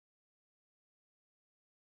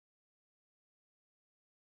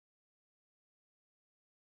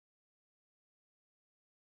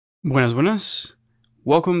Buenas, buenas.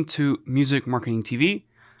 Welcome to Music Marketing TV.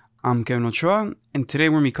 I'm Kevin Ochoa, and today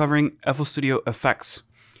we're going to be covering FL Studio effects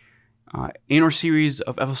in our series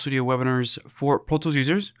of FL Studio webinars for Pro Tools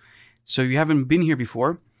users. So if you haven't been here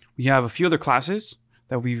before, we have a few other classes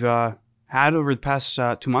that we've had over the past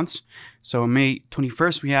 2 months. So on May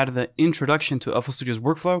 21st, we had the introduction to FL Studio's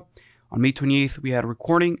workflow. On May 28th, we had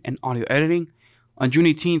recording and audio editing. On June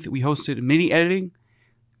 18th, we hosted MIDI editing.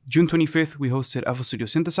 June 25th, we hosted FL Studio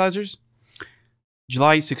synthesizers.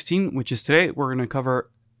 July 16th, which is today, we're going to cover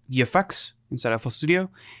the effects inside FL Studio.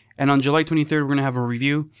 And on July 23rd, we're going to have a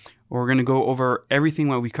review where we're going to go over everything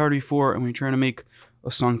that we covered before, and we're trying to make a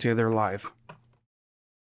song together live.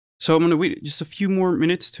 So I'm going to wait just a few more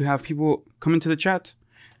minutes to have people come into the chat.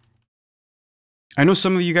 I know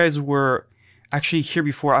some of you guys were actually here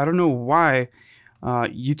before. I don't know why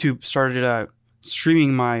YouTube started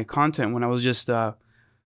streaming my content when I was just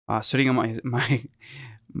setting up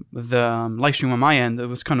the live stream on my end. It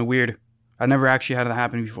was kind of weird. I never actually had that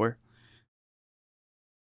happen before.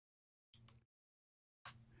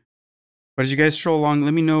 But as you guys stroll along,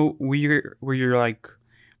 let me know where you're like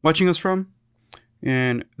watching us from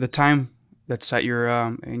and the time that's at your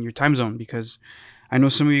in your time zone, because I know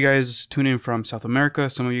some of you guys tune in from South America,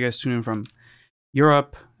 some of you guys tune in from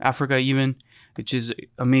Europe, Africa even, which is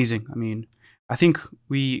amazing. I mean, I think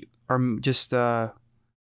we are just we've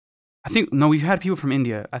had people from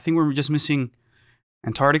India. I think we're just missing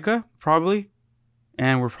Antarctica, probably.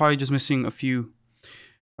 And we're probably just missing a few.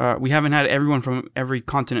 We haven't had everyone from every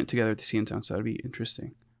continent together at the same time, so that'd be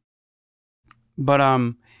interesting. But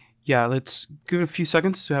yeah, let's give it a few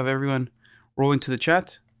seconds to have everyone roll into the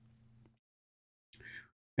chat.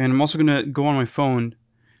 And I'm also gonna go on my phone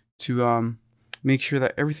to make sure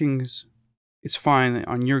that everything is fine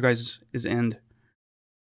on your guys' end.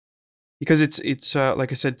 Because it's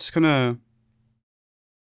like I said, it's kind of,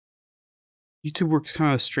 YouTube works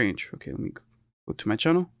kind of strange. Okay, let me go to my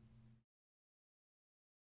channel.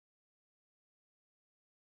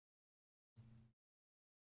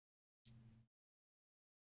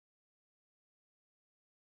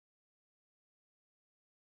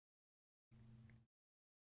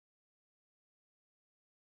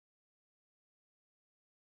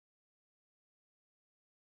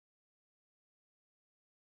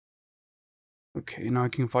 Okay, now I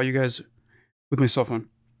can follow you guys with my cell phone.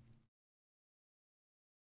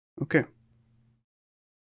 Okay.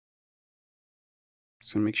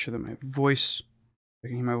 Just gonna make sure that my voice, I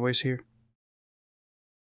can hear my voice here.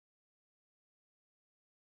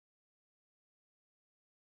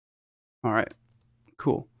 All right,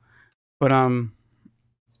 cool. But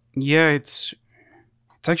yeah, it's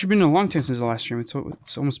actually been a long time since the last stream. It's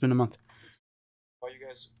almost been a month. Follow you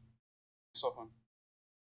guys, cell phone.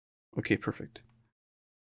 Okay, perfect.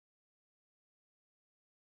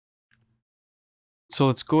 So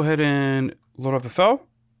let's go ahead and load up FL.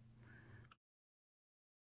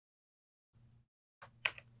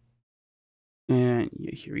 And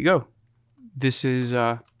yeah, here we go. This is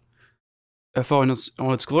FL in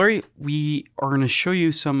all its glory. We are going to show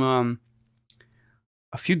you some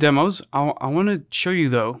a few demos. I want to show you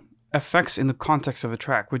though effects in the context of a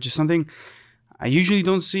track, which is something I usually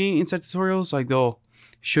don't see inside tutorials. Like they'll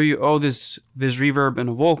show you, oh, this reverb and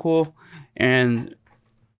a vocal, and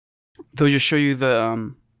they'll just show you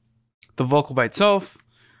the vocal by itself.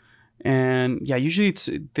 And yeah, usually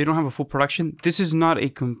they don't have a full production. This is not a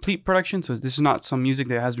complete production, so this is not some music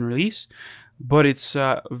that has been released, but it's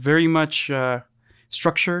very much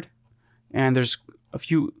structured, and there's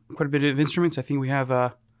quite a bit of instruments. I think we have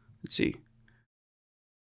let's see,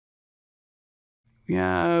 we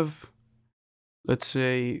have, let's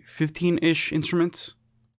say, 15-ish instruments.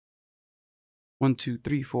 1, 2,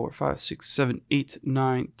 3, 4, 5, 6, 7, 8,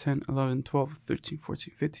 9, 10, 11, 12, 13,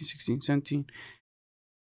 14, 15, 16, 17,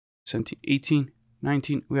 18,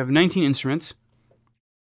 19. We have 19 instruments.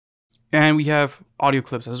 And we have audio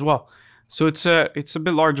clips as well. So it's a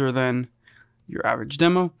bit larger than your average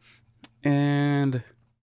demo. And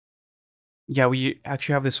yeah, we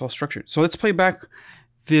actually have this all structured. So let's play back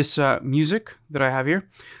this music that I have here.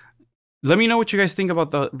 Let me know what you guys think about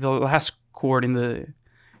the last chord in the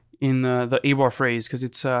A bar phrase, because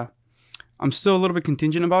it's I'm still a little bit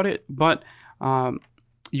contingent about it, but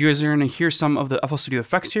you guys are going to hear some of the FL Studio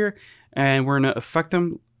effects here, and we're going to affect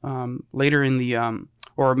them later in the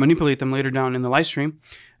or manipulate them later down in the live stream,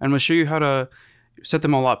 and we'll show you how to set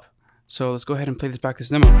them all up. So let's go ahead and play this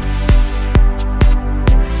demo.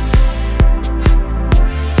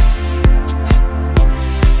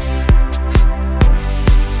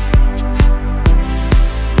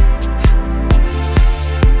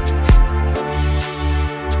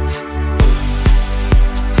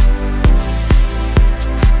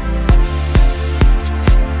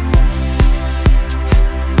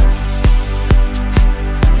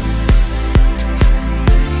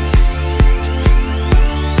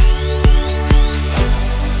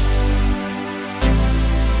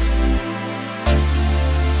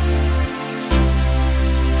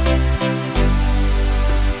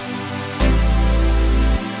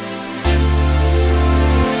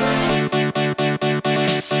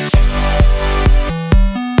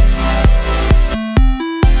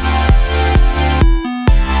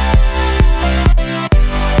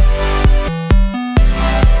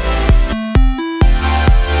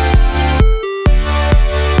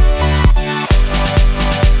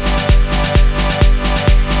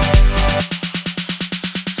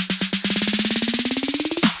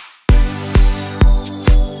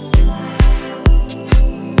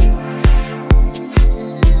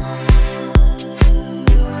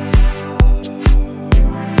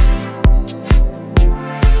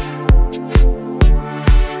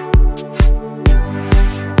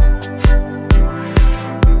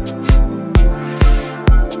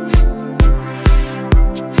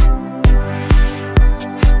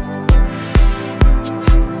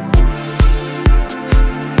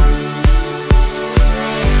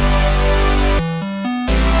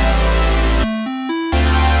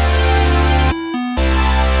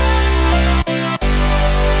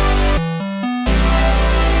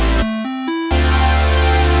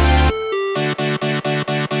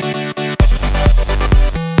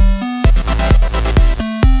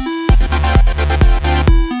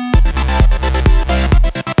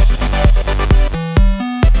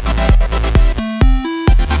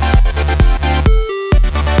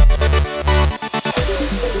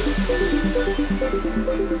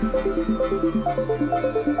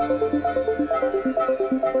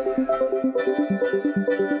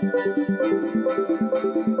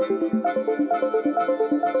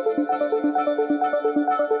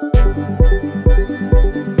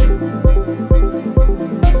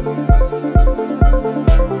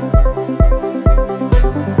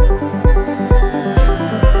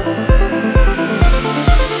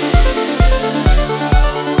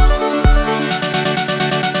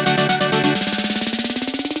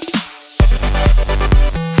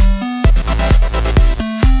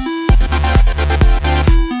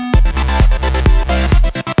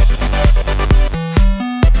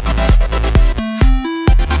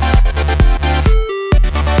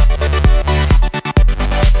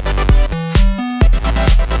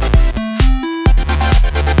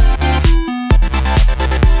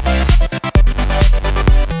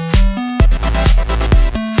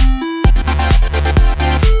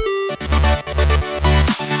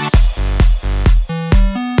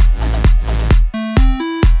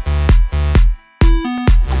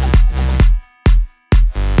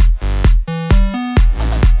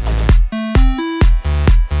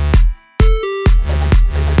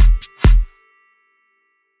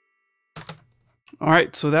 All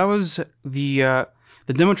right, so that was the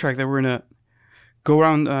demo track that we're gonna go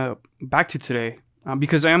around back to today,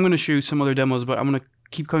 because I am gonna show you some other demos, but I'm gonna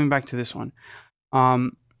keep coming back to this one.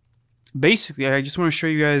 Basically, I just want to show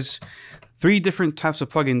you guys 3 different types of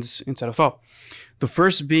plugins inside of FL. The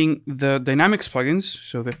first being the dynamics plugins.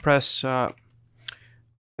 So if I press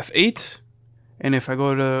F8, and if I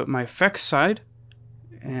go to my effects side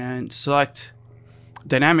and select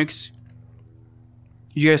dynamics,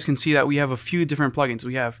 you guys can see that we have a few different plugins.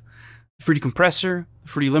 We have the Fruity Compressor, the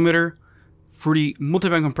Fruity Limiter, Fruity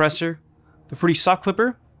Multiband Compressor, the Fruity Soft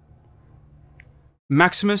Clipper,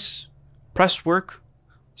 Maximus, Presswork,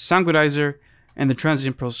 Soundgoodizer, and the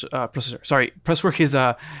Transient Processor. Sorry, Presswork is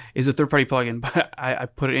a third-party plugin, but I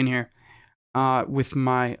put it in here with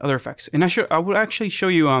my other effects. And I would actually show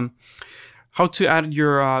you how to add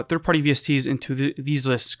your third-party VSTs into these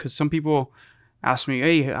lists, because some people ask me,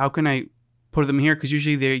 hey, how can I put them here? Because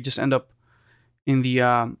usually they just end up in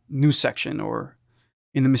the news section or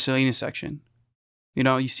in the miscellaneous section. You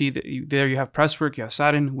know, you see that there you have Presswork, you have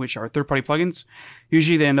Satin, which are third-party plugins.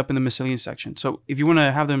 Usually they end up in the miscellaneous section. So if you want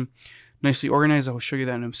to have them nicely organized, I will show you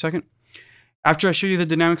that in a second. After I show you the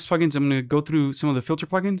dynamics plugins, I'm going to go through some of the filter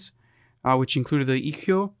plugins, which included the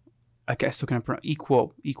EQ. I still can't pronounce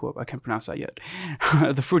Equo. I can't pronounce that yet.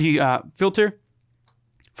 The Fruity filter,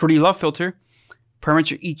 Fruity Love filter,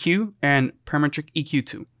 Parametric EQ, and Parametric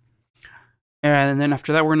EQ2. And then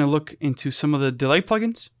after that, we're going to look into some of the delay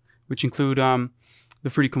plugins, which include the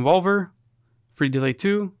Fruity Convolver, Fruity Delay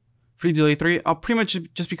 2, Fruity Delay 3. I'll pretty much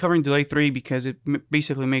just be covering Delay 3 because it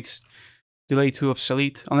basically makes Delay 2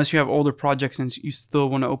 obsolete, unless you have older projects and you still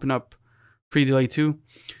want to open up Fruity Delay 2.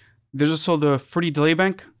 There's also the Fruity Delay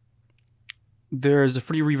Bank. There's a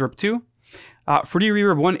Fruity Reverb 2. Fruity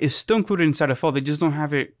Reverb 1 is still included inside of FL. They just don't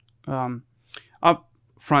have it up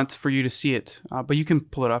front for you to see it, but you can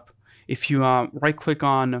pull it up. If you right-click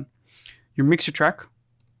on your mixer track,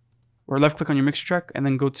 or left-click on your mixer track, and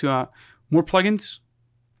then go to more plugins,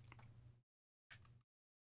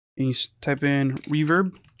 and you type in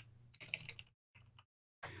Reverb,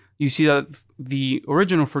 you see that the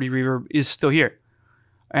original Fruity Reverb is still here.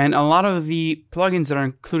 And a lot of the plugins that are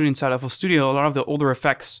included inside FL Studio, a lot of the older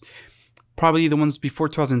effects, probably the ones before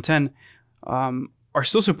 2010, are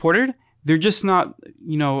still supported. They're just not,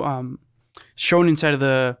 you know, shown inside of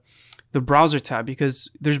the browser tab,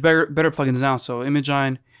 because there's better plugins now. So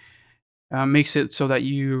ImageIn makes it so that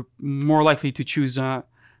you're more likely to choose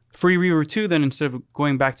Fruity Reverb 2 than instead of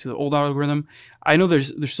going back to the old algorithm. I know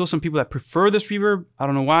there's still some people that prefer this reverb. I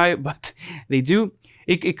don't know why, but they do.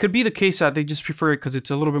 It could be the case that they just prefer it because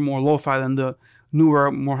it's a little bit more lo-fi than the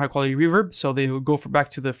newer, more high-quality reverb. So they will go back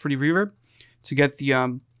to the Fruity Reverb to get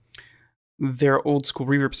the their old school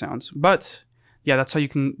reverb sounds. But yeah, that's how you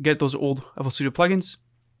can get those old FL Studio plugins.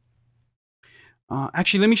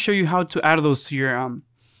 Actually, let me show you how to add those to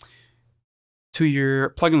your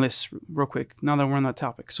plugin list real quick, now that we're on that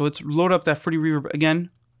topic. So let's load up that Fruity Reverb again.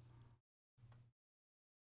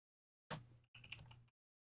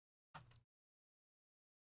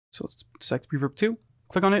 So let's select Reverb 2,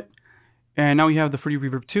 click on it, and now we have the Fruity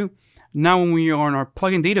Reverb 2. Now when we are in our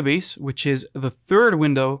plugin database, which is the third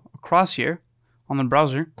window across here on the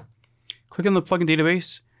browser, click on the plugin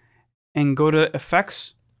database and go to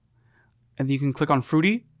Effects, and you can click on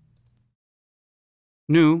Fruity,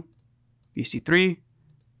 New, VST3,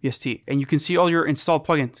 VST, and you can see all your installed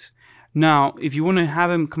plugins. Now, if you want to have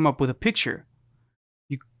them come up with a picture,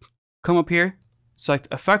 you come up here, select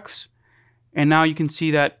Effects, and now you can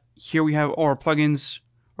see that here we have all our plugins,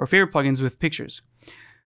 our favorite plugins with pictures.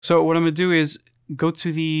 So what I'm going to do is go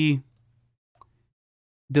to the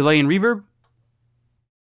delay and reverb,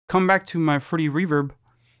 come back to my Fruity Reverb,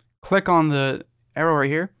 click on the arrow right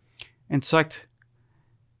here, and select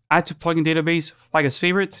Add to Plugin Database, flag as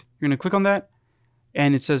favorite. You're going to click on that,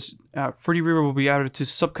 and it says Fruity Reverb will be added to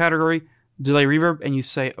subcategory delay reverb, and you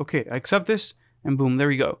say, okay, I accept this, and boom, there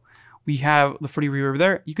we go. We have the Fruity Reverb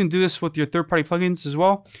there. You can do this with your third-party plugins as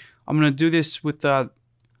well. I'm going to do this with the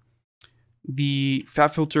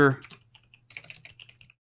Fat Filter.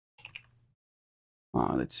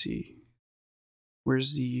 Let's see.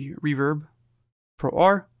 Where's the reverb? Pro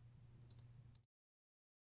R.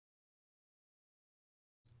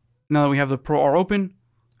 Now that we have the Pro R open,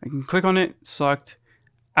 I can click on it, select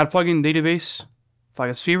Add Plugin Database, flag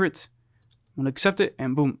as favorite. I'm going to accept it,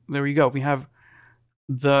 and boom, there we go. We have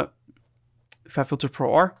the Fat Filter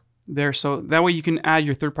Pro R there. So that way you can add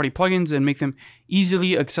your third-party plugins and make them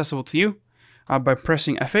easily accessible to you by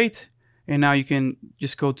pressing F8. And now you can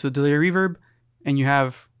just go to Delay Reverb, and you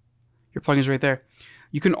have your plugins right there.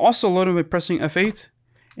 You can also load them by pressing F8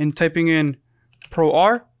 and typing in Pro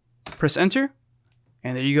R, press Enter,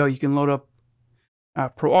 and there you go. You can load up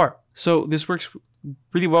Pro R. So this works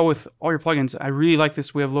really well with all your plugins. I really like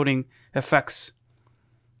this way of loading effects.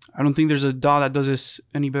 I don't think there's a DAW that does this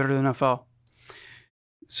any better than FL.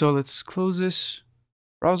 So let's close this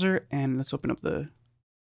browser and let's open up the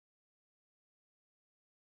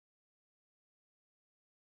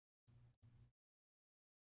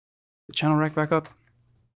channel rack back up.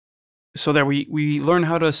 So there we learned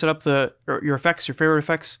how to set up your effects, your favorite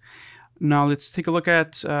effects. Now let's take a look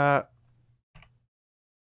at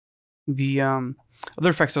the other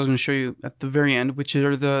effects I was going to show you at the very end, which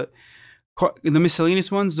are the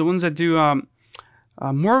miscellaneous ones, the ones that do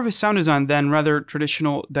more of a sound design than rather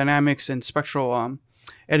traditional dynamics and spectral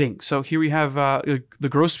editing. So here we have the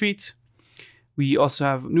gross beat. We also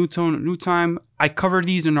have new tone, new time. I covered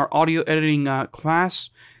these in our audio editing class.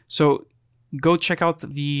 So go check out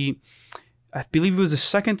I believe it was the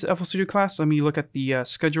second FL Studio class. Let me look at the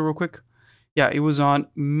schedule real quick. Yeah, it was on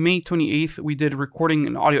May 28th. We did recording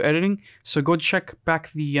and audio editing. So go check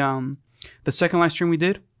back the second live stream we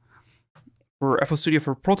did for FL Studio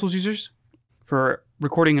for Pro Tools users for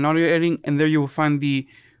recording and audio editing. And there you will find the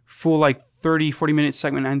full like 30-40 minute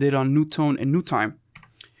segment I did on new tone and new time.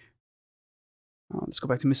 Let's go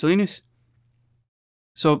back to miscellaneous.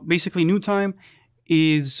 So basically new time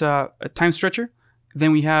is a time stretcher.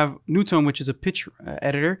 Then we have new tone, which is a pitch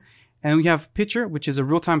editor. And we have Pitcher, which is a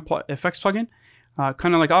real-time effects plugin,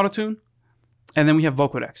 kind of like Autotune. And then we have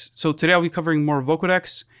Vocodex. So today I'll be covering more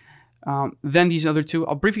Vocodex than these other two.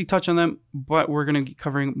 I'll briefly touch on them, but we're going to be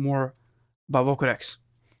covering more about Vocodex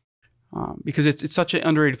because it's such an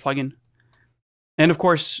underrated plugin. And of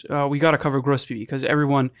course, we got to cover gross beat because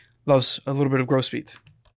everyone loves a little bit of gross beat.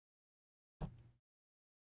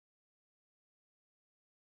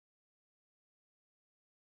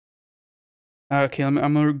 Okay, I'm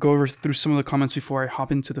going to go over through some of the comments before I hop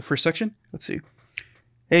into the first section. Let's see.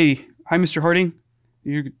 Hey, hi, Mr. Harding.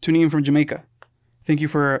 You're tuning in from Jamaica. Thank you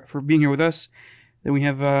for being here with us. Then we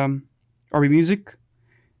have RB Music.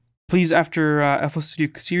 Please, after FL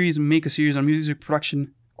Studio series, make a series on music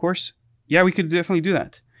production course. Yeah, we could definitely do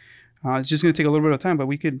that. It's just going to take a little bit of time, but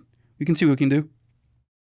we can see what we can do.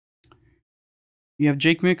 You have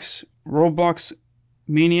Jake Mix, Roblox,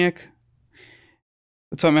 Maniac.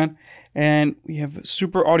 What's up, man? And we have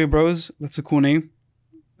Super Audio Bros. That's a cool name.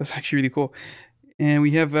 That's actually really cool. And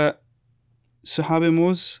we have Sahabe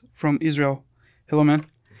Moz from Israel. Hello, man.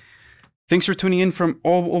 Thanks for tuning in from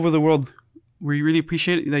all over the world. We really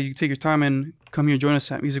appreciate it that you take your time and come here and join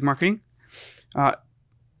us at Music Marketing.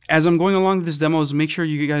 As I'm going along with this demos, make sure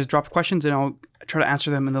you guys drop questions and I'll try to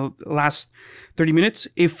answer them in the last 30 minutes.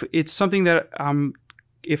 If it's something that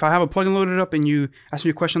if I have a plugin loaded up and you ask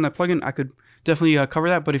me a question on that plugin, I could definitely cover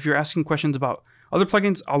that. But if you're asking questions about other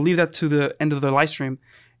plugins, I'll leave that to the end of the live stream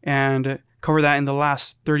and cover that in the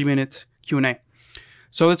last 30-minute Q&A.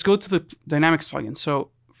 So let's go to the Dynamics plugin.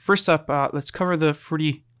 So first up, let's cover the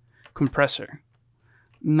Fruity compressor.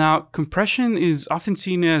 Now, compression is often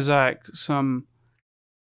seen as some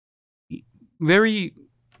very,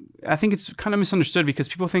 I think it's kind of misunderstood because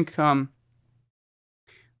people think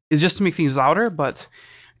it's just to make things louder, but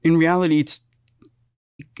in reality,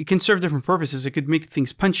 it can serve different purposes. It could make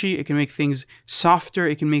things punchy. It can make things softer.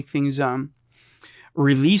 It can make things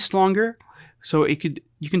release longer. So you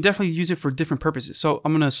can definitely use it for different purposes. So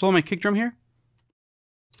I'm gonna slow my kick drum here.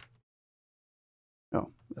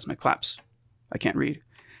 Oh, that's my claps. I can't read.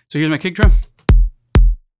 So here's my kick drum.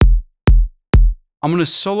 I'm gonna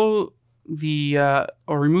solo the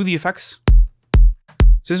or remove the effects.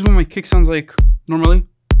 So this is what my kick sounds like normally.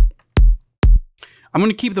 I'm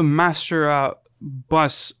gonna keep the master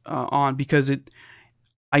bus on because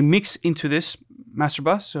I mix into this master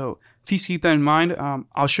bus. So please keep that in mind.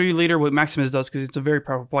 I'll show you later what Maximus does because it's a very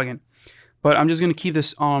powerful plugin. But I'm just gonna keep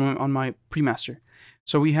this on my pre-master.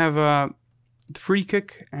 So we have the fruity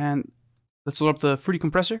kick, and let's load up the fruity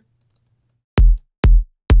compressor.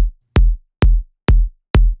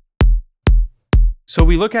 So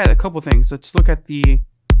we look at a couple things. Let's look at the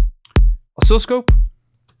oscilloscope,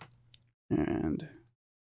 and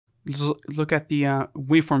let's look at the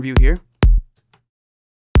waveform view here.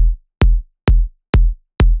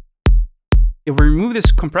 If we remove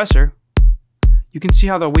this compressor, you can see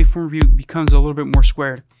how the waveform view becomes a little bit more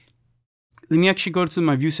squared. Let me actually go to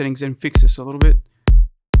my view settings and fix this a little bit.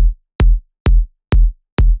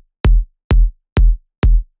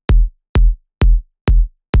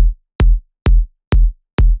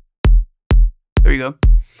 There you go.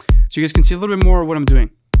 So you guys can see a little bit more of what I'm doing.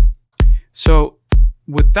 So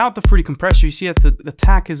without the fruity compressor, you see that the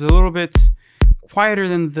attack is a little bit quieter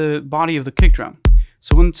than the body of the kick drum.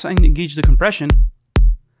 So once I engage the compression,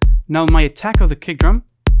 now my attack of the kick drum,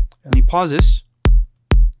 let me pause this,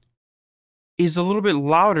 is a little bit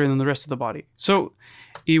louder than the rest of the body. So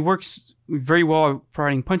it works very well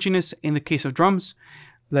providing punchiness in the case of drums.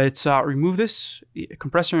 Let's remove this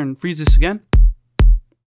compressor and freeze this again.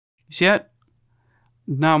 You see that?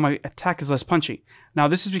 Now my attack is less punchy. Now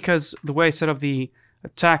this is because the way I set up the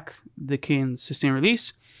attack, the can sustain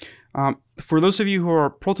release. For those of you who are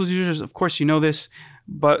Pro Tools users, of course you know this,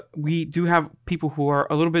 but we do have people who are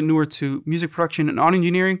a little bit newer to music production and audio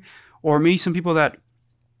engineering, or maybe some people that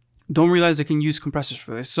don't realize they can use compressors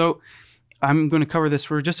for this. So I'm going to cover this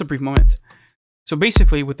for just a brief moment. So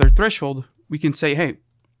basically with our threshold, we can say, hey,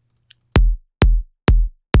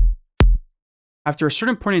 after a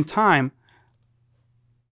certain point in time,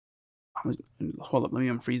 hold up, let me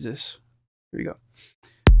unfreeze this. Here we go.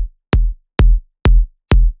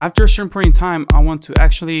 After a certain point in time, I want to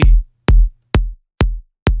actually...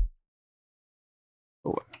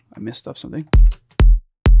 Oh, I messed up something.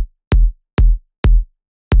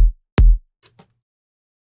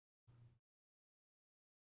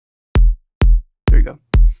 There you go.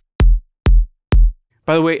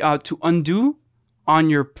 By the way, to undo on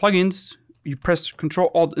your plugins, you press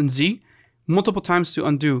Control Alt and Z multiple times to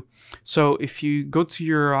undo. So if you go to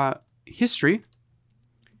your history,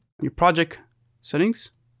 your project settings,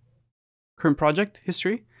 current project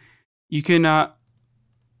history, you can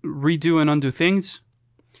redo and undo things.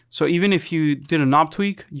 So even if you did a knob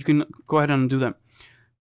tweak, you can go ahead and undo them.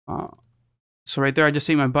 So right there, I just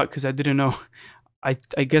ate my butt because I didn't know. I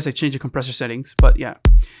guess I changed the compressor settings, but yeah.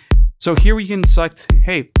 So here we can select,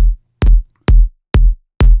 hey,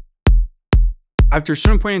 after a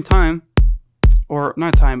certain point in time, or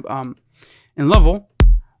not time, in level,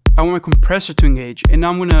 I want my compressor to engage, and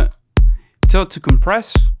now I'm gonna tell it to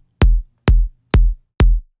compress.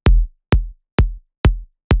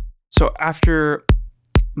 So after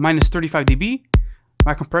minus 35 dB,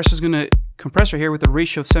 my compressor is gonna compress right here with a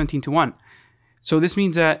ratio of 17:1. So this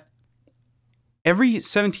means that every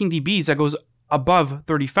 17 dBs that goes above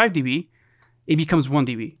 35 dB, it becomes 1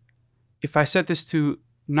 dB. If I set this to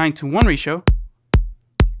 9:1 ratio,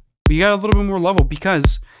 we got a little bit more level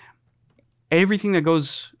because everything that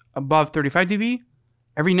goes above 35 dB,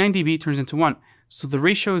 every 9 dB turns into 1. So the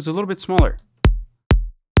ratio is a little bit smaller.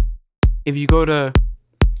 If you go to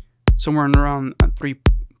somewhere around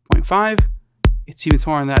 3.5, it's even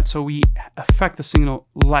smaller than that. So we affect the signal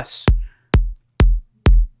less.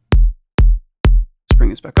 Let's bring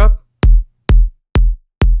this back up.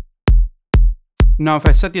 Now if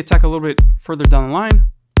I set the attack a little bit further down the line,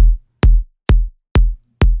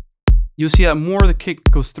 you'll see that more of the kick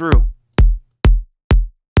goes through.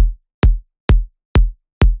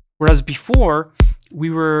 Whereas before,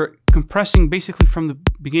 we were compressing basically from the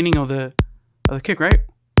beginning of the kick, right?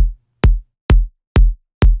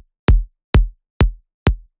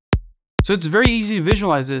 So it's very easy to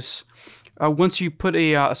visualize this once you put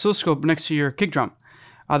a oscilloscope next to your kick drum.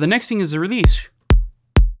 The next thing is the release.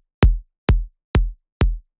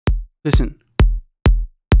 Listen.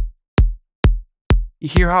 You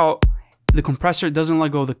hear how the compressor doesn't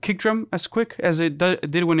let go of the kick drum as quick as it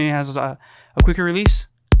did when it has a quicker release.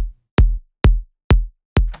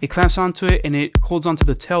 It clamps onto it and it holds onto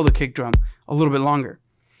the tail of the kick drum a little bit longer.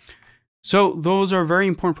 So those are very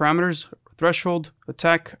important parameters: threshold,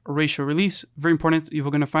 attack, ratio, release. Very important. You're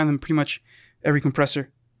going to find them pretty much every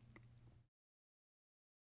compressor.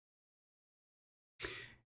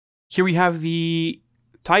 Here we have the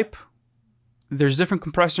type. there's different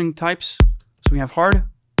compressing types. So we have hard,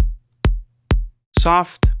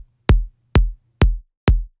 soft,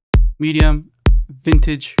 medium,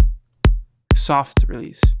 vintage, soft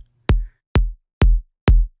release.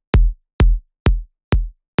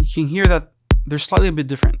 You can hear that they're slightly a bit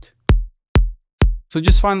different. So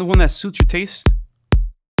just find the one that suits your taste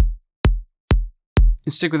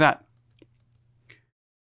and stick with that.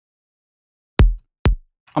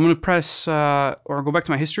 I'm going to press or go back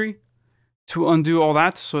to my history to undo all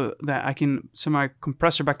that so that I can send my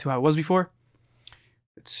compressor back to how it was before.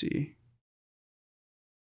 Let's see.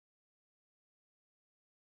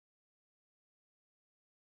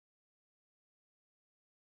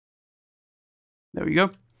 There we go.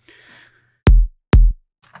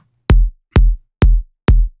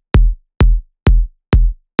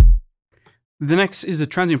 The next is the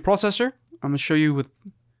transient processor. I'm going to show you what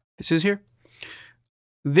this is here.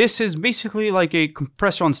 This is basically like a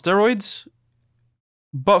compressor on steroids,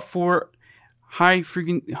 but for high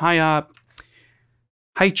changing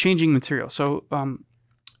material. So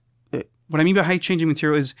what I mean by high changing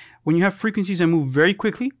material is when you have frequencies that move very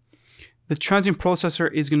quickly, the transient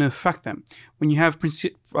processor is going to affect them. When you have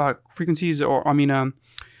frequencies, or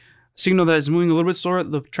signal that is moving a little bit slower,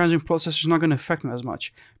 the transient processor is not going to affect them as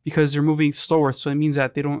much because they're moving slower. So it means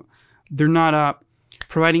that they're not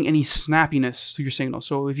providing any snappiness to your signal.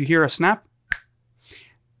 So if you hear a snap,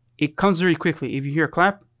 it comes very quickly. If you hear a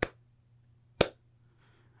clap,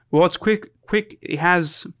 well, it's quick. It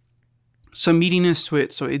has some meatiness to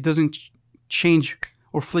it, so it doesn't change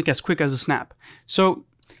or flick as quick as a snap. So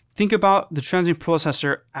think about the transient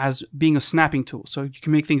processor as being a snapping tool. So you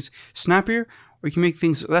can make things snappier, or you can make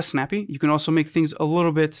things less snappy. You can also make things a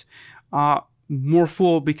little bit more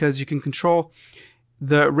full because you can control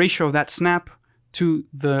the ratio of that snap to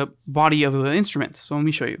the body of the instrument. So let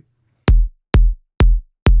me show you.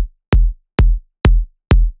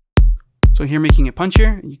 So here, making it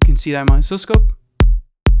punchier, you can see that in my oscilloscope.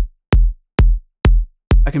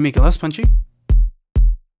 I can make it less punchy.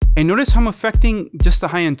 And notice how I'm affecting just the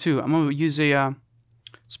high end too. I'm going to use a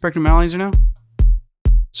spectrum analyzer now.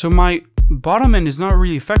 So my bottom end is not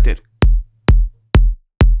really affected,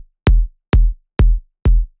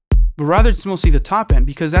 but rather it's mostly the top end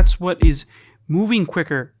because that's what is moving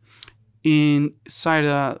quicker inside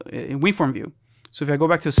in waveform view. So if I go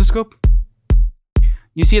back to the oscilloscope,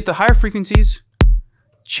 you see at the higher frequencies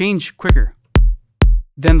change quicker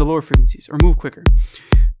than the lower frequencies, or move quicker.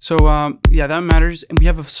 So yeah, that matters. And we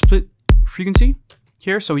have a split frequency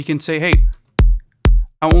here, so we can say, hey,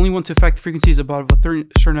 I only want to affect frequencies above a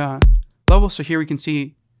certain level. So here we can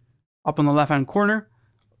see up on the left hand corner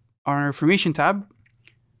on our information tab,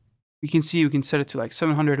 we can see we can set it to like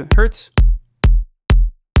 700 hertz.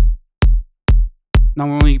 Now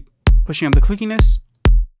we're only pushing up the clickiness.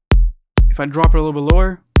 If I drop it a little bit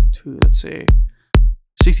lower to, let's say,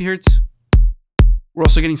 60 hertz, we're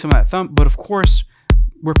also getting some of that thump, but of course,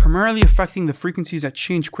 we're primarily affecting the frequencies that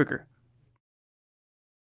change quicker.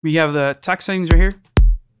 We have the tact settings right here.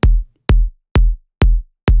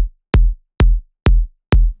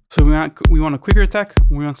 So we want a quicker attack,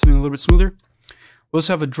 we want something a little bit smoother. We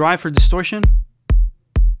also have a drive for distortion,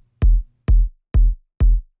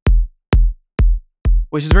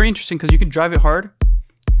 which is very interesting because you can drive it hard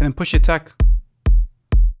and then push the attack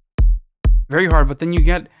very hard, but then you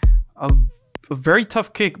get a very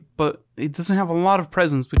tough kick, but it doesn't have a lot of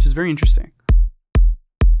presence, which is very interesting.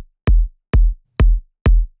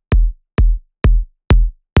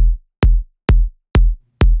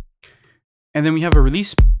 And then we have a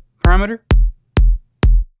release parameter.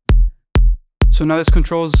 So now this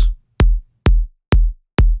controls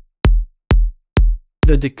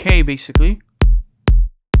the decay, basically,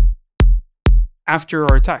 after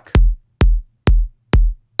our attack.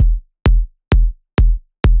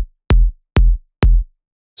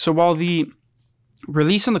 So while the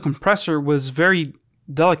release on the compressor was very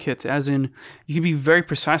delicate, as in you can be very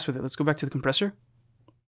precise with it. Let's go back to the compressor.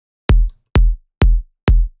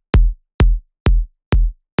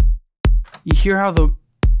 You hear how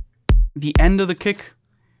the end of the kick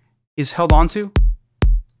is held onto?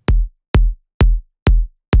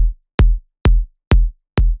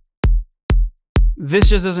 This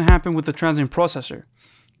just doesn't happen with the transient processor.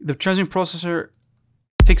 The transient processor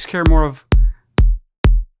takes care more of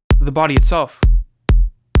the body itself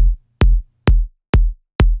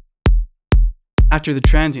after the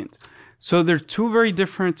transient. So they're two very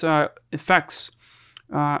different effects.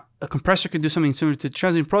 A compressor could do something similar to the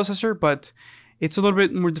transient processor, but it's a little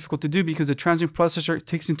bit more difficult to do because the transient processor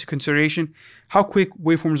takes into consideration how quick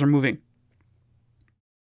waveforms are moving.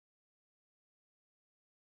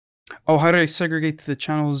 Oh, how do I segregate the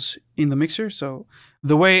channels in the mixer? So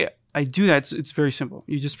the way I do that, it's very simple.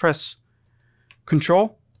 You just press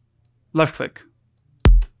Control, left click.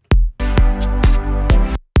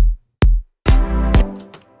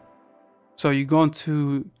 So you go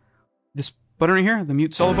into this button right here, the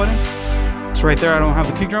mute solo button. It's right there. I don't have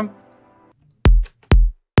the kick drum.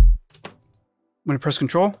 I'm going to press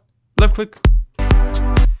Control, left click.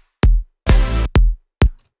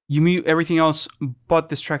 You mute everything else but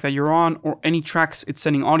this track that you're on, or any tracks it's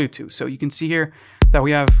sending audio to. So you can see here that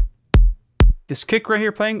we have this kick right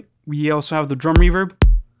here playing. We also have the drum reverb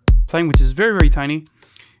playing, which is very, very tiny.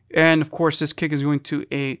 And of course, this kick is going to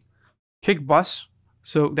a kick bus.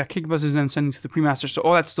 So that kick bus is then sending to the pre-master. So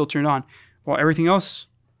all that's still turned on, while everything else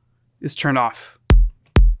is turned off.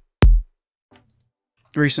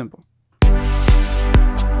 Very simple.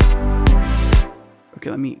 Okay,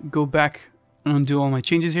 let me go back and undo all my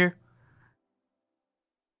changes here.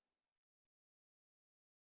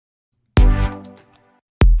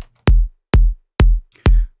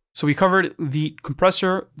 So we covered the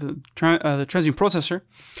compressor, the transient processor,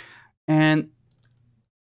 and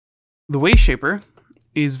the wave shaper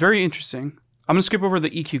is very interesting. I'm going to skip over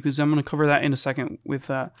the EQ because I'm going to cover that in a second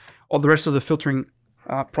with all the rest of the filtering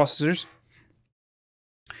processors.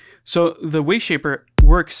 So the wave shaper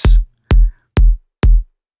works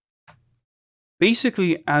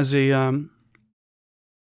basically as a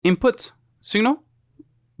input signal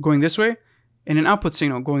going this way and an output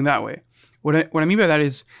signal going that way. What I mean by that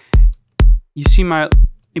is, you see my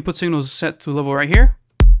input signal is set to a level right here,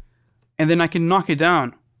 and then I can knock it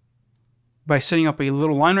down by setting up a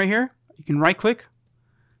little line right here. You can right click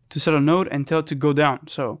to set a node and tell it to go down.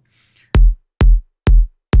 So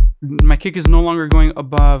my kick is no longer going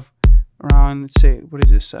above around, let's say, what is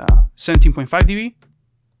this, 17.5 dB.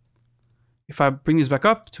 If I bring this back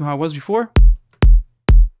up to how it was before,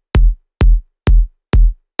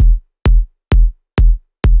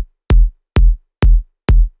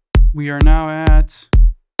 we are now at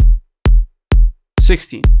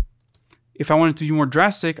 16. If I wanted to be more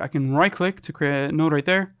drastic, I can right click to create a node right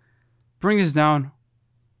there, bring this down,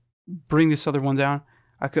 bring this other one down.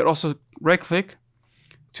 I could also right click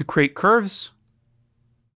to create curves.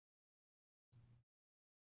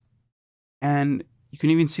 And you can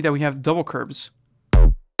even see that we have double curves.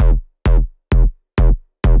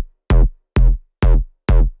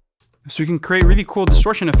 So you can create really cool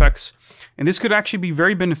distortion effects. And this could actually be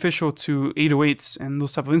very beneficial to 808s and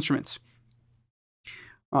those type of instruments.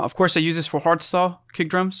 Of course, I use this for hardstyle kick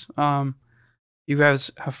drums. You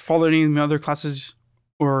guys have followed any of my other classes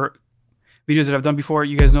or videos that I've done before.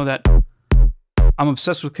 You guys know that I'm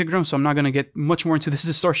obsessed with kick drums, so I'm not going to get much more into this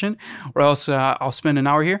distortion, or else I'll spend an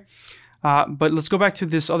hour here. But let's go back to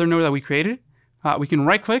this other node that we created. We can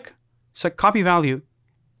right click, set copy value,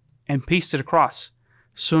 and paste it across.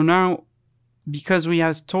 So now, because we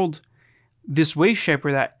have told this wave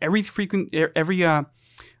shaper that every bit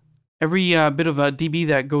of a dB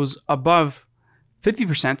that goes above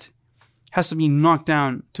 50% has to be knocked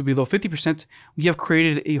down to below 50%, we have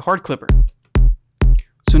created a hard clipper.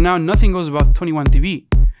 So now nothing goes above 21 dB,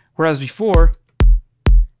 whereas before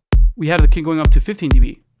we had the kick going up to 15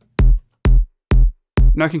 dB.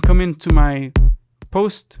 Now I can come into my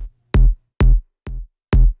post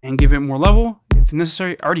and give it more level if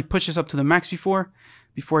necessary. I already pushed this up to the max before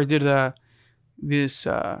I did this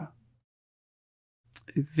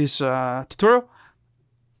tutorial.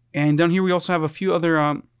 And down here we also have a few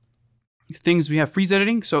other things. We have freeze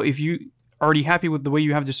editing. So if you are already happy with the way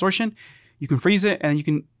you have distortion, you can freeze it and you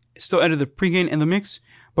can still edit the pre-gain and the mix,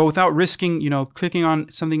 but without risking, clicking on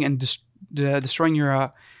something and destroying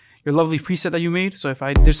your lovely preset that you made. So if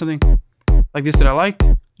I did something like this that I liked,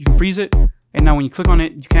 you can freeze it, and now when you click on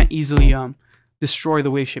it, you can't easily destroy the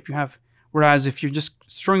wave shape you have. Whereas if you're just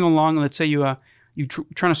strung along, let's say you're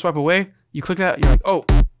trying to swipe away, you click that, you're like, oh,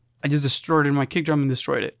 I just distorted my kick drum and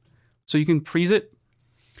destroyed it. So you can freeze it.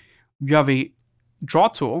 You have a draw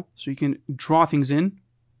tool, so you can draw things in,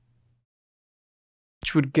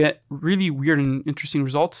 which would get really weird and interesting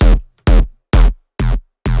results.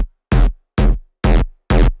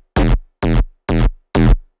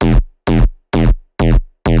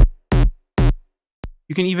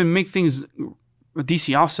 You can even make things a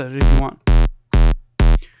DC offset if you want.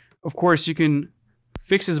 Of course, you can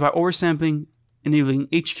fix this by oversampling, enabling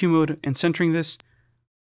HQ mode, and centering this.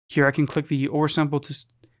 Here I can click the oversample to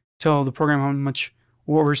tell the program how much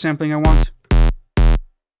oversampling I want.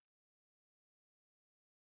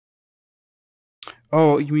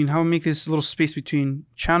 Oh, you mean how to make this little space between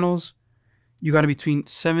channels? You got to between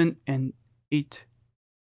 7 and 8.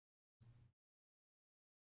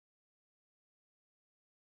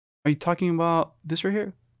 Are you talking about this right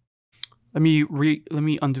here? Let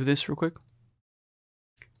me undo this real quick.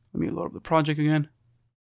 Let me load up the project again.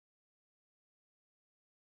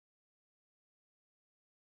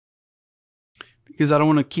 Because I don't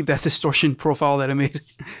want to keep that distortion profile that I made.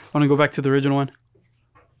 I want to go back to the original one.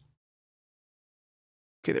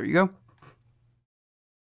 Okay, there you go.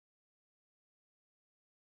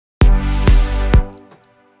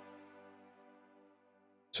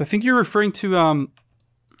 So I think you're referring to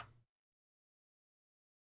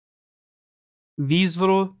these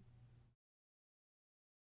little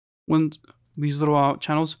ones, these little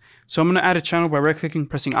channels. So I'm going to add a channel by right-clicking,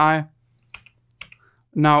 pressing I.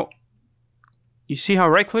 Now, you see how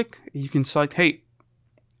right-click, you can select, hey,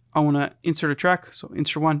 I want to insert a track, so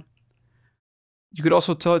insert one. You could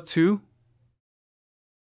also tell it to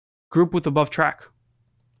group with above track.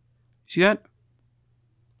 See that?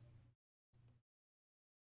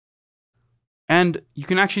 And you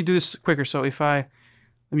can actually do this quicker. So if let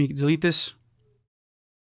me delete this.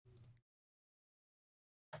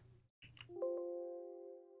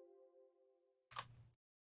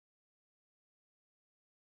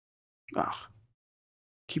 Ah,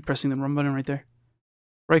 keep pressing the run button right there.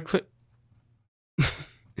 Right click.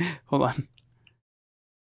 Hold on.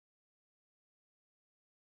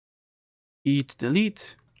 E to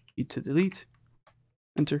delete. E to delete.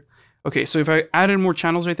 Enter. Okay, so if I added more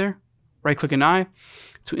channels right there, right click an I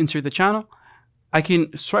to insert the channel, I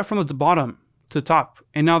can swipe from the bottom to the top,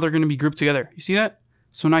 and now they're going to be grouped together. You see that?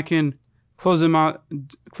 So now I can close them out,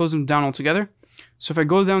 close them down all together. So if I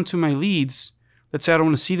go down to my leads, let's say I don't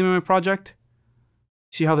want to see them in my project.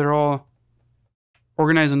 See how they're all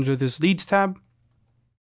organized under this leads tab?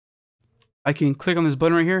 I can click on this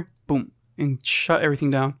button right here, boom, and shut everything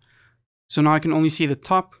down. So now I can only see the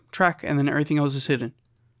top track, and then everything else is hidden.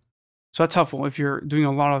 So that's helpful if you're doing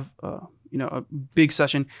a lot of, a big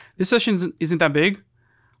session. This session isn't that big,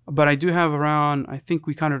 but I do have around, I think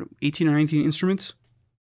we counted 18 or 19 instruments.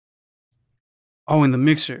 Oh, in the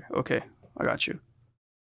mixer. Okay, I got you.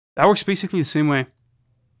 That works basically the same way.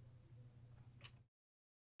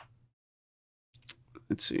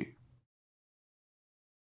 Let's see.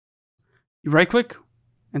 You right click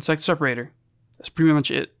and select separator. That's pretty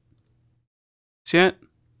much it. See it?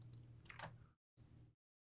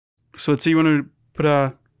 So let's say you want to put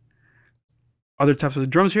other types of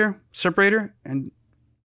drums here, separator, and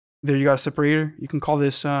there you got a separator. You can call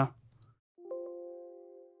this, change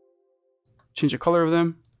the color of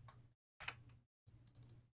them.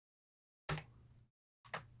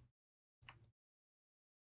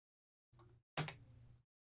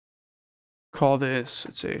 Call this,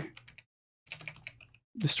 let's say,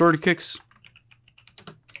 distorted kicks.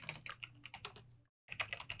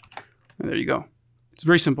 And there you go. It's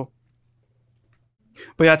very simple.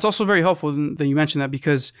 But yeah, it's also very helpful that you mentioned that,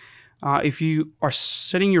 because if you are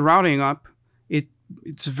setting your routing up,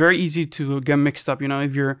 it's very easy to get mixed up.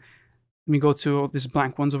 If you're, let me go to this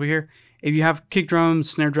blank ones over here. If you have kick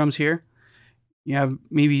drums, snare drums here, you have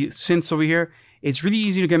maybe synths over here, it's really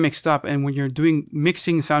easy to get mixed up. And when you're doing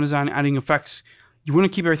mixing, sound design, adding effects, you want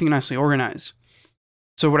to keep everything nicely organized.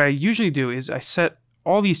 So what I usually do is I set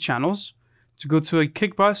all these channels to go to a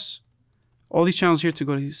kick bus, all these channels here to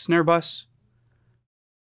go to the snare bus,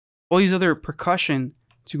 all these other percussion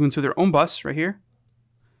to go into their own bus right here,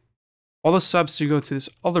 all the subs to go to this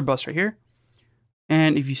other bus right here.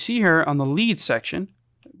 And if you see here on the lead section,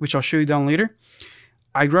 which I'll show you down later,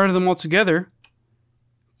 I routed them all together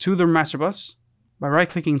to their master bus by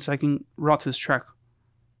right-clicking and selecting route to this track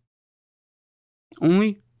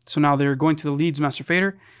only. So now they're going to the leads master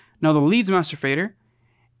fader. Now the leads master fader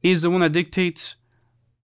is the one that dictates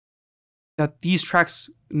that these tracks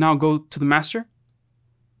now go to the master,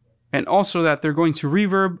 and also that they're going to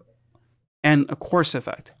reverb and a chorus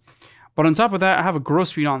effect. But on top of that, I have a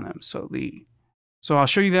gross speed on them. So I'll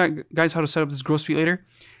show you that, guys, how to set up this gross speed later.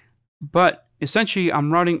 But essentially,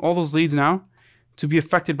 I'm routing all those leads now to be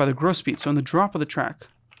affected by the gross speed. So in the drop of the track,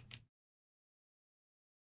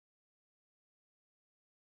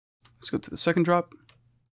 let's go to the second drop.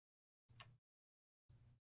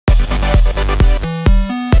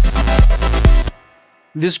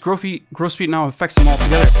 This gross speed now affects them all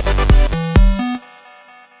together.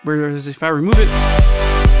 Whereas if I remove it,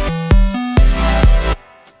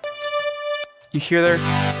 you hear there,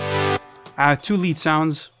 I have two lead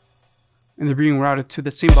sounds, and they're being routed to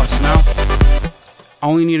the same bus. So now, I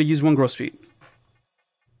only need to use one gross speed.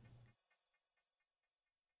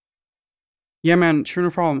 Yeah, man, sure, no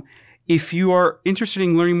problem. If you are interested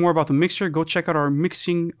in learning more about the mixer, go check out our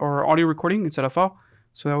mixing or audio recording. It's at FL.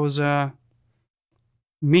 So that was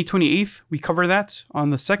May 28th. We covered that on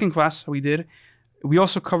the second class we did. We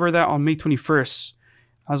also covered that on May 21st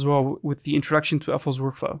as well with the introduction to FL's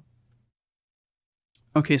workflow.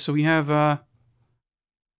 Okay, so we have, let's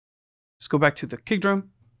go back to the kick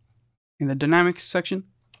drum in the dynamics section.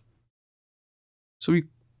 So we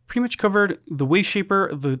pretty much covered the wave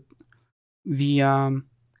shaper, the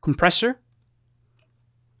compressor,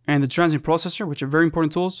 and the transient processor, which are very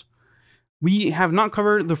important tools. We have not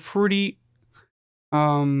covered the fruity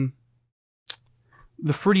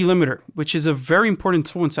limiter, which is a very important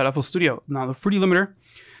tool inside FL Studio. Now, the fruity limiter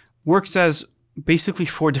works as basically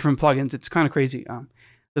 4 different plugins. It's kind of crazy.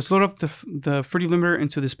 Let's load up the fruity limiter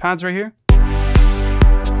into this pads right here.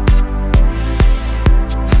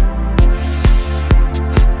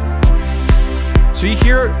 So you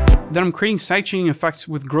hear that I'm creating sidechaining effects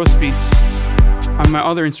with growth speeds on my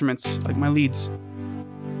other instruments, like my leads.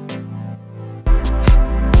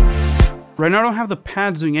 Right now I don't have the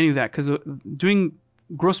pads doing any of that, because doing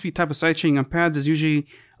growth speed type of sidechaining on pads is usually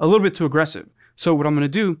a little bit too aggressive. So what I'm going to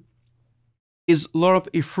do is load up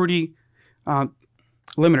a fruity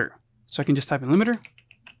limiter. So I can just type in limiter,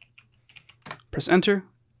 press enter,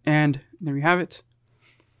 and there we have it.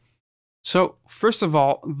 So first of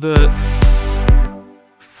all, the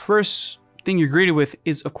first thing you're greeted with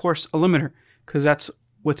is, of course, a limiter, because that's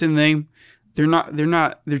what's in the name.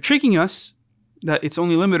 They're tricking us that it's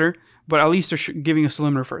only limiter, but at least they're giving us a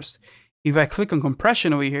limiter first. If I click on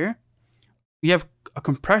compression over here, we have a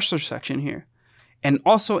compressor section here, and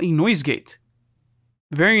also a noise gate.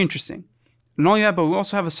 Very interesting. Not only that, but we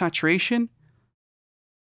also have a saturation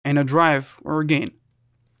and a drive or a gain.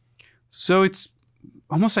 So it's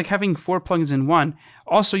almost like having 4 plugins in one.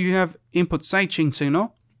 Also, you have input sidechain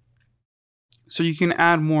signal, so you can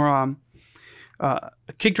add more a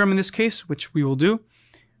kick drum in this case, which we will do,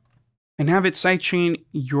 and have it sidechain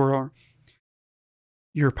your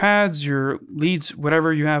pads, your leads,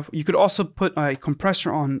 whatever you have. You could also put a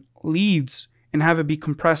compressor on leads and have it be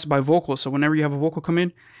compressed by vocals. So whenever you have a vocal come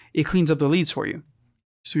in, it cleans up the leads for you,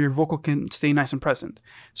 so your vocal can stay nice and present.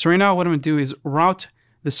 So right now what I'm going to do is route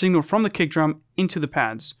the signal from the kick drum into the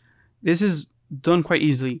pads. This is done quite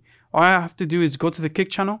easily. All I have to do is go to the kick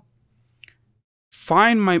channel,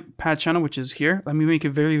 find my pad channel, which is here. Let me make it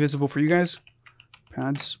very visible for you guys.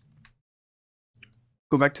 Pads.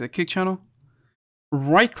 Go back to the kick channel.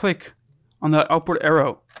 Right click on the upward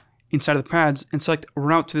arrow inside of the pads and select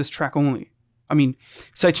route to this track only. I mean,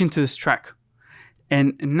 sidechain to this track.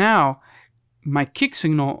 And now my kick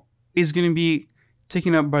signal is going to be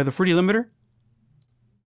taken up by the fruity limiter.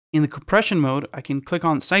 In the compression mode, I can click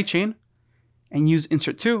on sidechain and use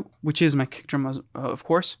insert 2, which is my kick drum, of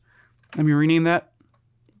course. Let me rename that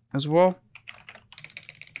as well.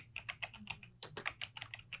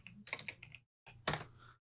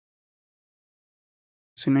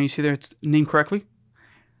 So now you see there it's named correctly.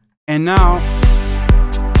 And now,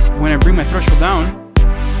 when I bring my threshold down,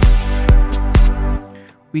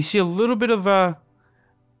 we see a little bit of a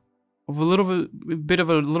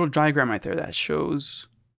little diagram right there that shows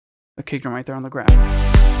a kick drum right there on the graph.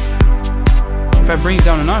 If I bring it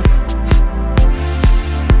down enough,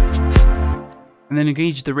 and then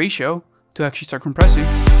engage the ratio to actually start compressing,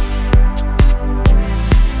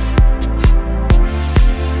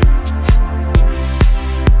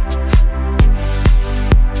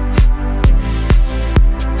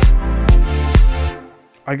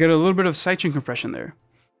 I get a little bit of sidechain compression there.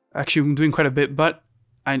 Actually, I'm doing quite a bit, but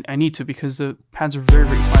I need to, because the pads are very,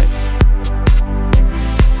 very quiet.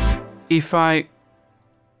 If I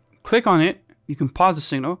click on it, you can pause the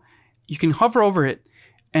signal, you can hover over it,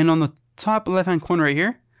 and on the top left-hand corner right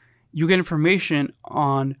here, you get information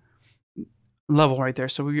on level right there.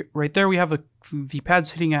 So right there we have the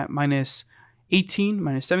pads hitting at -18,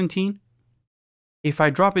 -17. If I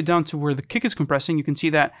drop it down to where the kick is compressing, you can see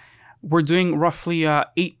that we're doing roughly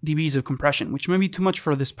 8 dBs of compression, which may be too much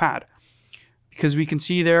for this pad, because we can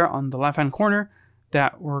see there on the left-hand corner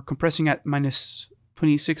that we're compressing at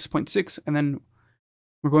 -26.6, and then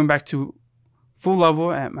we're going back to full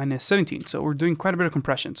level at -17. So we're doing quite a bit of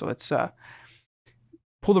compression. So let's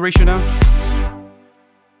pull the ratio down,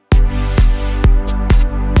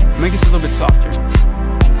 make this a little bit softer,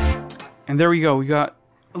 and there we go. We got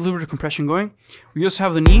a little bit of compression going. We also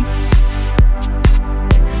have the knee.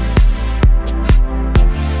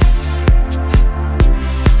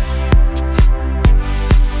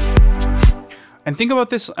 And think about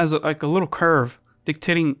this as like a little curve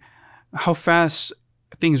dictating how fast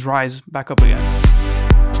things rise back up again.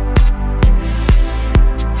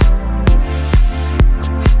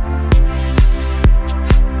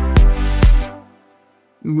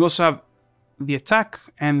 We also have the attack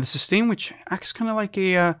and the sustain, which acts kind of like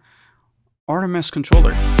a RMS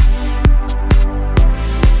controller.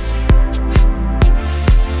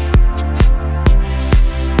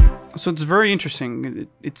 So it's very interesting.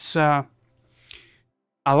 It's a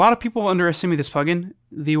lot of people underestimate this plugin.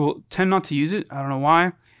 They will tend not to use it. I don't know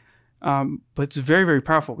why, but it's very, very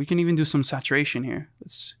powerful. We can even do some saturation here.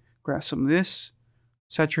 Let's grab some of this,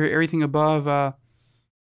 saturate everything above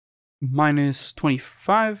minus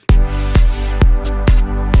 25,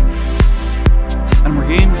 and more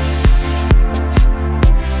gain.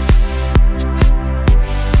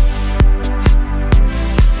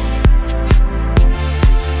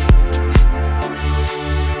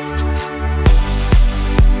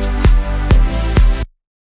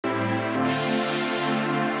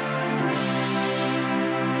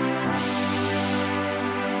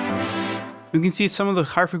 You can see some of the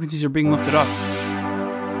higher frequencies are being lifted up.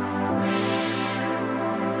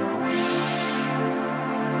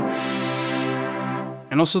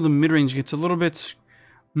 And also the mid-range gets a little bit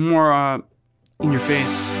more in your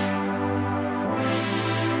face.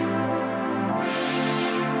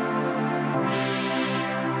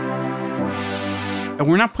 And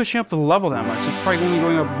we're not pushing up the level that much. It's probably only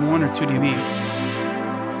going up 1 or 2 dB.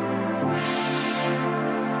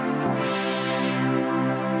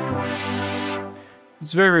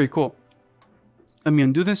 It's very, very cool. Let me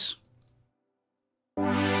undo this.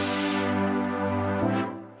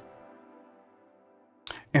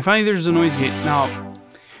 And finally, there's the noise gate. Now,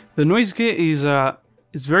 the noise gate is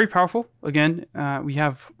very powerful. Again, we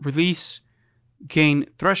have release, gain,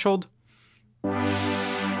 threshold. Let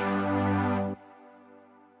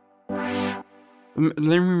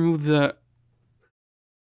me remove the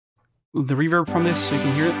reverb from this so you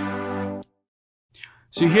can hear it.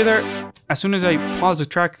 So you hear there, as soon as I pause the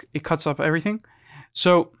track, it cuts off everything.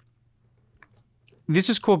 So this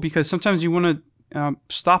is cool because sometimes you want to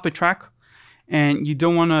stop a track and you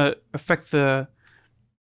don't want to affect the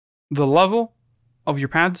level of your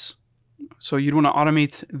pads. So you don't want to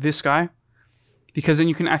automate this guy because then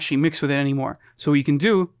you can actually mix with it anymore. So what you can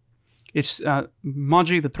do is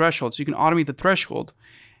modulate the threshold. So you can automate the threshold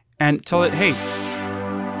and tell it, hey,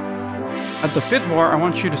 at the 5th bar, I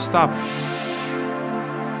want you to stop.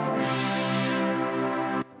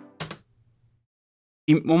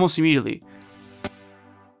 Almost immediately.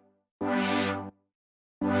 And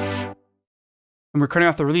we're cutting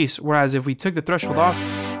off the release, whereas if we took the threshold off,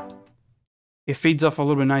 it fades off a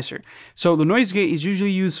little bit nicer. So the noise gate is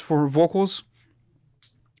usually used for vocals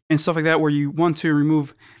and stuff like that, where you want to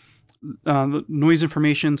remove the noise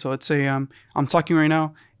information. So let's say I'm talking right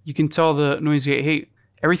now, you can tell the noise gate, hey,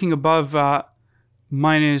 everything above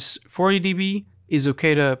minus 40 dB is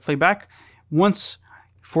okay to play back. Once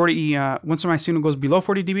my signal goes below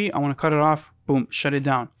 40 dB, I want to cut it off. Boom, shut it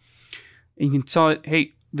down. And you can tell it,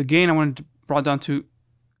 hey, the gain I want it brought down to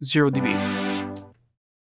 0 dB.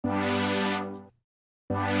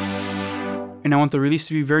 And I want the release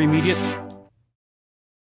to be very immediate.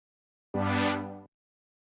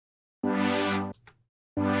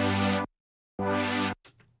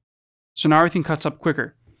 So now everything cuts up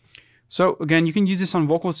quicker. So again, you can use this on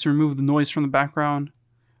vocals to remove the noise from the background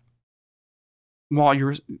while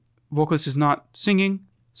your vocalist is not singing,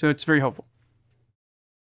 so it's very helpful.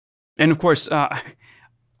 And of course, I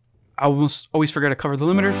always forget to cover the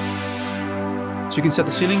limiter, so you can set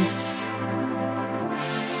the ceiling.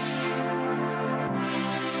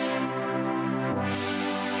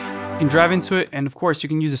 You can drive into it, and of course, you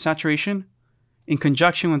can use the saturation in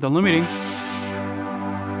conjunction with the limiting.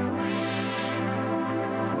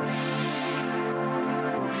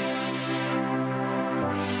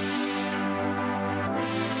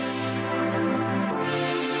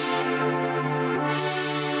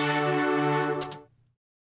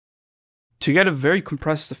 To get a very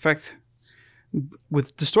compressed effect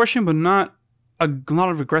with distortion, but not a lot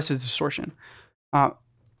of aggressive distortion. A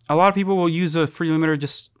lot of people will use a free limiter,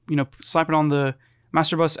 just slap it on the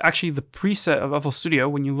master bus. Actually, the preset of FL Studio,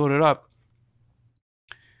 when you load it up,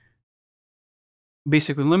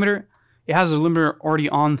 basically limiter, it has a limiter already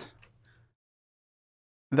on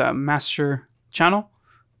the master channel,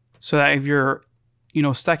 so that if you're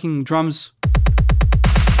stacking drums,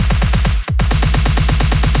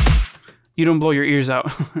 you don't blow your ears out.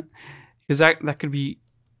 Because that could be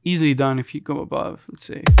easily done if you go above. Let's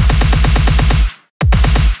see.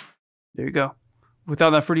 There you go.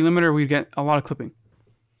 Without that fruity limiter, we'd get a lot of clipping.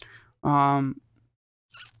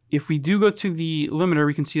 If we do go to the limiter,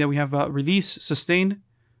 we can see that we have release, sustain.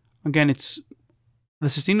 Again, the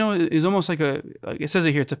sustain is almost like it says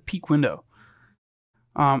it here, it's a peak window.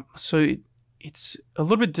 So it's a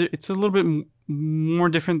little bit more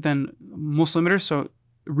different than most limiters. So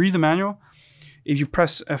read the manual. If you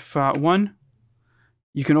press F1,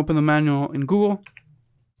 you can open the manual in Google.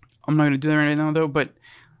 I'm not going to do that right now though, but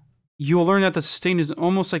you'll learn that the sustain is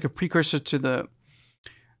almost like a precursor to the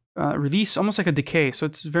release, almost like a decay. So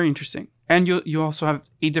it's very interesting. And you also have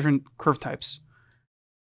 8 different curve types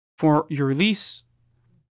for your release,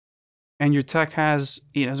 and your tech has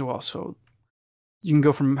 8 as well. So you can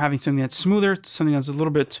go from having something that's smoother to something that's a little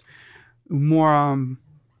bit more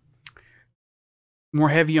more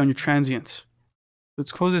heavy on your transients.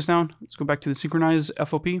 Let's close this down. Let's go back to the synchronize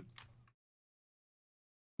FOP. I'm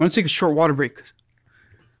going to take a short water break.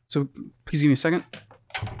 So please give me a second.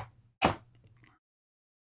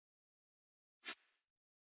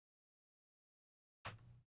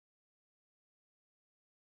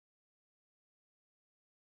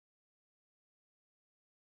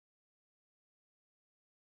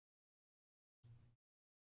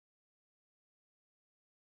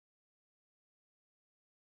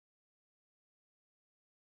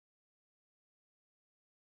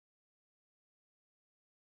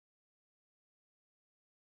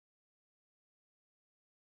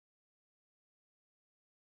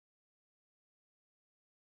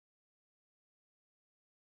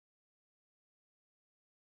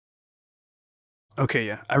 Okay,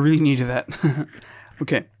 yeah, I really needed that.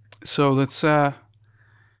 Okay, so let's we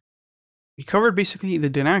covered basically the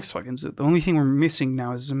dynamics plugins. The only thing we're missing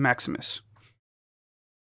now is the Maximus.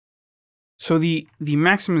 So the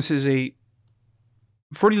Maximus is a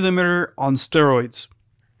 40 limiter on steroids.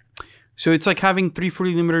 So it's like having 3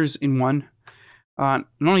 40 limiters in one. Not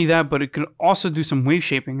only that, but it can also do some wave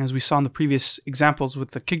shaping, as we saw in the previous examples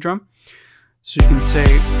with the kick drum. So you can say,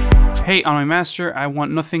 hey, on my master, I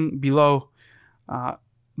want nothing below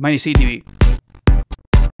minus 8 dB.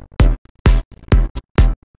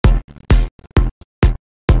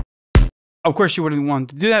 Of course, you wouldn't want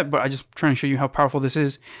to do that, but I'm just trying to show you how powerful this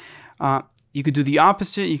is. You could do the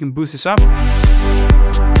opposite. You can boost this up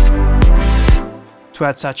to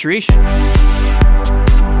add saturation.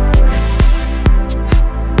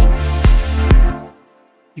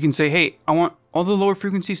 You can say, hey, I want all the lower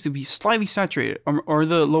frequencies to be slightly saturated, or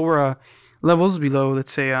the lower levels below,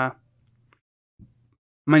 let's say,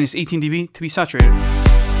 minus 18 dB to be saturated.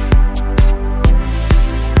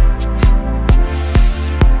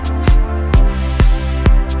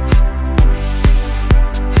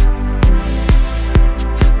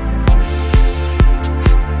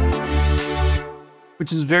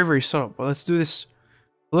 Which is very, very subtle. But let's do this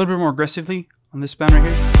a little bit more aggressively on this band right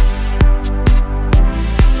here.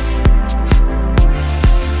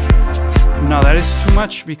 Now that is too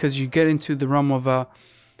much because you get into the realm of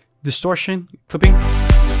distortion, clipping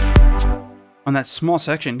on that small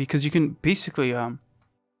section, because you can basically let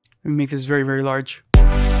me make this very, very large.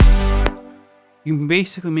 You can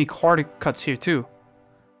basically make hard cuts here too.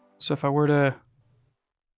 So if I were to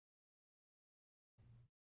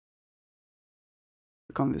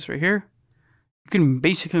click on this right here, you can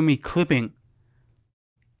basically make clipping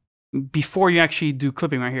before you actually do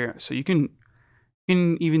clipping right here. So you can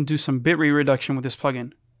even do some bitrate reduction with this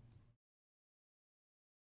plugin.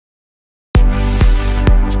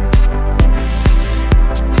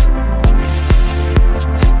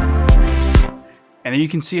 And then you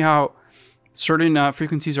can see how certain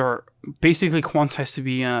frequencies are basically quantized to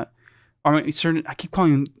be certain. I keep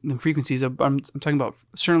calling them frequencies. I'm talking about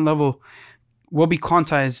a certain level will be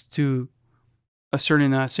quantized to a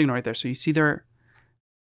certain signal right there. So you see there,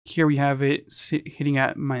 here we have it hitting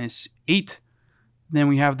at minus 8. Then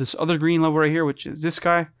we have this other green level right here, which is this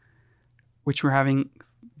guy, which we're having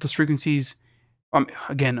those frequencies.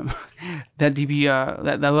 Again, that dB,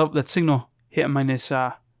 that signal hit at minus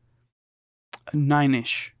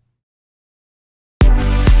 9-ish.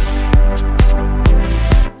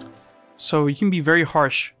 So you can be very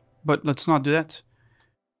harsh, but let's not do that.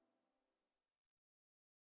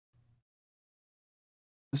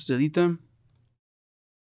 Let's delete them.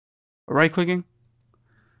 Right clicking.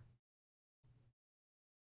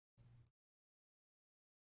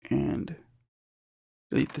 And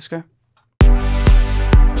delete this guy.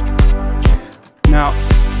 Now,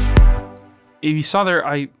 if you saw there,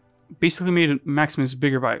 I basically made Maximus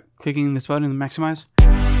bigger by clicking this button and maximize.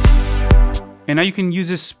 And now you can use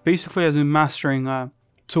this basically as a mastering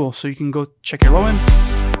tool. So you can go check your low end.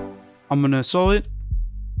 I'm going to solo it.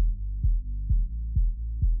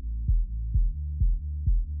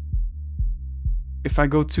 If I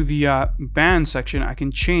go to the band section, I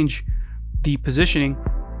can change the positioning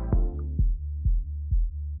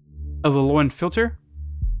of the low end filter.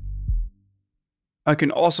 I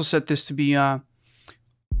can also set this to be 12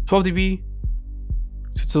 dB,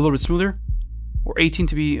 so it's a little bit smoother, or 18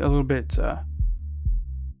 to be a little bit, or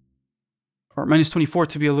minus 24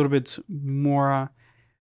 to be a little bit more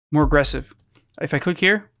aggressive. If I click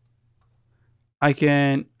here, I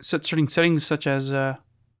can set certain settings such as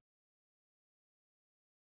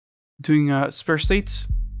doing spare states.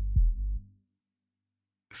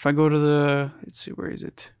 If I go to the, let's see, where is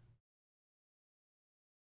it?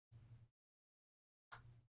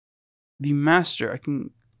 The master, I can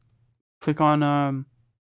click on,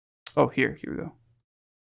 oh, here we go.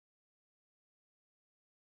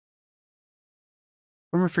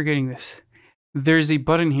 Why am I forgetting this? There's a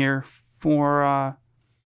button here for,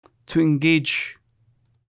 to engage.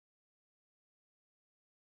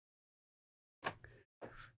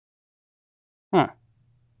 Huh.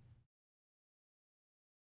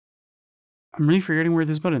 I'm really forgetting where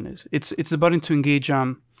this button is. It's the button to engage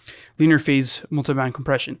linear phase multiband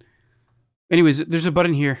compression. Anyways, there's a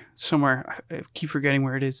button here somewhere. I keep forgetting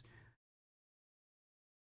where it is.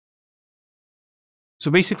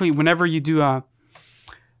 So basically, whenever you do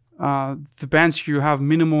the bands, you have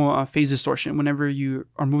minimal phase distortion whenever you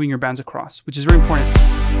are moving your bands across, which is very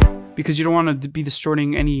important because you don't want to be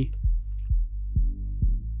distorting any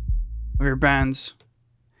of your bands.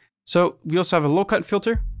 So we also have a low cut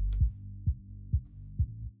filter.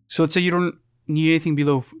 So let's say you don't need anything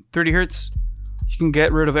below 30 Hertz. You can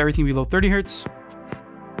get rid of everything below 30 Hertz.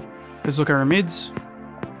 Let's look at our mids.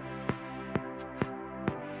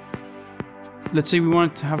 Let's say we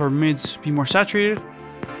want to have our mids be more saturated.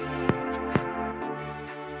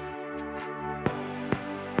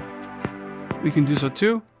 We can do so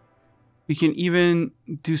too. We can even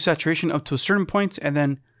do saturation up to a certain point and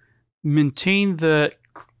then maintain the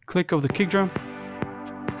click of the kick drum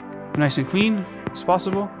nice and clean as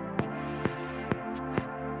possible.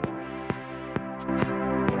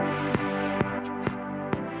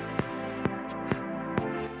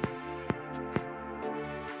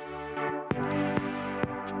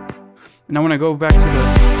 Now when I go back to the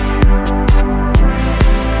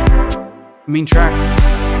main track,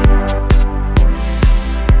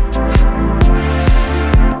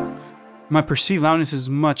 my perceived loudness is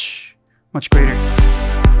much greater.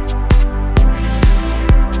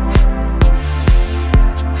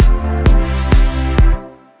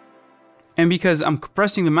 And because I'm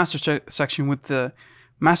compressing the master section with the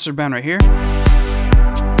master band right here,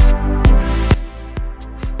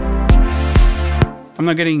 I'm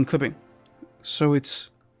not getting clipping. So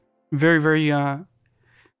it's very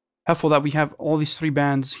helpful that we have all these three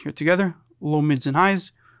bands here together, low, mids, and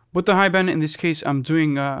highs. With the high band, in this case, I'm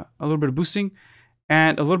doing a little bit of boosting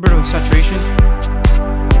and a little bit of saturation.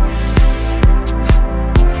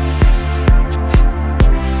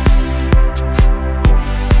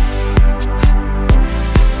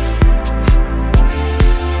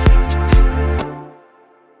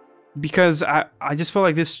 Because I just felt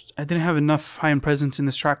like this, I didn't have enough high-end presence in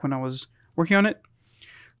this track when I was working on it.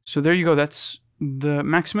 So there you go, that's the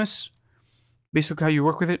Maximus. Basically how you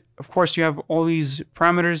work with it. Of course, you have all these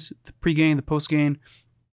parameters, the pre-gain, the post-gain,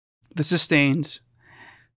 the sustains,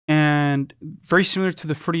 and very similar to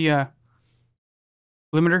the Fruity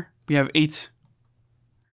limiter. We have 8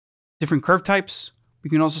 different curve types. We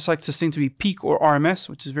can also select sustain to be peak or RMS,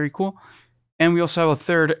 which is very cool. And we also have a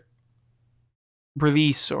third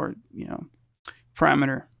release or, you know,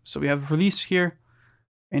 parameter. So we have release here,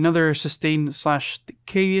 another sustain slash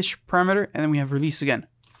decay-ish parameter, and then we have release again.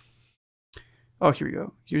 Oh, here we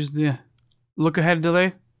go. Here's the look ahead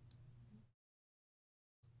delay.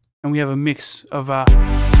 And we have a mix of all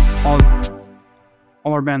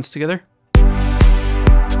our bands together.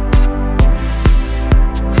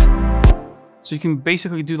 So you can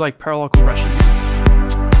basically do like parallel compression.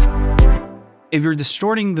 If you're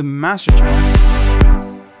distorting the master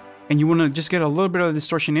channel and you want to just get a little bit of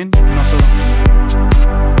distortion in, you can also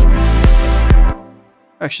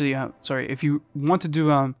actually, sorry, if you want to do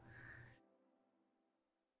a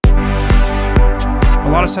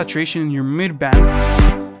lot of saturation in your mid band,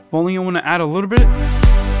 but only you want to add a little bit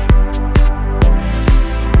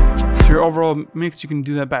to your overall mix, you can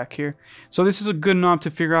do that back here. So this is a good knob to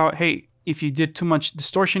figure out, hey, if you did too much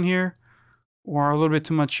distortion here or a little bit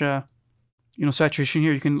too much you know, saturation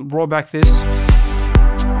here, you can roll back this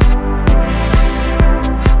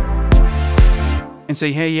and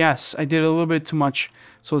say, hey, yes, I did a little bit too much,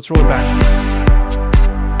 so let's roll it back.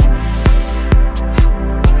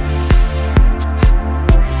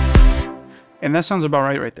 And that sounds about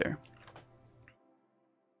right there.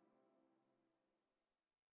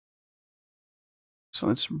 So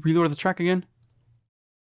let's reload the track again.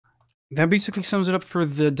 That basically sums it up for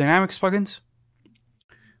the dynamics plugins.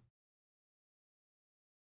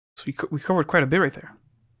 So we covered quite a bit right there.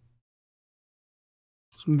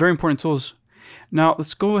 Some very important tools. Now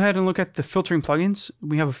let's go ahead and look at the filtering plugins.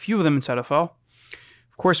 We have a few of them inside FL.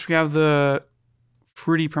 Of course, we have the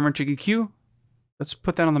Fruity Parametric EQ, let's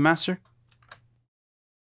put that on the master.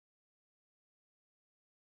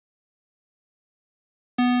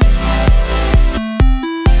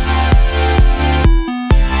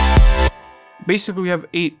 Basically, we have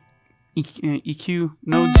 8 EQ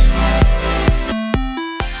nodes.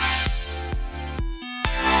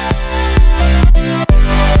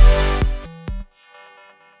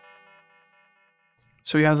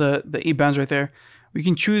 So we have the 8 bands right there. We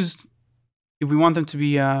can choose if we want them to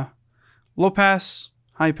be low pass,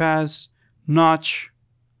 high pass, notch,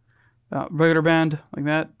 regular band, like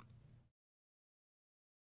that.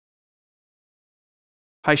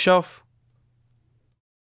 High shelf.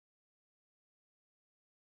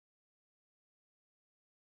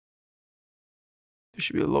 There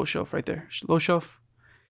should be a low shelf right there. Low shelf.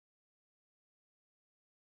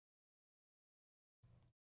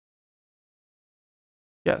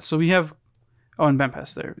 Yeah, so we have, oh, and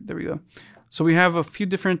bandpass there. There we go. So we have a few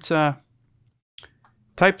different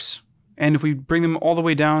types, and if we bring them all the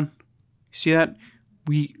way down, you see that?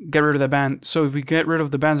 We get rid of that band. So if we get rid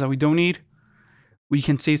of the bands that we don't need, we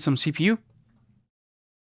can save some CPU.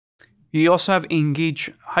 You also have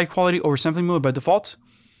engage high quality oversampling mode by default,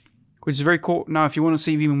 which is very cool. Now, if you want to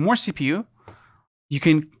save even more CPU, you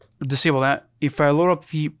can disable that. If I load up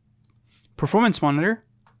the performance monitor,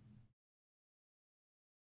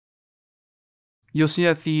 you'll see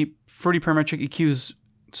that the 40 parametric EQ is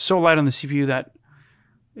so light on the CPU that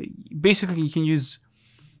basically you can use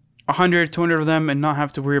 100, 200 of them and not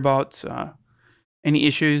have to worry about any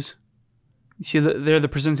issues. You see that there the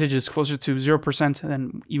percentage is closer to 0%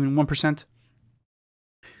 than even 1%.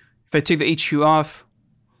 If I take the HQ off,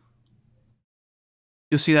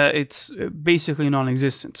 you'll see that it's basically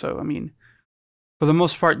non-existent. So, I mean, for the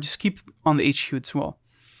most part, just keep on the HQ as well.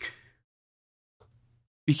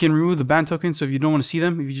 You can remove the band tokens, so if you don't want to see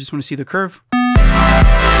them, if you just want to see the curve.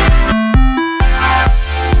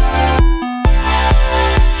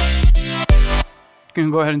 You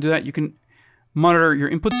can go ahead and do that. You can monitor your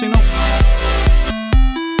input signal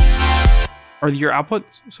or your output.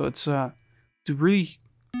 So it's do really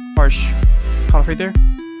harsh cutoff right there.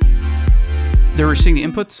 There we're seeing the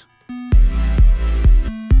input,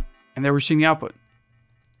 and there we're seeing the output.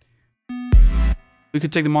 We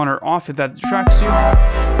could take the monitor off if that distracts you.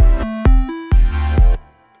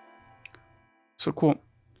 So cool.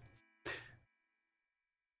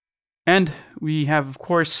 And we have, of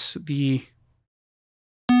course, the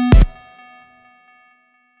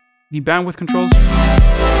bandwidth controls,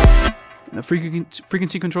 and the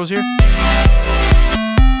frequency controls here.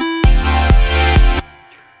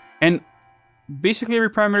 And basically every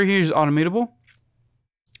parameter here is automatable,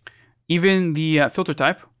 even the filter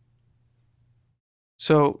type.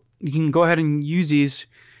 So you can go ahead and use these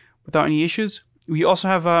without any issues. We also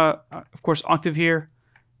have, of course, octave here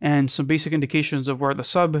and some basic indications of where the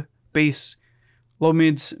sub, bass, low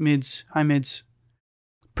mids, mids, high mids,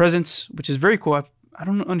 presence, which is very cool. I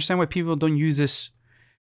don't understand why people don't use this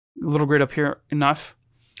little grid up here enough.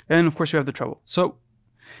 And of course, we have the treble. So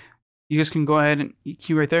you guys can go ahead and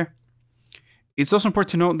EQ right there. It's also important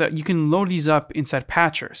to note that you can load these up inside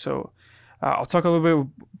Patcher. So I'll talk a little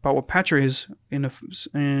bit about what Patcher is in a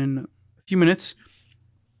few minutes.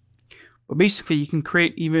 But basically, you can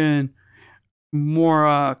create even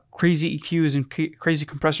more crazy EQs and crazy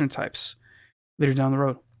compressor types later down the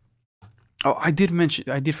road. Oh, I did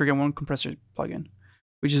forget one compressor plugin,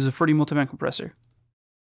 which is a Fruity multiband compressor.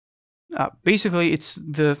 Basically, it's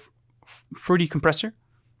the Fruity compressor,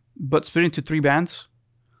 but split into 3 bands.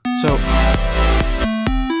 So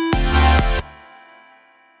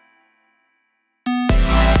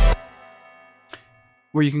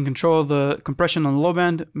where you can control the compression on the low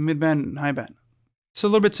band, mid band, and high band. It's a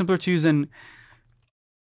little bit simpler to use than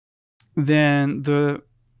the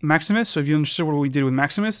Maximus. So if you understood what we did with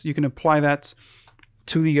Maximus, you can apply that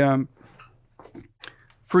to the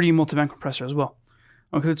Fruity multiband compressor as well.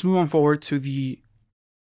 Okay, let's move on forward to the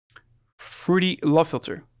Fruity Love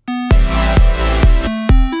Filter.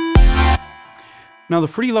 Now the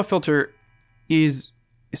Fruity Love Filter is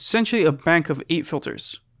essentially a bank of 8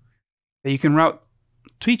 filters that you can route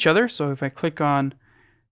to each other. So if I click on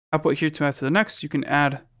output here to add to the next, you can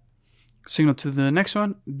add signal to the next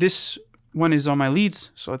one. This one is on my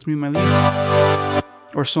leads, so let's mute my leads,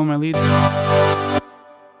 or slow my leads.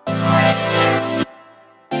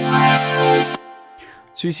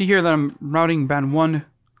 So you see here that I'm routing band 1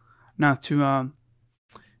 now to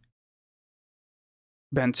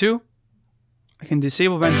band 2. I can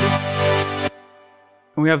disable band 2.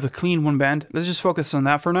 And we have the clean 1 band. Let's just focus on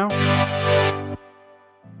that for now.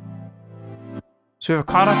 So we have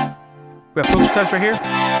a kata, we have filter types right here.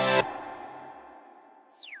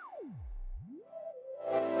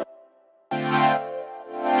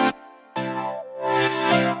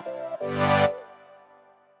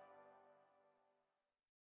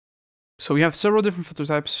 So we have several different filter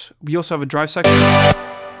types. We also have a drive section.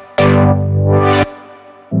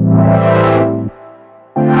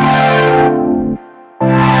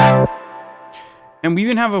 And we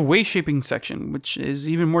even have a wave shaping section, which is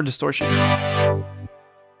even more distortion.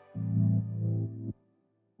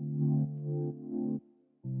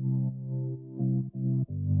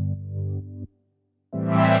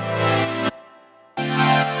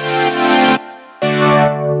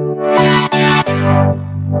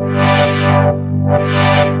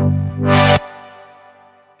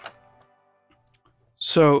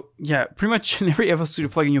 So yeah, pretty much in every FL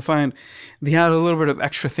Studio plugin you'll find they add a little bit of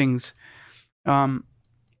extra things. If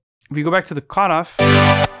we go back to the cutoff,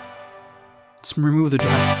 let's remove the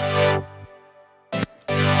drive.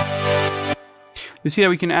 You see that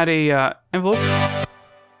we can add a envelope.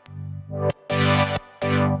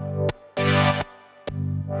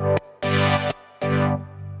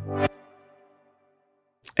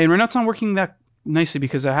 And right now it's not working that nicely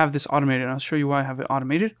because I have this automated. I'll show you why I have it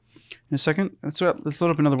automated in a second. Let's load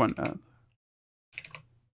up another one.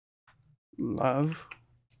 Love.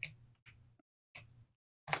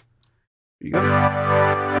 There you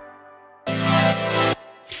go.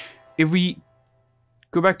 If we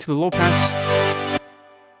go back to the low pass,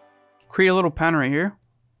 create a little pan right here.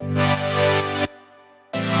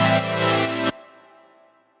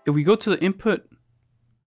 If we go to the input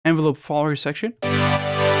envelope follower section,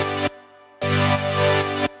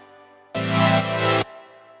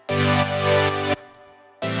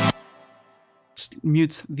 let's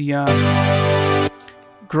mute the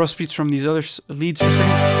gross beats from these other leads for a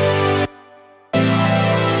second.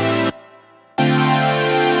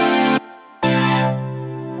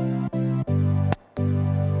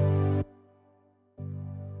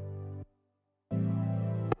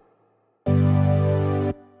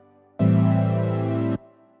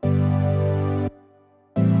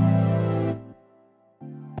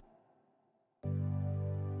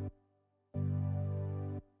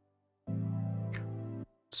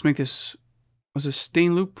 Let's make this was a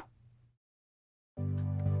stain loop.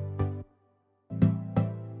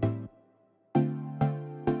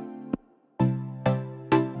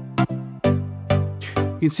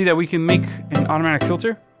 You can see that we can make an automatic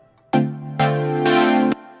filter.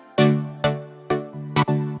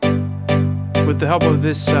 With the help of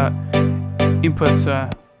this input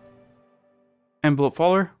envelope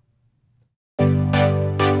follower.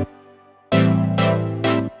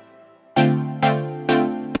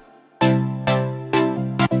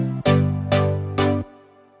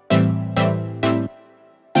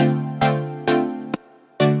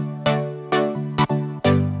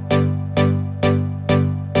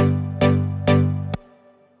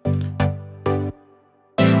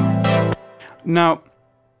 Now,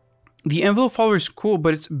 the envelope follower is cool,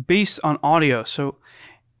 but it's based on audio. So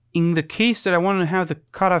in the case that I want to have the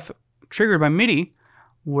cutoff triggered by MIDI,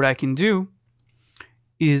 what I can do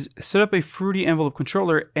is set up a Fruity envelope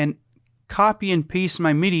controller and copy and paste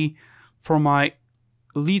my MIDI for my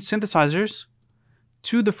lead synthesizers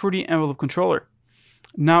to the Fruity envelope controller.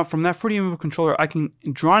 Now, from that Fruity envelope controller, I can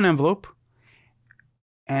draw an envelope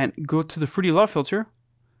and go to the Fruity Love filter,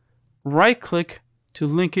 right-click to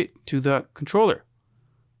link it to the controller.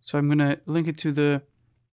 So I'm going to link it to the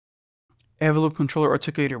envelope controller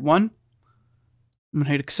articulator 1. I'm going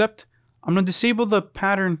to hit accept. I'm going to disable the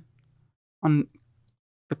pattern on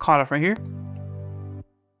the cutoff right here.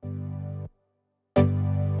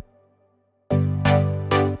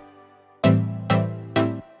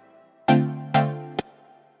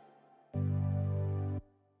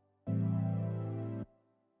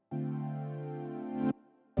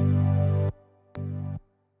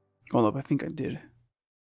 Hold up, I think I did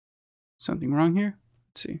something wrong here.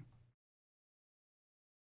 Let's see.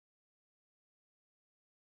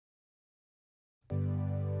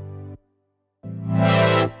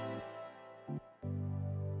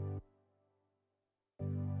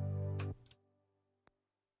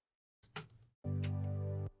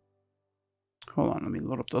 Hold on, let me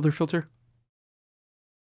load up the other filter.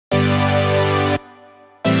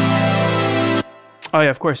 Oh yeah,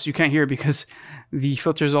 of course, you can't hear it because the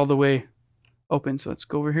filter is all the way open. So let's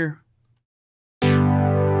go over here.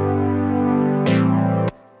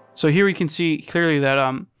 So here we can see clearly that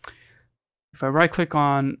if I right click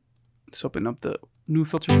on, let's open up the new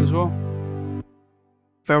filters as well.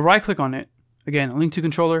 If I right click on it, again, link to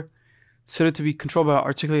controller, set it to be controlled by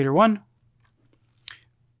articulator 1.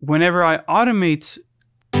 Whenever I automate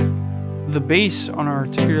the bass on our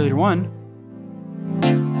articulator 1,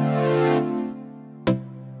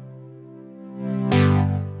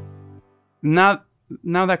 now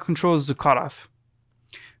that controls the cutoff.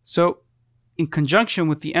 So in conjunction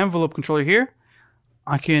with the envelope controller here,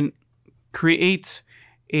 I can create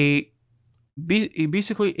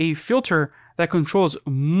basically a filter that controls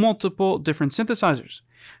multiple different synthesizers.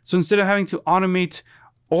 So instead of having to automate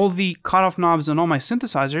all the cutoff knobs on all my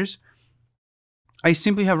synthesizers, I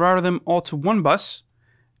simply have routed them all to one bus,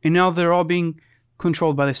 and now they're all being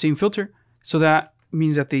controlled by the same filter. So that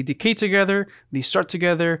means that they decay together, they start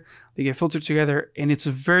together, they get filtered together, and it's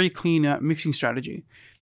a very clean mixing strategy.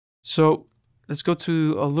 So let's go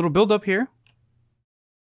to a little build up here.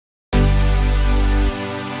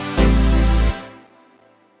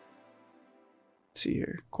 Let's see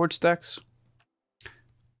here, chord stacks.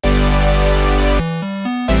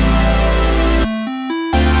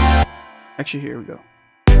 Actually, here we go.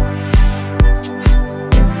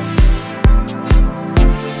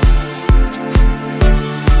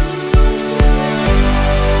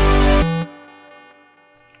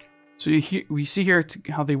 So we see here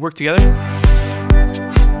how they work together.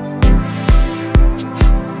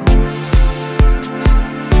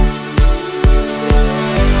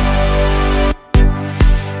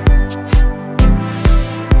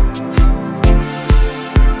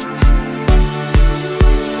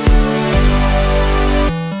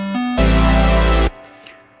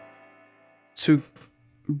 To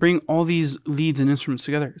bring all these leads and instruments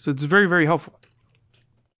together. So it's very, very helpful.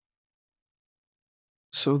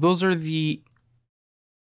 So those are the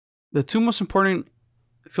two most important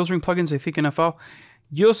filtering plugins, I think, in FL.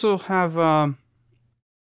 You also have the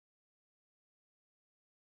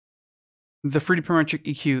 3D Parametric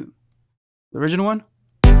EQ, the original one.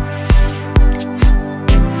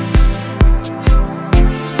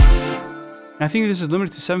 I think this is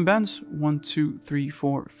limited to 7 bands. 1, 2, 3,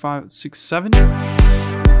 4, 5, 6, 7.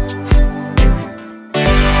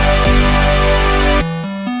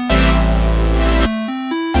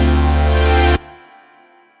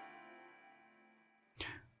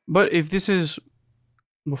 But if this is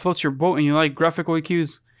what floats your boat and you like graphical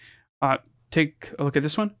EQs, take a look at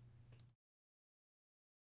this one.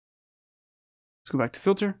 Let's go back to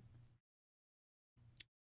filter.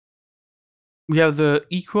 We have the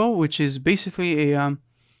equal, which is basically a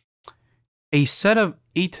set of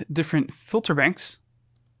 8 different filter banks.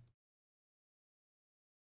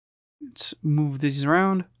 Let's move these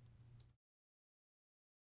around.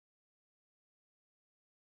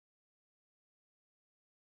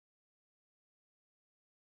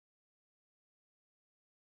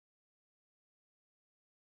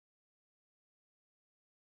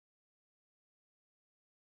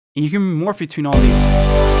 And you can morph between all these.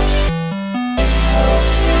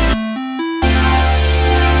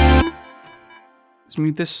 Let's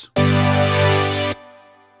mute this.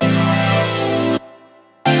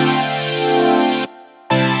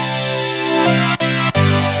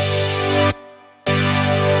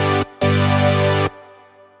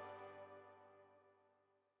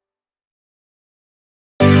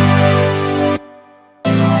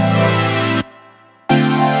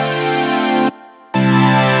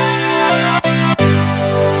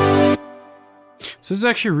 So this is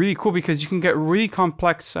actually really cool because you can get really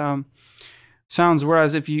complex sounds,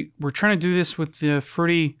 whereas if you were trying to do this with the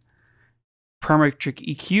 3D Parametric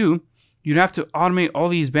EQ, you'd have to automate all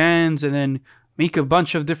these bands and then make a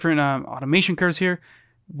bunch of different automation curves here.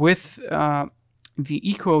 With the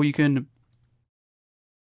Equal, you can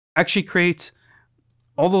actually create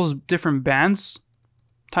all those different bands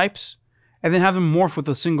types and then have them morph with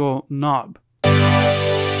a single knob.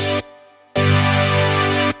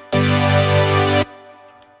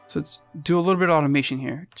 So let's do a little bit of automation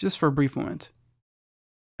here, just for a brief moment.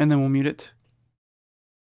 And then we'll mute it.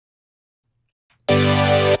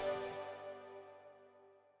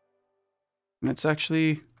 Let's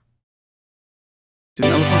actually do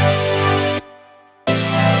another one.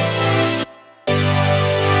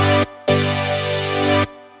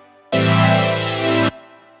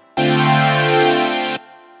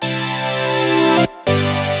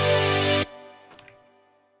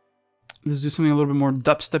 Let's do something a little bit more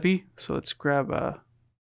dubstepy. So let's grab let's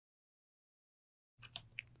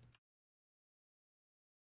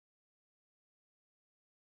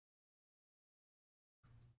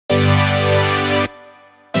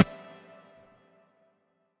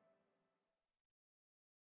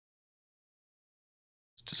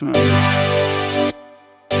do something like this.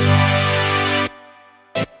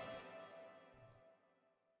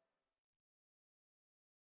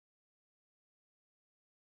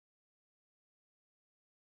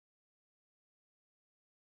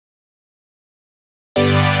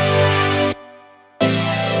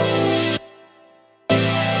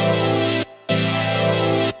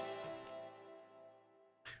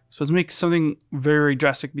 So let's make something very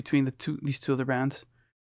drastic between these two other bands.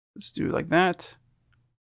 Let's do it like that.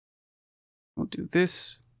 We'll do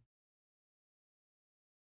this.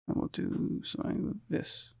 And we'll do something like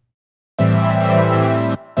this.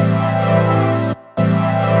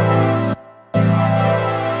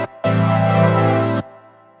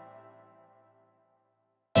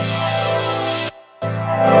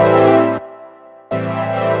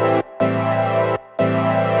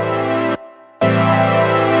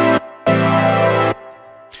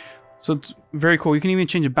 So it's very cool. You can even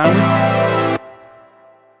change the bandwidth.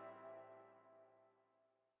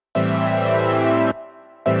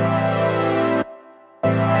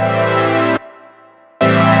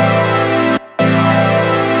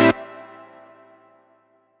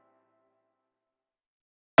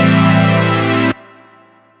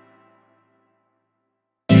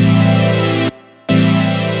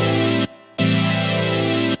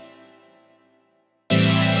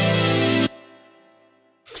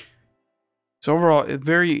 So overall, a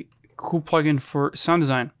very cool plugin for sound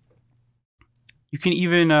design. You can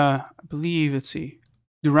even, I believe, let's see,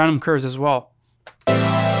 do random curves as well.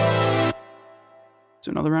 So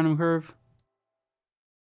another random curve.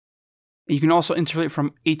 And you can also interpolate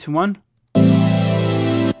from 8 to 1.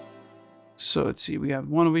 So let's see, we have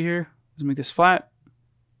 1 over here. Let's make this flat.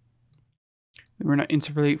 Then we're going to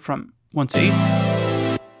interpolate from 1 to 8.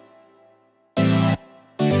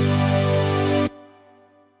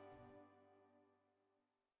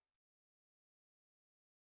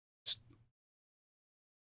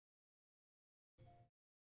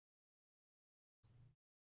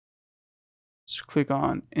 Just click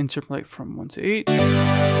on interpolate from 1 to 8.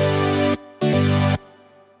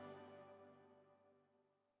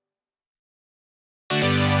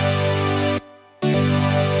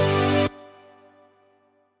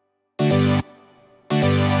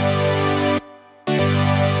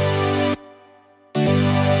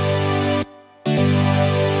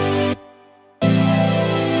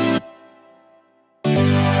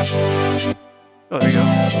 Oh, there you go.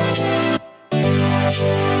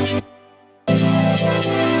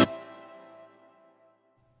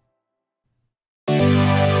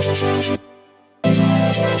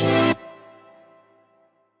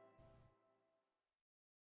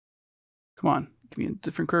 Come on, give me a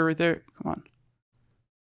different curve right there. Come on.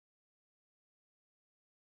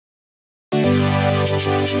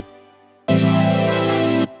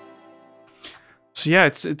 So yeah,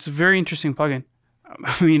 it's a very interesting plugin.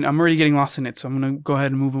 I mean, I'm already getting lost in it, so I'm gonna go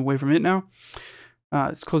ahead and move away from it now.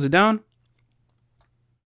 Let's close it down.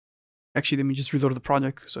 Actually, let me just reload the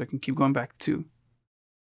project so I can keep going back to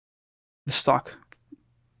the stock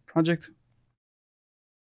project.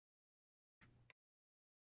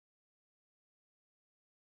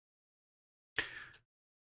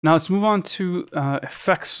 Now let's move on to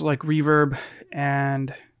effects like reverb,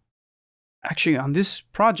 and actually on this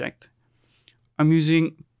project, I'm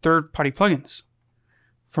using third-party plugins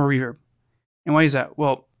for reverb. And why is that?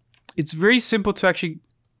 Well, it's very simple to actually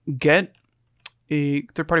get a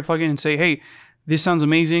third-party plugin and say, hey, this sounds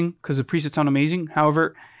amazing because the presets sound amazing.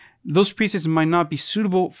 However, those presets might not be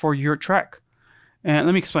suitable for your track. And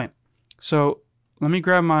let me explain. So let me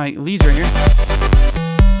grab my leads right here.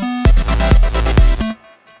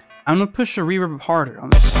 I'm going to push the reverb harder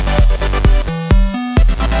on this.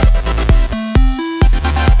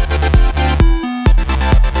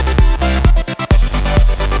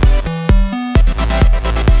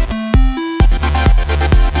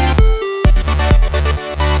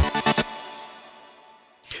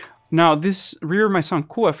 Now, this reverb might sound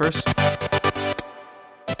cool at first,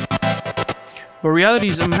 but reality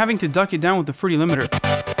is I'm having to duck it down with the fruity limiter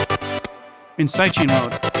in sidechain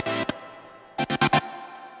mode.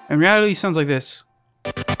 And reality sounds like this.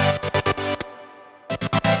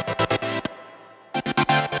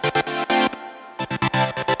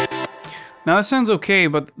 Now that sounds okay,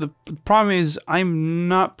 but the problem is I'm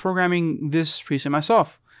not programming this preset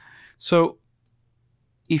myself. So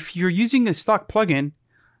if you're using a stock plugin,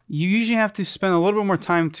 you usually have to spend a little bit more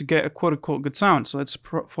time to get a quote-unquote good sound. So let's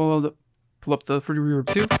pull up the fruity reverb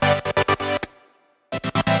too.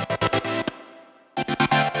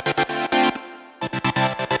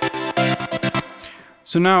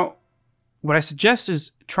 So now, what I suggest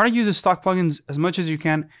is try to use the stock plugins as much as you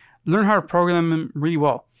can. Learn how to program them really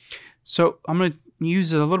well. So I'm going to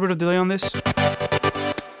use a little bit of delay on this.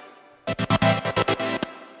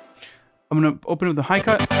 I'm going to open up the high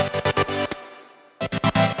cut.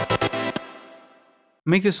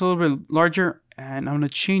 Make this a little bit larger, and I'm going to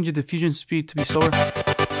change the diffusion speed to be slower.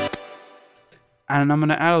 And I'm going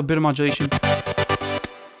to add a bit of modulation.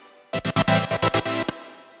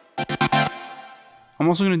 I'm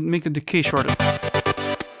also going to make the decay shorter.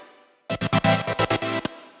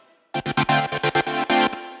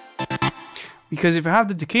 Because if I have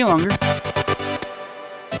the decay longer,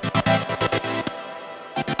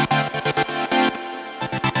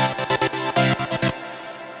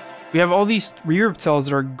 we have all these reverb cells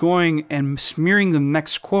that are going and smearing the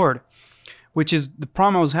next chord, which is the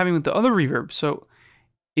problem I was having with the other reverb. So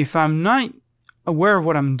if I'm not aware of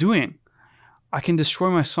what I'm doing, I can destroy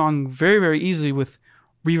my song very, very easily with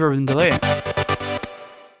reverb and delay.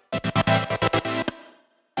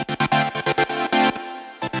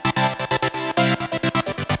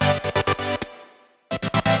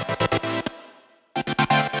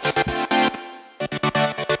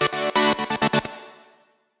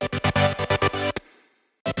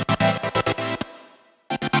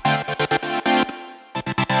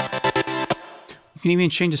 You can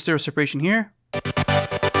even change the stereo separation here.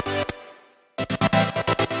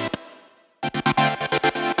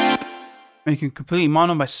 Make it completely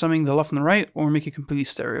mono by summing the left and the right, or make it completely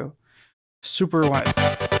stereo. Super wide.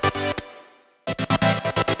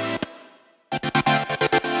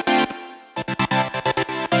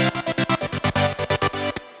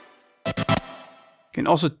 You can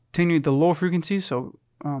also attenuate the low frequency, so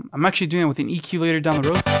I'm actually doing it with an EQ later down the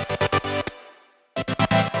road.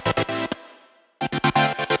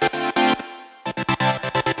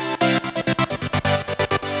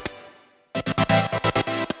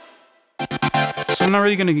 I'm not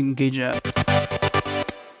really going to engage that.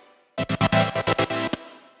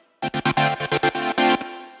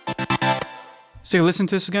 Let's take a listen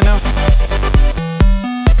to this again now.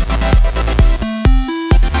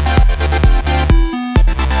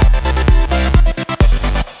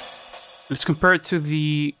 Let's compare it to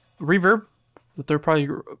the reverb, the third party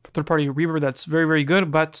reverb that's very, very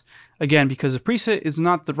good, but again, because the preset is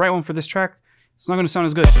not the right one for this track, it's not going to sound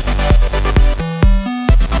as good.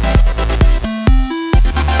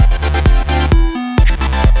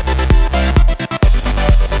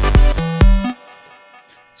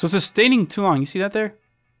 So it's sustaining too long. You see that there?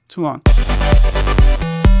 Too long.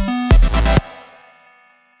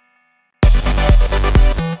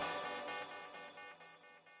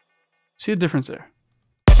 See the difference there?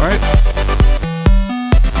 All right.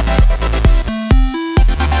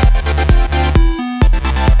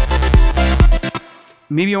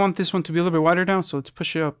 Maybe I want this one to be a little bit wider now, so let's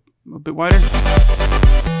push it up a bit wider.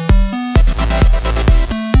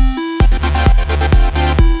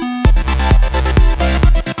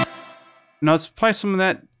 Now let's apply some of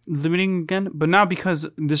that limiting again, but now because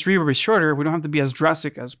this reverb is shorter, we don't have to be as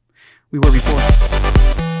drastic as we were before.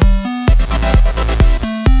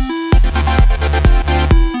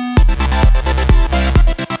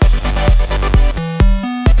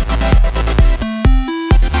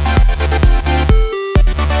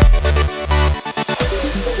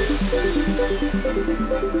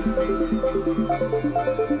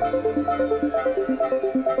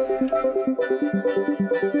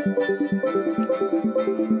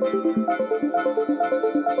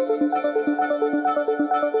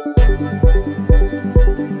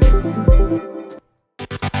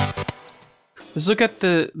 Let's look at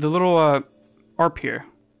the little ARP here.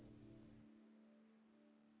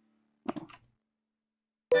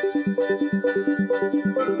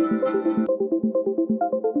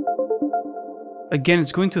 Again,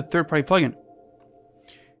 it's going to a third-party plugin.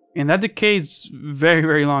 And that decay is very,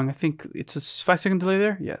 very long. I think it's a 5-second delay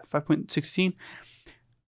there. Yeah, 5.16.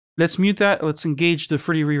 Let's mute that. Let's engage the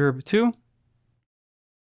Fruity Reverb too.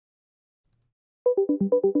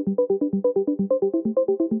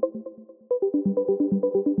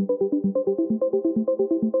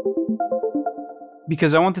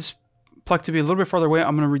 Because I want this plug to be a little bit farther away,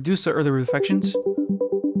 I'm going to reduce the early reflections.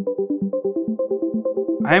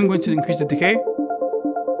 I am going to increase the decay,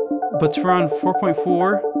 but to around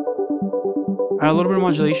 4.4. Add a little bit of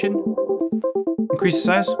modulation. Increase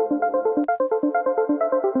the size.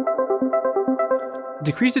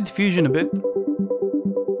 Decrease the diffusion a bit.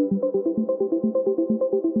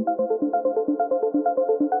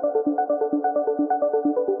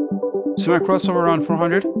 So my crossover around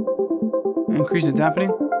 400. Increase the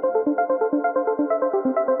dampening.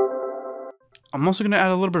 I'm also going to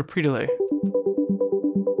add a little bit of pre-delay.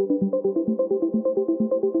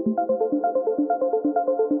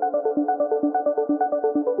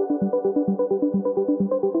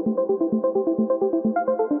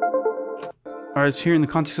 Alright, it's here in the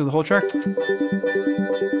context of the whole track.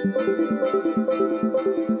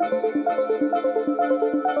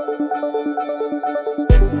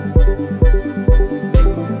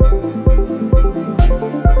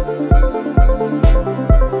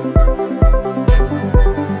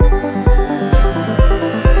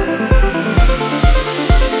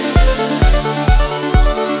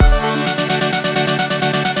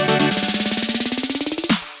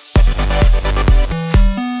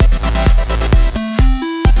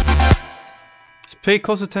 pay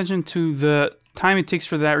close attention to the time it takes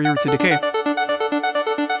for that reverb to decay.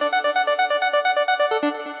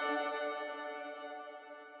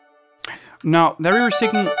 Now, that reverb is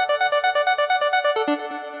taking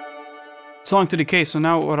so long to decay, so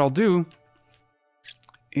now what I'll do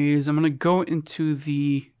is I'm going to go into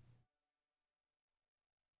the...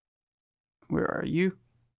 Where are you?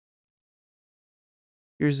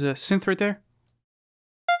 Here's a synth right there.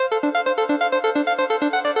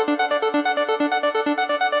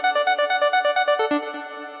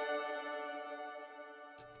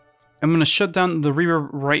 I'm going to shut down the reverb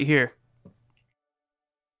right here.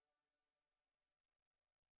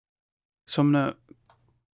 So I'm going to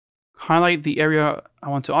highlight the area I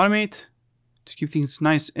want to automate to keep things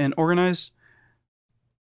nice and organized.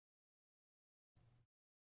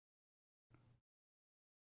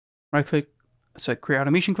 Right click, set create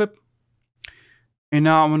automation clip. And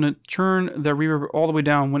now I'm going to turn the reverb all the way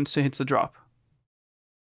down once it hits the drop.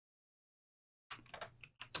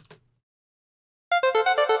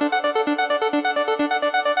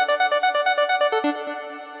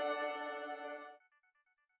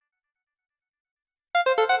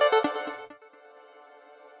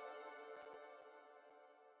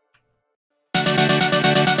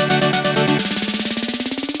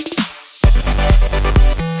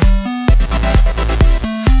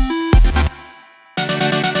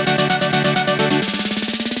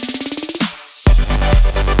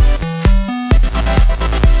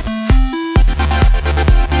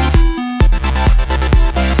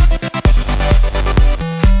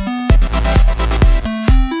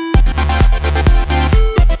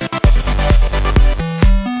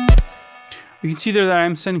 You can see there that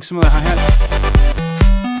I'm sending some of the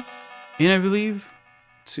hi-hat in, I believe.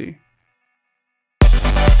 Let's see.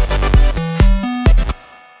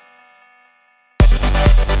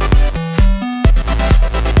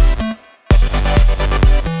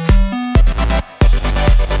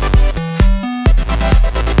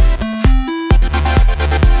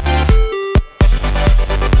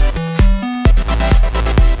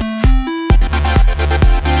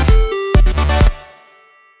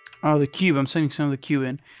 Oh, the cube. I'm sending some of the cube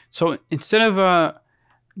in. So instead of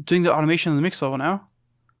doing the automation on the mix level now,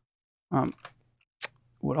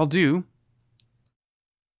 what I'll do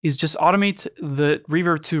is just automate the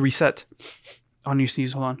reverb to reset on your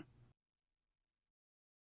Cs. Hold on.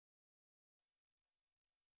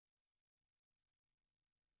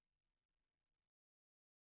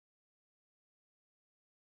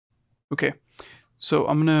 Okay, so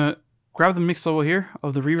I'm gonna grab the mix level here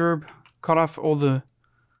of the reverb, cut off all the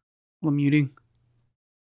muting.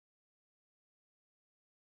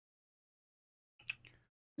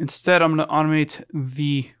 Instead, I'm going to automate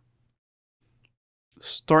the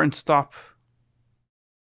start and stop,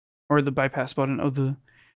 or the bypass button of the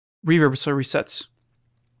reverb so it resets.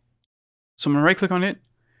 So I'm going to right click on it,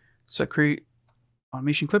 set create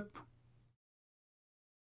automation clip.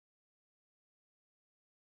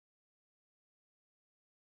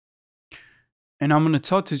 And I'm going to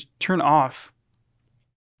tell it to turn off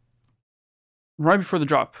right before the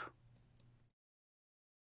drop.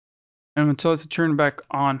 And I'm going to tell it to turn back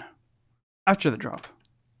on after the drop.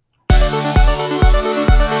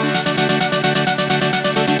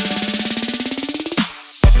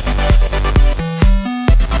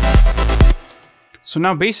 So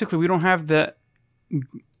now basically we don't have the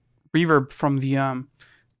reverb from the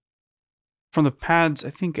pads, I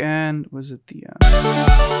think, and was it the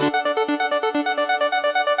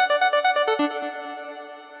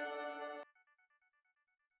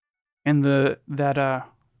and the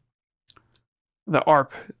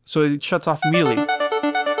ARP, so it shuts off immediately.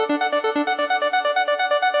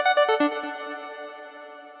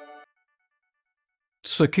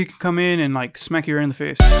 So it can come in and like smack you right in the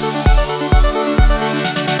face.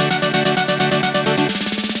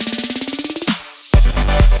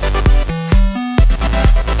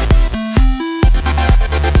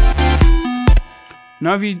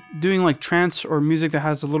 Now if you're doing like trance or music that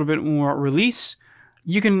has a little bit more release,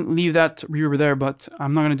 you can leave that reverb there, but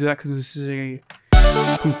I'm not going to do that because this is a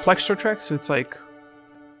complexer track, so it's like...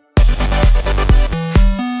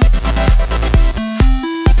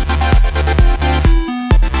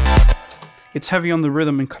 It's heavy on the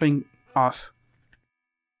rhythm and cutting off.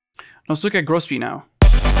 Now let's look at gross beat now.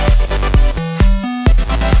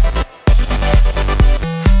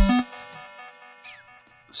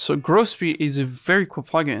 So gross beat is a very cool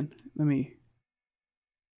plugin. Let me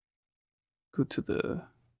go to the,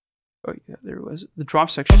 oh yeah, there it was, the drop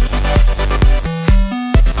section.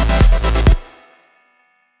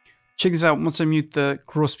 Check this out once I mute the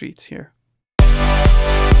gross beat here.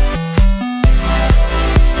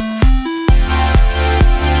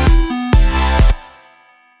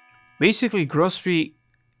 Basically, Grossby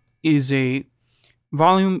is a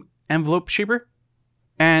volume envelope shaper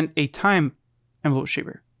and a time envelope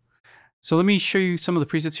shaper. So let me show you some of the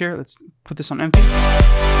presets here. Let's put this on empty.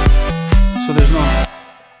 So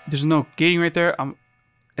there's no gating right there.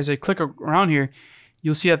 As I click around here,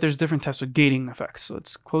 you'll see that there's different types of gating effects. So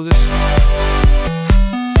let's close this.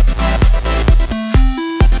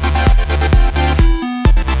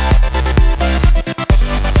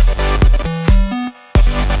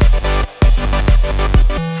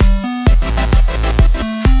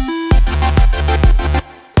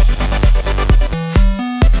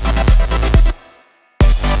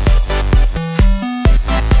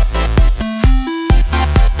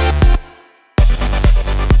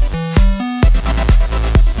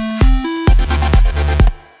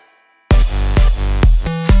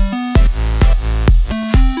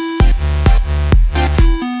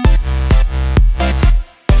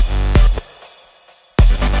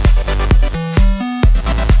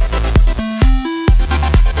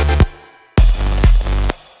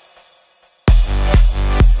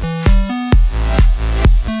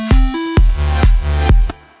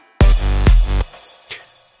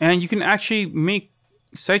 And you can actually make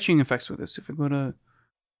sidechain effects with this. If I go to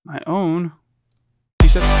my own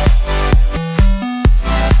presets,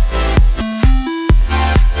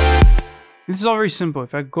 this is all very simple.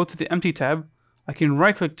 If I go to the empty tab, I can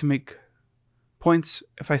right click to make points.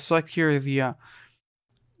 If I select here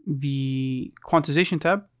the quantization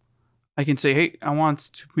tab, I can say, hey, I want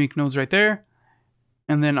to make nodes right there,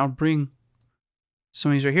 and then I'll bring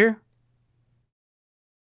some of these right here.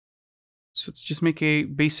 So let's just make a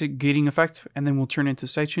basic gating effect, and then we'll turn it into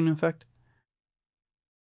sidechain effect.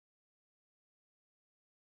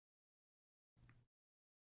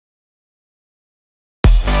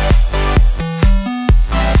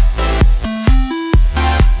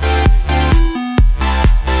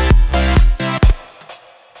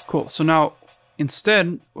 Cool. So now,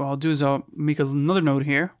 instead, what I'll do is I'll make another node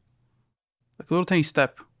here, like a little tiny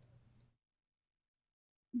step.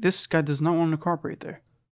 This guy does not want to incorporate there.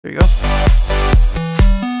 There you go.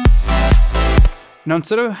 Now,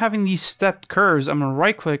 instead of having these stepped curves, I'm going to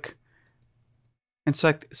right click and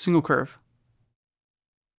select single curve.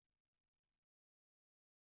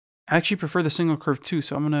 I actually prefer the single curve too,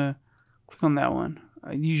 so I'm going to click on that one.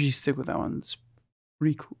 I usually stick with that one. It's a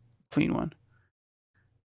pretty clean one.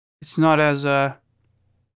 It's not as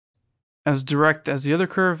direct as the other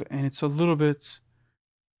curve, and it has a little bit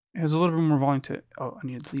more volume to it. Oh, I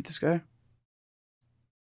need to delete this guy.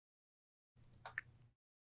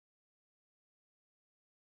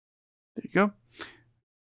 There you go.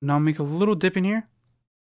 Now make a little dip in here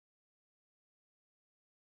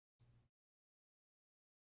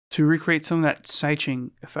to recreate some of that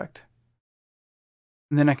sidechain effect.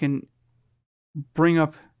 And then I can bring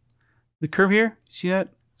up the curve here. See that?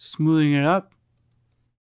 Smoothing it up.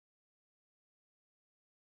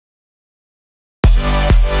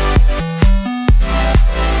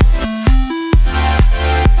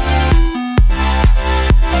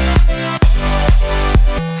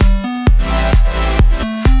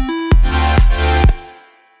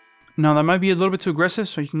 Now that might be a little bit too aggressive,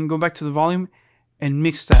 so you can go back to the volume and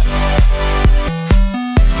mix that.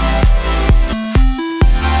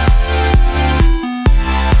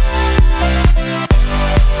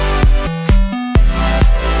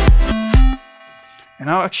 And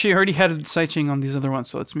I actually already had sidechain on these other ones,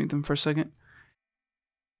 so let's mute them for a second.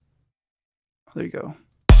 There you go.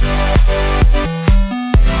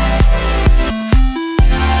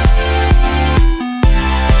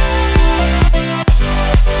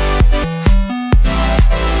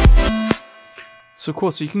 So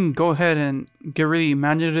cool, so you can go ahead and get really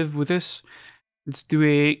imaginative with this. Let's do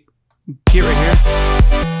a git right here.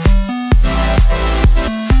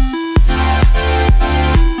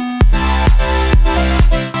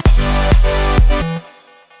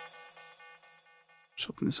 Let's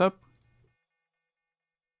open this up.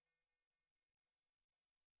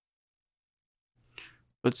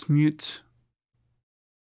 Let's mute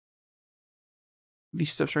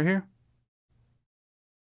these steps right here.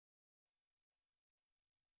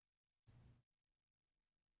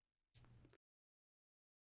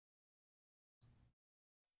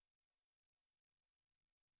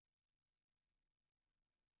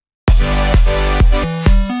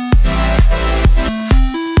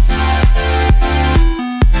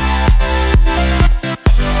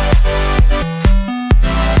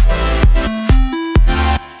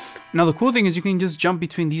 Now the cool thing is you can just jump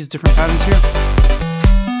between these different patterns here.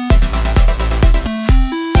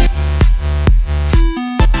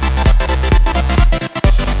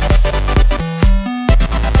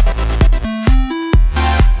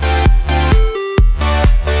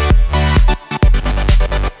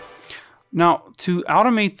 to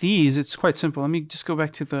automate these, it's quite simple. Let me just go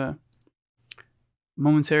back to the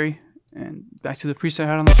momentary and back to the preset I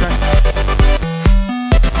had on the track.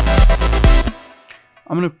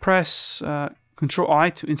 I'm going to press Control I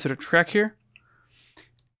to insert a track here.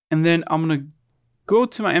 And then I'm going to go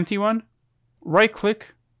to my empty one, right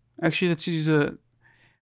click. Actually, let's use the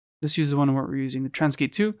one where we're using the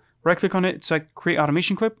Transgate 2. Right click on it, select create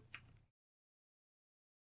automation clip.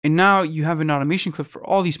 And now you have an automation clip for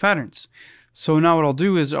all these patterns. So now what I'll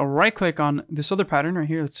do is I'll right click on this other pattern right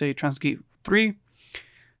here. Let's say Transgate 3.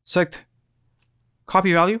 Select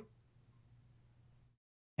copy value.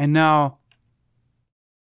 And now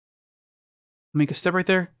make a step right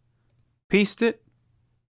there. Paste it.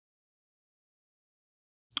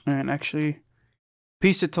 And actually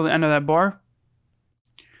paste it till the end of that bar.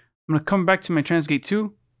 I'm going to come back to my Transgate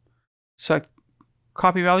 2. Select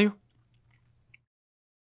copy value.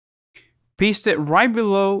 Paste it right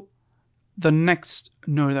below the next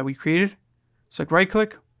node that we created. Select right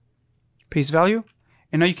click. Paste value.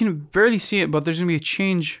 And now you can barely see it, but there's going to be a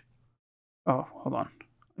change. Oh, hold on.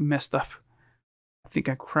 I messed up. I think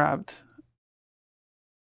I grabbed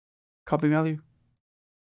copy value.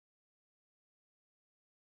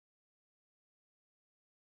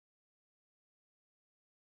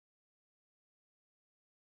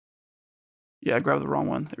 Yeah, I grabbed the wrong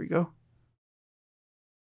one. There we go.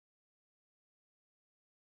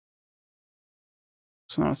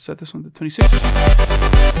 So now let's set this one to 26.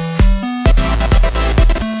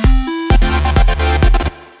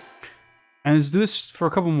 And let's do this for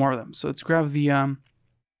a couple more of them. So let's grab the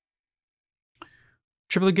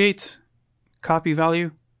triplet gate, copy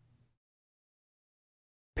value,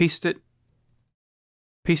 paste it,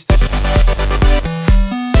 paste it.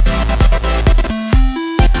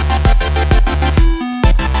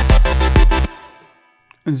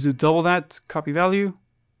 Let's do double that, copy value,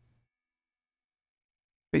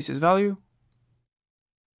 paste this value,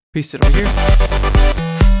 paste it over here.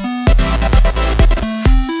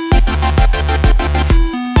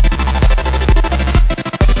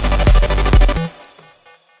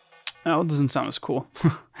 Oh, it doesn't sound as cool.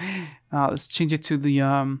 Let's change it to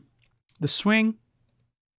the swing,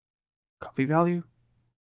 copy value,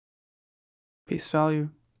 paste value,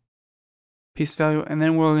 paste value, and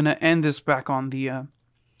then we're gonna end this back on the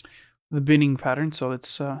binning pattern. So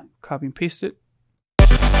let's copy and paste it.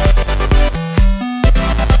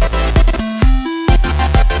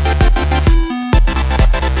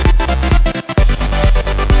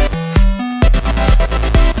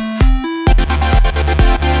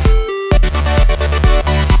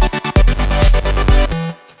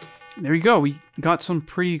 There we go. We got some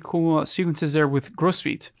pretty cool sequences there with growth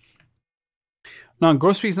speed. Now,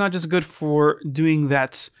 growth speed is not just good for doing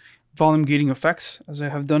that volume gating effects, as I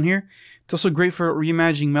have done here. It's also great for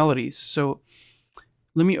reimagining melodies. So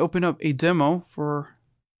let me open up a demo for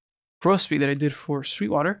growth speed that I did for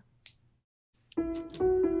Sweetwater.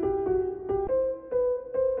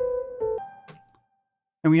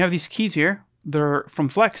 And we have these keys here. They're from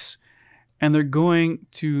Flex, and they're going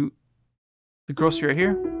to the growth speed right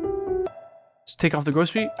here. Let's take off the growth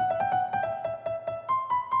speed.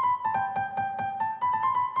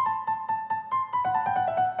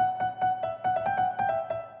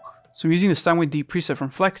 So I'm using the Steinway D preset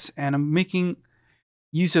from Flex, and I'm making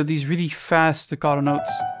use of these really fast staccato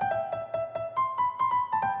notes.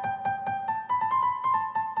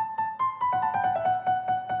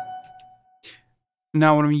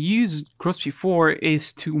 Now, what I'm using growth speed for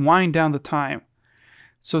is to wind down the time.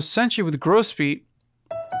 So essentially with the growth speed,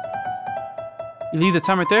 you leave the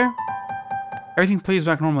time right there, everything plays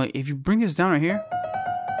back normally. If you bring this down right here,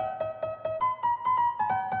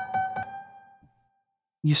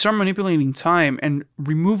 you start manipulating time and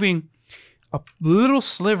removing a little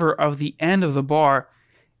sliver of the end of the bar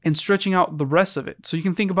and stretching out the rest of it. So you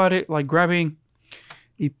can think about it like grabbing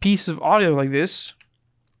a piece of audio like this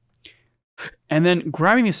and then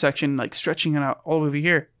grabbing this section, like stretching it out all over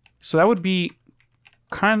here. So that would be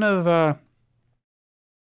kind of, how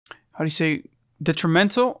do you say,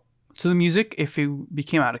 detrimental to the music if it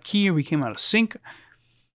became out of key or became out of sync.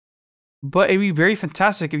 But it'd be very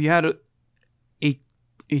fantastic if you had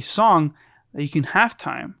a song that you can half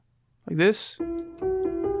time like this.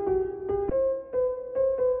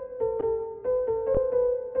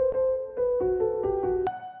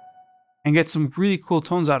 And get some really cool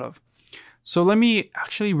tones out of. So let me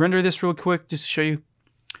actually render this real quick just to show you.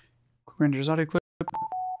 Render this audio clip.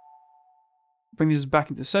 Bring this back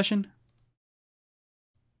into session.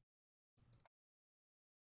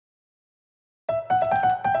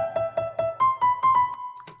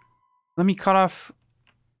 Let me cut off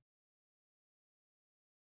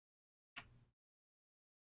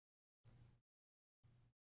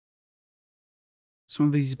some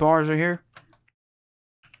of these bars right here.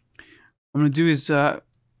 What I'm going to do is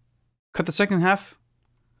cut the second half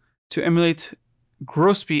to emulate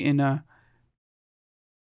gross beat in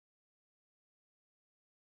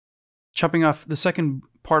chopping off the second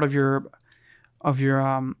part of your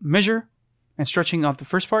measure and stretching out the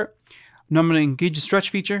first part. Now I'm going to engage the stretch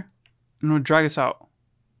feature and I'm going to drag this out.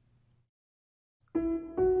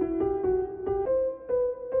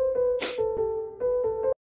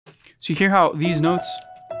 So you hear how these notes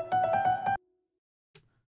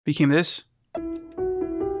became this.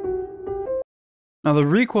 Now the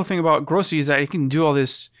really cool thing about gross beat is that you can do all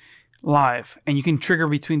this live and you can trigger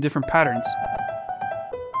between different patterns.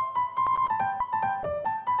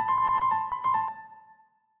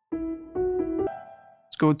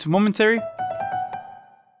 Let's go to momentary.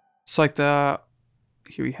 Select here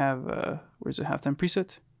we have where's the halftime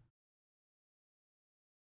preset?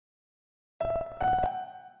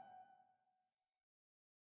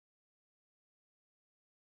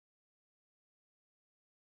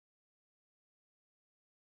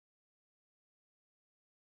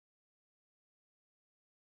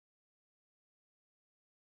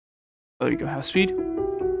 There you go, half speed.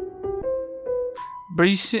 But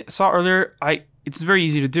you saw earlier, it's very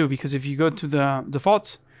easy to do because if you go to the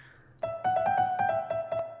default,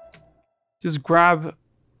 just grab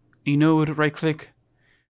a node, right click,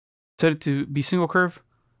 set it to be single curve.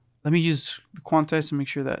 Let me use the quantize to make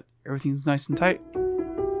sure that everything's nice and tight.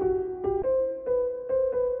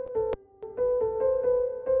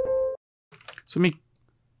 So let me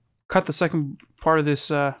cut the second part of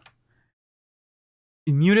this and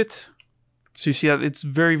mute it. So you see that it's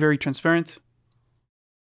very, very transparent.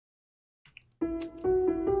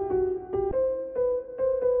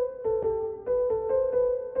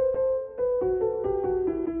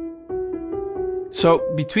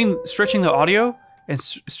 So between stretching the audio and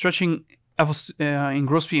stretching in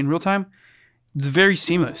gross beat in real time, it's very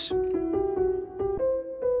seamless.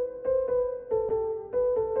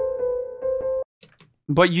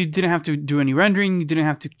 But you didn't have to do any rendering, you didn't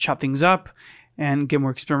have to chop things up and get more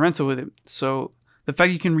experimental with it. So the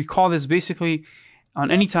fact you can recall this basically on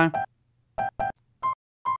any time,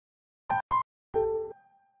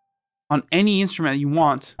 on any instrument you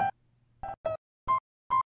want,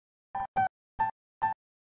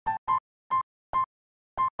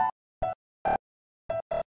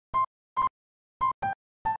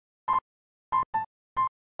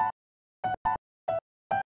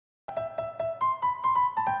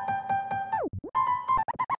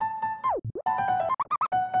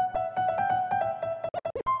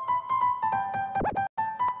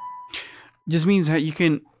 just means that you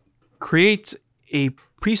can create a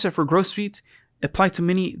preset for gross beat, apply to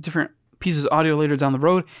many different pieces of audio later down the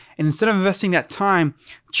road, and instead of investing that time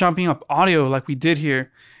chopping up audio like we did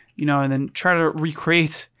here, you know, and then try to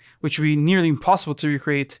recreate, which would be nearly impossible to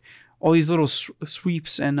recreate, all these little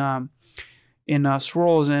sweeps and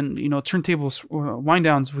swirls and, you know, turntable wind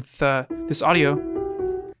downs with this audio,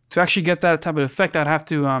 to actually get that type of effect, I'd have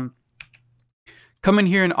to come in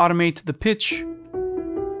here and automate the pitch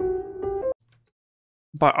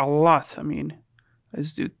by a lot. I mean,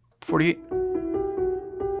 let's do 48.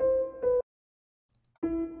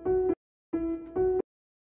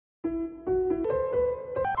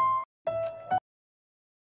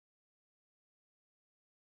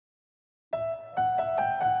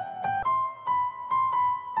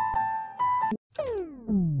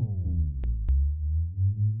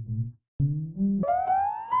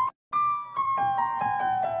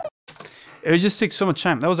 It would just take so much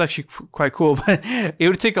time. That was actually quite cool, but it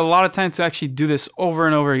would take a lot of time to actually do this over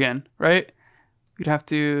and over again, right? You'd have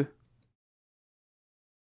to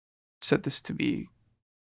set this to be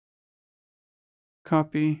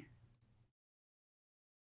copy.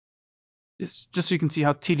 Just so you can see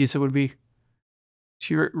how tedious it would be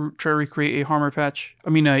to try to recreate a Harmer patch. I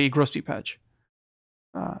mean, a gross beat patch.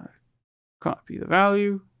 Copy the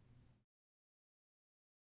value.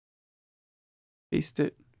 Paste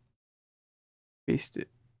it. Paste it.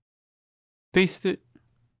 Paste it.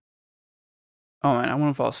 Oh man, I want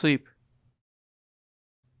to fall asleep.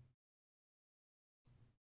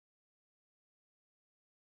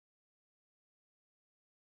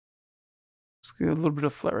 Let's get a little bit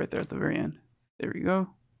of flat right there at the very end. There we go.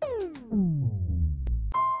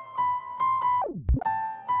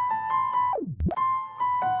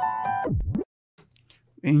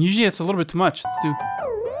 And usually it's a little bit too much. Let's do.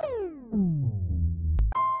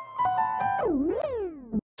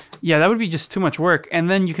 Yeah, that would be just too much work. And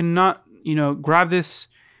then you cannot, you know, grab this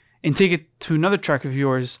and take it to another track of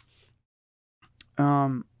yours.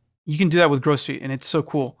 You can do that with gross beat, and it's so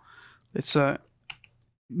cool. It's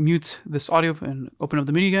mute this audio and open up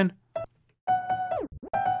the MIDI again.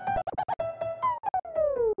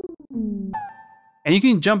 And you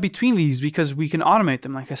can jump between these because we can automate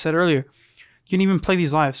them, like I said earlier. You can even play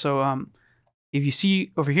these live. So if you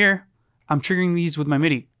see over here, I'm triggering these with my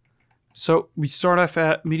MIDI. So we start off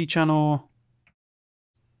at MIDI channel.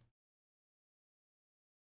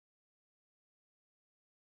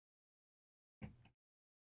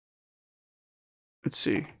 Let's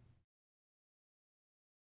see.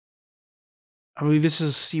 I believe this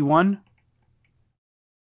is C1.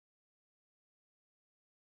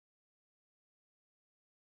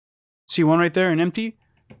 C1 right there and empty.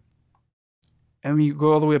 And we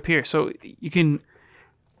go all the way up here. So you can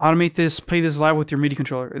automate this, play this live with your MIDI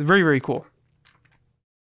controller. It's very, very cool.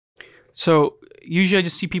 So usually I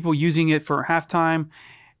just see people using it for halftime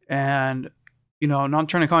and, you know, not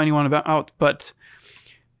trying to call anyone out, but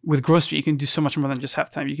with Gross Beat, you can do so much more than just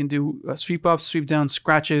halftime. You can do sweep up, sweep down,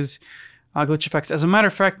 scratches, glitch effects. As a matter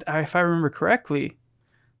of fact, if I remember correctly,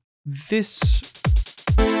 this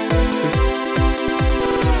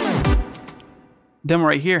demo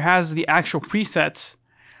right here has the actual presets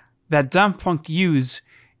that Daft Punk use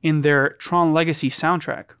in their Tron Legacy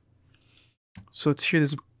soundtrack. So let's hear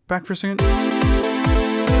this back for a second.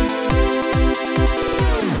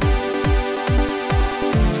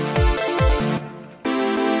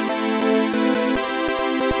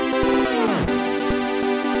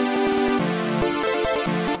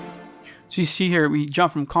 So you see here, we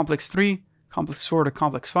jump from complex 3, complex 4 to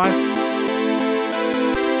complex 5.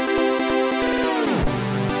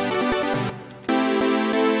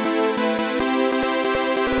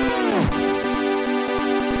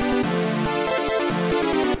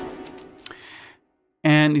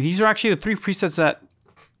 And these are actually the 3 presets that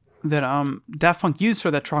Daft Punk used for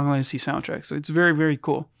that Tron Legacy soundtrack. So it's very, very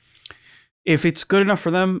cool. If it's good enough for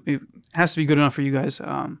them, it has to be good enough for you guys.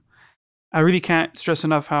 I really can't stress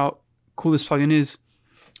enough how cool this plugin is.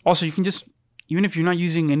 Also, you can just, even if you're not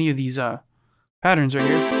using any of these patterns right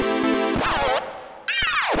here,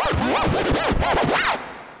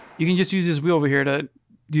 you can just use this wheel over here to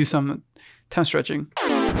do some temp stretching,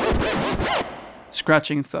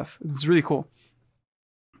 scratching and stuff. It's really cool.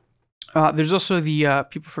 There's also the,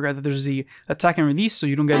 people forgot that there's the attack and release, so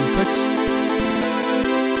you don't get any clicks.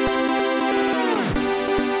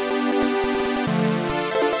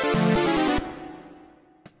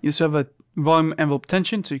 You also have a volume envelope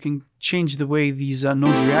tension, so you can change the way these nodes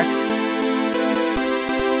react.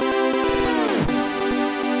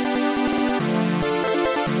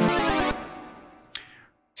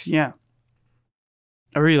 So yeah,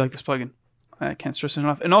 I really like this plugin. I can't stress it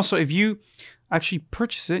enough. And also, if you actually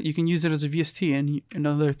purchase it, you can use it as a VST and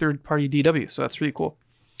another third-party DW. So that's really cool.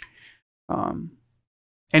 And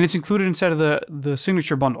it's included inside of the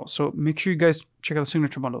signature bundle. So make sure you guys check out the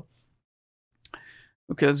signature bundle.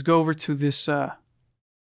 Okay, let's go over to this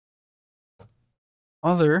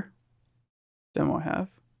other demo I have,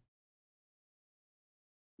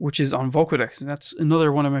 which is on Vocodex. And that's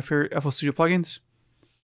another one of my favorite FL Studio plugins.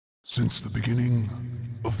 Since the beginning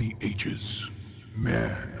of the ages,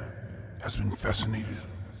 man has been fascinated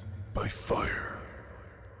by fire,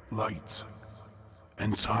 light,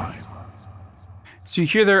 and time. So you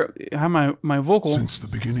hear there, I have my vocal Since the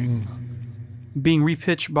beginning being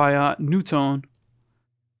repitched by new tone.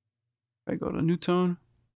 If I go to new tone.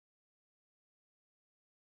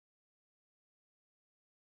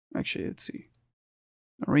 Actually, let's see.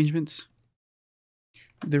 Arrangements.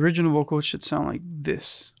 The original vocal should sound like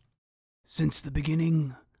this. Since the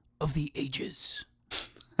beginning of the ages,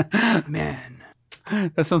 man.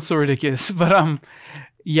 That sounds so ridiculous, but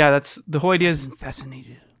yeah, that's the whole idea. Is been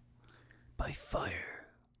fascinated by fire,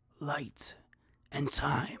 light, and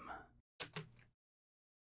time.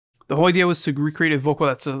 The whole idea was to recreate a vocal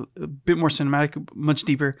that's a bit more cinematic, much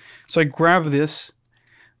deeper. So I grabbed this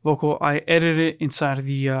vocal, I edited it inside of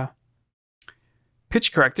the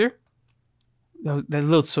pitch corrector. That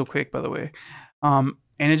loads so quick, by the way.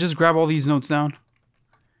 And I just grab all these notes down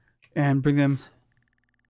and bring them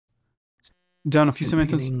down a few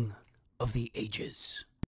sentences. Beginning of the ages.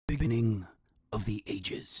 Beginning of the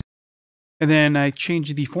ages. And then I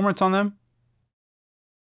change the formats on them.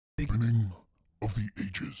 beginning of the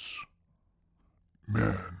ages,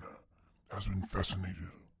 man has been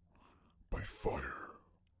fascinated by fire,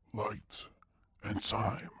 light, and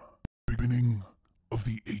time. Beginning of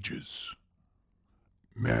the ages,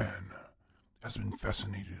 man has been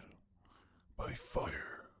fascinated by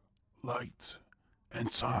fire, light,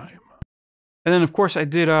 and time. And then, of course, I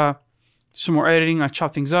did some more editing. I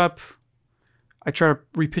chopped things up. I try to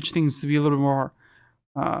repitch things to be a little more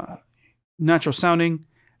natural sounding.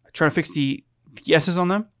 I try to fix the the S's on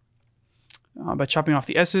them by chopping off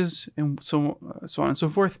the S's and so on and so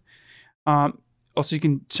forth. Also, you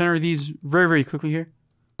can center these very, very quickly here.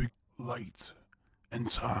 Light and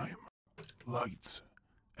time. Light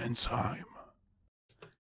and time.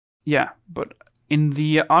 Yeah, but in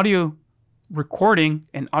the audio recording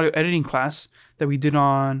and audio editing class that we did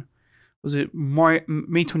on, was it May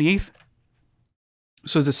 28th?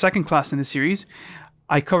 So it's the second class in the series.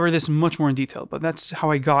 I cover this much more in detail, but that's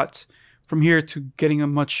how I got from here to getting a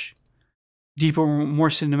much deeper, more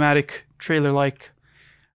cinematic, trailer-like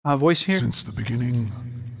voice here. Since the beginning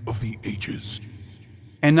of the ages.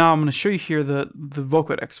 And now I'm going to show you here the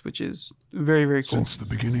vocodex, which is very, very cool. Since the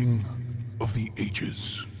beginning of the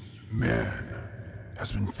ages, man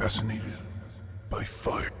has been fascinated by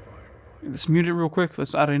fire. Let's mute it real quick.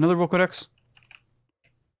 Let's add another vocodex.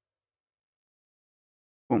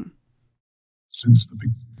 Boom. Since the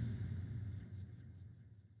beginning.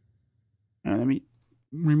 Let me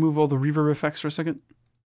remove all the reverb effects for a second.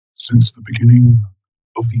 Since the beginning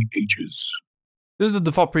of the ages. This is the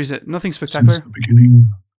default preset. Nothing spectacular. Since the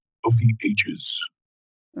beginning of the ages.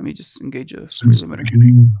 Let me just engage a Since the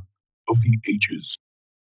beginning of the ages.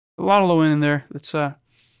 A lot of low end in there. Let's lower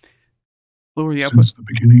the output. Since the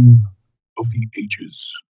beginning of the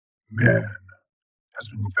ages, man has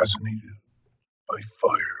been fascinated by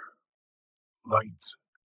fire, light,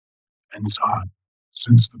 and time.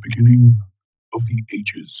 Since the beginning of the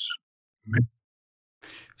ages, man.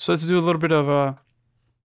 So let's do a little bit of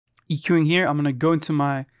EQing here. I'm going to go into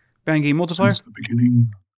my band gain multiplier. Since the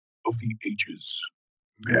beginning of the ages,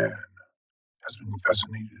 man has been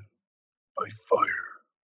fascinated by fire,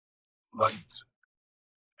 light,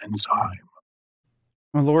 and time.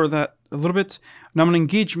 I'm going to lower that a little bit. Now I'm going to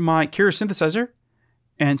engage my carrier synthesizer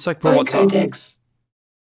and select robot sound. You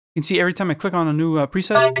can see every time I click on a new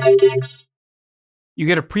preset, you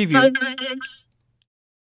get a preview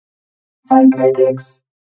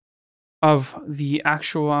of the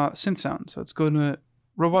actual synth sound. So let's go to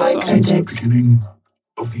robot sound. Since the beginning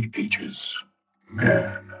of the ages,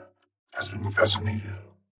 man has been fascinated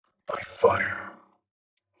by fire,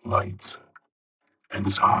 light,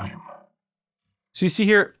 and time. So you see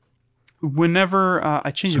here, whenever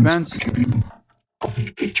I change the Since bands, the beginning of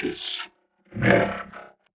the ages, man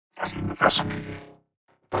has been fascinated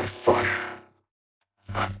by fire,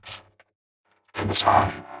 light, and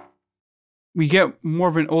time. we get more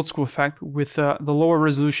of an old school effect with the lower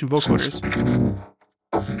resolution vocoders. Since the beginning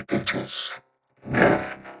of the ages,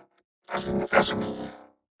 man has been fascinated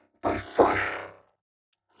by fire,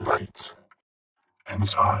 light, and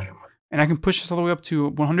time. And I can push this all the way up to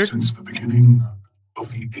 100. Since the beginning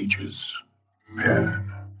of the ages,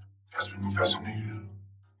 man has been fascinated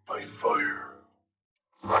by fire,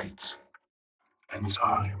 light, and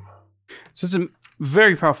time. So it's a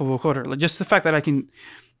very powerful vocoder. Like just the fact that I can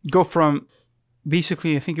go from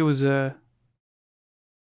basically, I think it was 5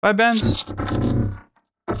 bands, Since the beginning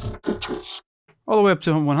of the ages. all the way up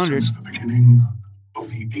to 100. Since the beginning of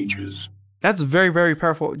the ages. That's very, very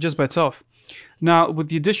powerful just by itself. Now, with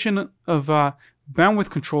the addition of bandwidth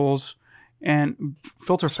controls and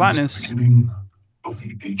filter flatness, Since the beginning of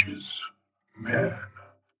the ages, man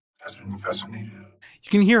has been fascinated. you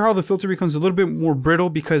can hear how the filter becomes a little bit more brittle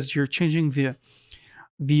because you're changing the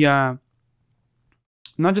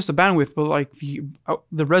not just the bandwidth, but like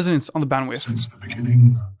the resonance on the bandwidth. Since the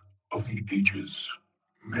beginning of the ages,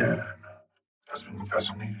 man has been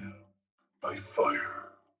fascinated by fire.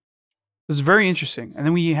 It's very interesting. And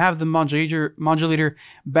then we have the modulator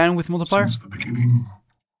bandwidth multiplier. Since the beginning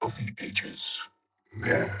of the ages,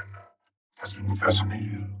 man has been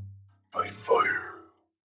fascinated by fire,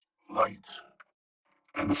 light,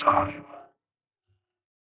 and time.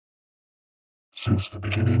 Since the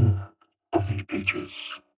beginning of the ages.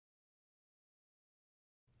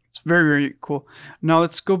 It's very, very cool. Now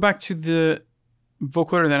let's go back to the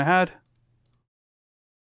vocoder that I had.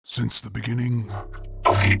 Since the beginning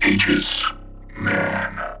of the ages,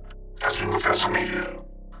 man has been fascinated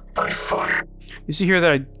by fire. You see here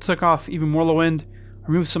that I took off even more low end,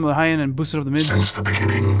 removed some of the high end, and boosted up the mids. Since the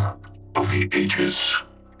beginning of the ages,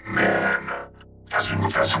 man has been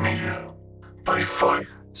fascinated by fire.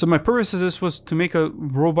 So my purpose of this was to make a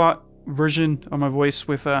robot version of my voice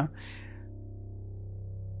with that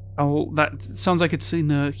sounds like it's in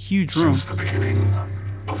a huge room. Since the beginning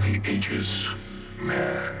of the ages,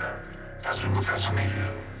 man has been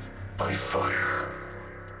fascinated by fire,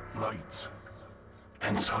 light,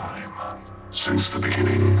 and time. Since the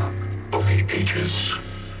beginning of the ages,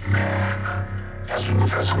 man has been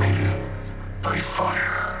fascinated by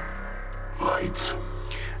fire, light.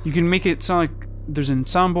 You can make it sound like there's an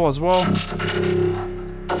ensemble as well. Since the beginning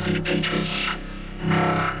of the ages,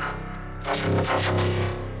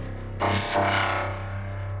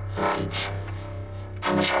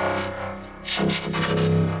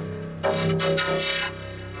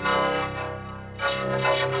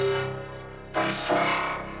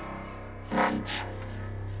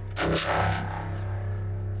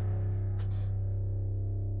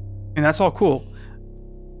 And that's all cool.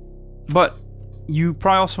 But you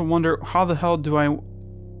probably also wonder, how the hell do I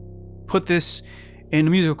put this in a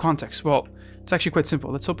musical context? Well, it's actually quite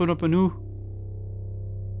simple. Let's open up a new...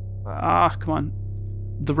 come on.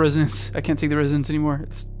 The resonance. I can't take the resonance anymore.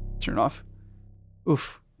 Let's turn it off.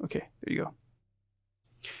 Oof. Okay, there you go.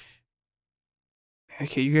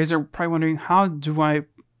 Okay, you guys are probably wondering, how do I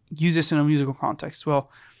use this in a musical context? Well,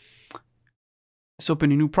 let's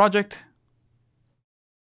open a new project.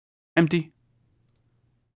 Empty.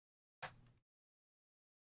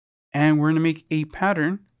 And we're going to make a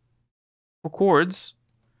pattern for chords.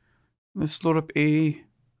 Let's load up a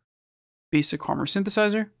basic Harmor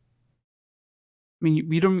synthesizer. I mean,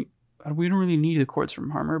 we don't really need the chords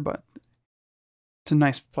from Harmor, but it's a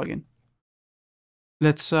nice plugin.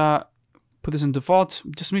 Let's put this in default.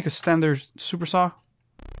 Just make a standard supersaw.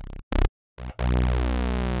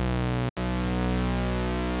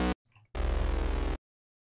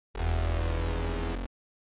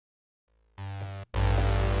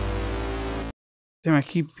 Damn, I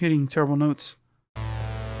keep hitting terrible notes.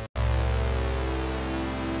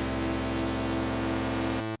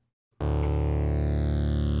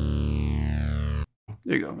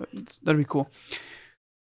 There you go. That'd be cool.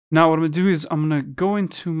 Now what I'm going to do is I'm going to go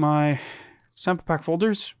into my sample pack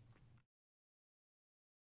folders.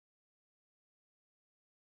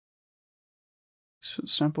 So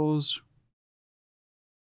samples.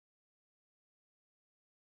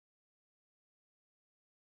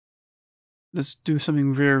 Let's do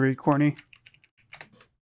something very, very corny.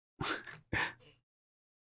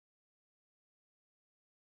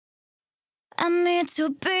 I need to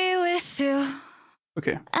be with you.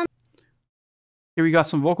 Okay. Here we got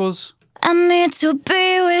some vocals. I need to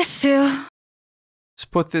be with you. Let's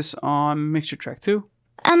put this on mixture track 2.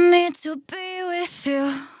 I need to be with you.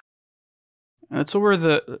 And let's lower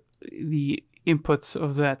the inputs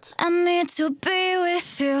of that. I need to be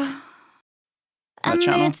with you. I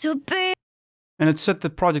channel. need to be. And let's set the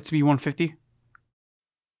project to be 150.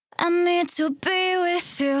 I need to be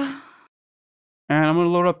with you. And I'm going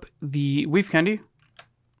to load up the Wave Candy.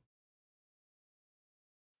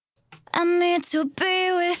 I need to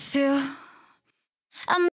be with you.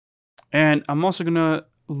 And I'm also going to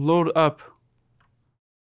load up.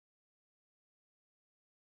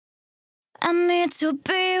 I need to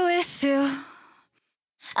be with you.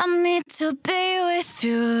 I need to be with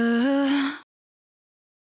you.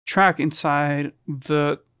 Track inside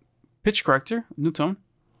the pitch corrector, new tone.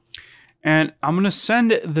 And I'm going to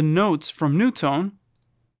send the notes from new tone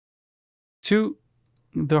to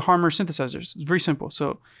the Harmor synthesizers. It's very simple.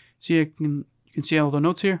 So see, you can see all the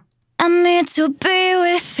notes here. I need to be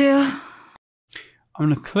with you. I'm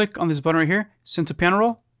going to click on this button right here, send to piano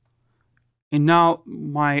roll. And now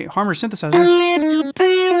my Harmor synthesizer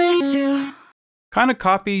kind of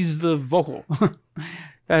copies the vocal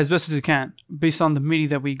as best as it can based on the MIDI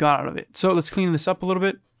that we got out of it. So let's clean this up a little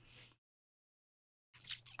bit.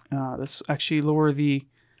 Let's actually lower the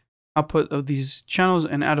output of these channels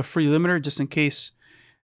and add a free limiter just in case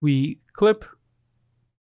we clip.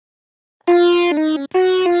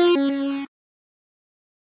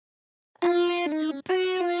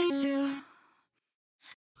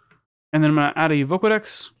 And then I'm going to add a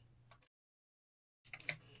vocodex.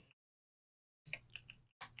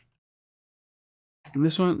 And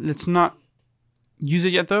this one, let's not use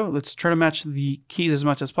it yet though. Let's try to match the keys as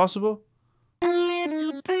much as possible.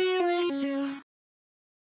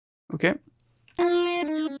 Okay. I need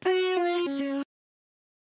to be with you.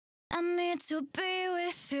 I need to be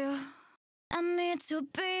with you. I need to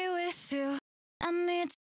be with you. I need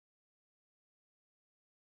to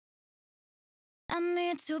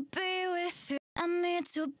be with you. I need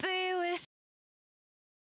to be with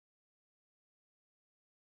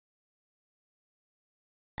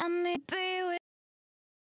I need to be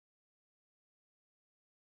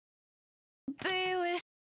with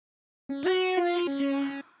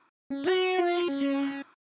you. Be with you.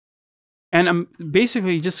 And I'm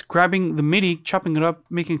basically just grabbing the MIDI, chopping it up,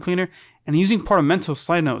 making it cleaner, and using portamento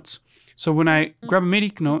slide notes. So when I grab a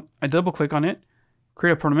MIDI note, I double click on it,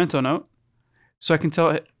 create a portamento note, so I can tell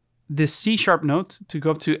it this C sharp note to go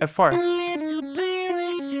up to F5.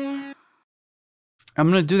 I'm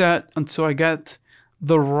going to do that until I get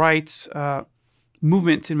the right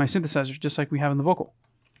movement in my synthesizer, just like we have in the vocal.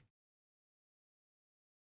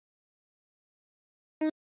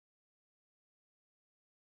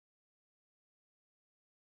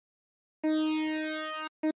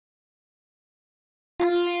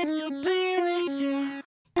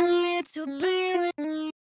 to be with you.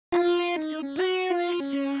 I need to be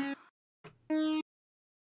with you.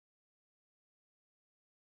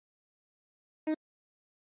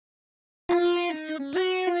 I need to be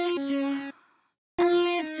with you. I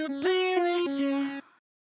need to be with you.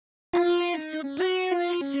 I need to be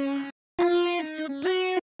with you. I need to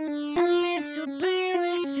be. I need to be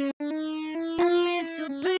with you. I need to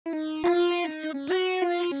be. I need to be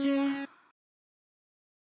with you.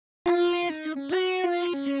 I need to be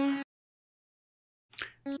with you.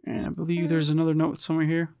 And I believe there's another note somewhere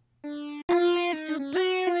here. I need to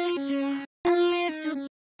be with you. I need to.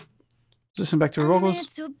 Listen back to her I vocals. need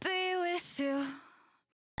to be with you.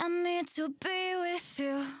 I need to be with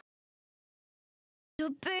you. To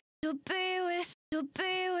be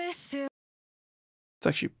with you. Let's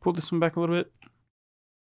actually pull this one back a little bit.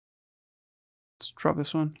 Let's drop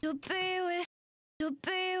this one. To be with.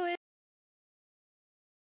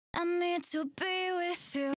 I need to be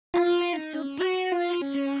with you. I need to be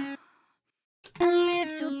with you. I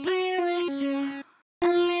need to be with you. I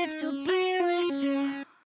need to be with you.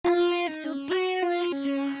 I need to be with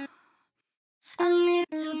you. I need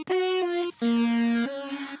to be with you.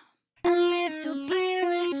 I need to be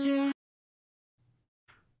with you.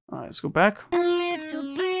 Alright, let's go back. I need to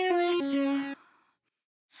be with you.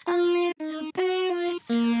 I need to be with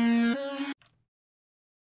you.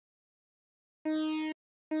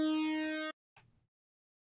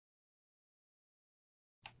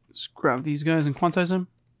 Let's grab these guys and quantize them.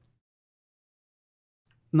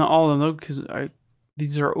 Not all of them though, because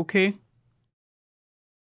these are okay.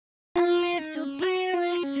 I need to be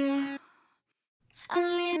with you. I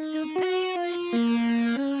need to be with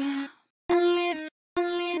you. I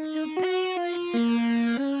need to be with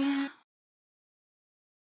you.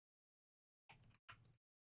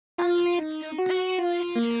 I need to be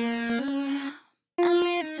with you. I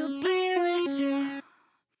need to be with you.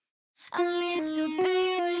 I need to be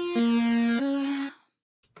with you.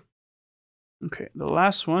 Okay, the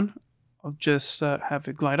last one, I'll just have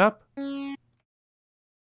it glide up. I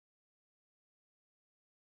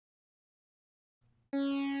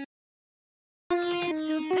need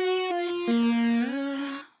to be with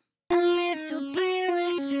you. I need to be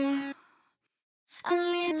with you. I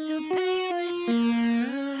need to be with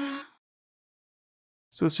you.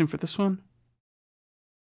 So let's same for this one.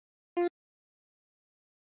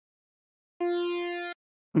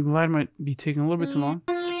 The glide might be taking a little bit too long.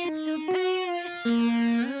 I need to be with you.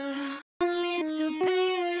 I need to be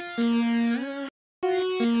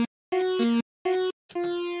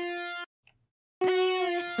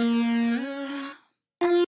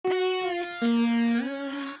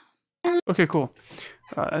Okay, cool.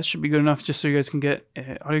 That should be good enough just so you guys can get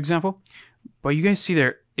an audio example. But you guys see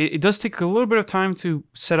there, it does take a little bit of time to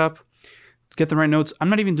set up, to get the right notes. I'm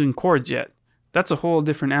not even doing chords yet. That's a whole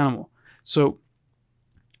different animal. So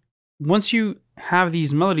once you have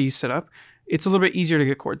these melodies set up, it's a little bit easier to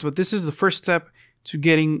get chords. But this is the first step to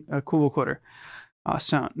getting a cool vocoder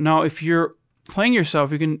sound. Now, if you're playing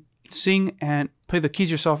yourself, you can sing and play the keys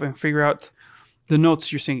yourself and figure out the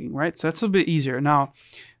notes you're singing, right? So that's a bit easier. Now,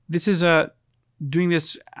 this is doing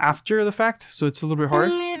this after the fact, so it's a little bit harder.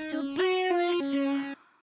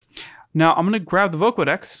 Now, I'm going to grab the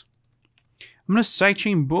Vocodex. I'm going to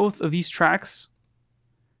sidechain both of these tracks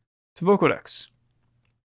to Vocodex.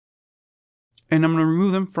 And I'm going to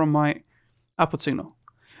remove them from my output signal.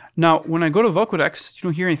 Now, when I go to Vocodex, you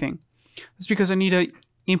don't hear anything. That's because I need to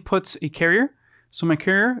input a carrier. So my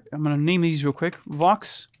carrier, I'm going to name these real quick.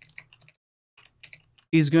 Vox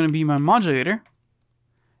is going to be my modulator.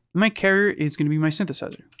 My carrier is going to be my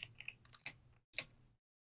synthesizer.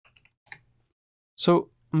 So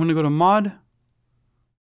I'm going to go to mod,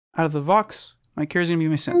 out of the Vox. My carrier is going to be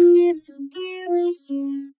my synth.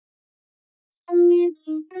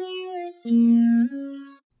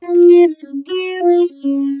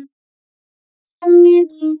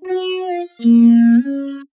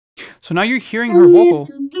 So now you're hearing her vocal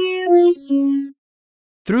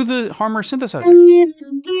through the Harmer synthesizer.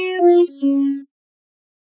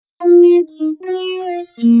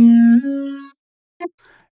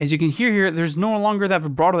 As you can hear here, there's no longer that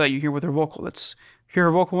vibrato that you hear with her vocal. Let's hear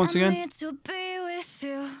her vocal once again. I need to be with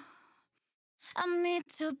you. I need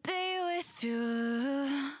to be with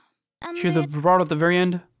you. Hear the vibrato at the very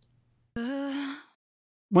end.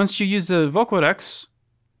 Once you use the Vocodex,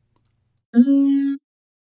 you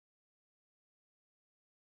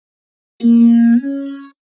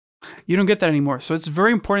don't get that anymore. So it's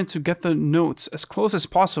very important to get the notes as close as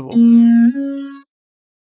possible,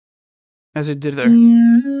 as it did there.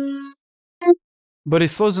 But it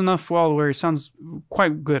flows enough well where it sounds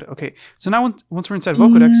quite good. Okay, so now once we're inside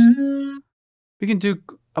Vocodex, we can do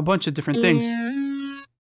a bunch of different things.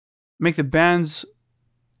 Make the bands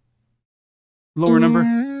lower number,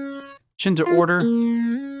 change the order.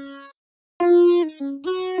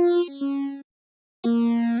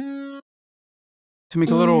 To make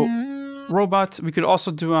a little robot, we could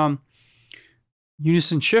also do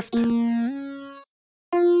unison shift.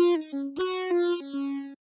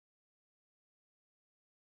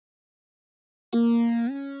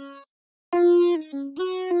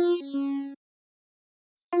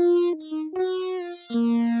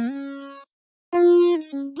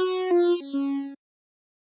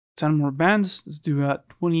 Ten more bands. Let's do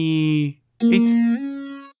 28.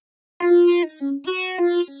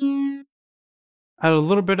 Add a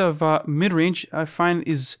little bit of mid-range. I find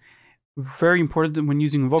is very important when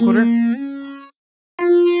using vocoder.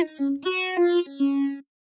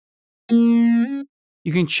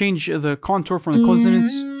 You can change the contour from the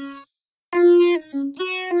consonants.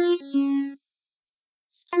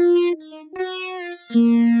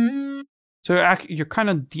 So you're kind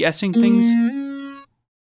of de-essing things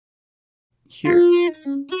here.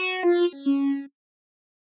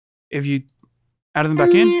 If you add them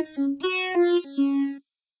back in, let's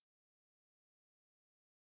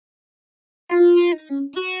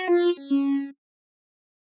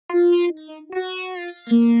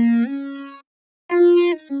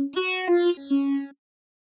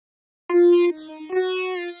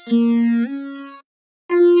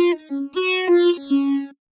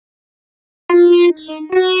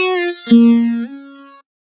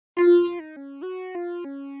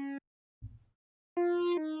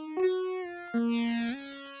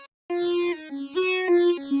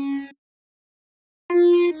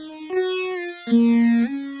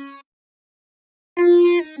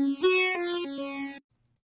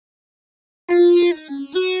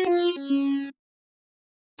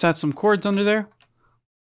add some chords under there.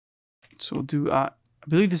 So we'll do, I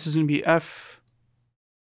believe this is going to be F.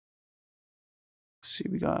 Let's see,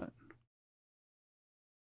 we got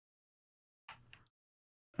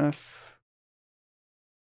F,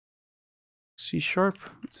 C sharp.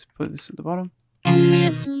 Let's put this at the bottom.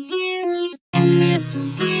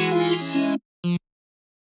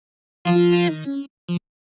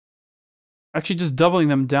 Actually, just doubling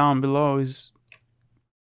them down below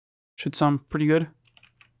should sound pretty good.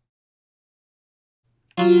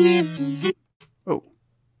 Oh,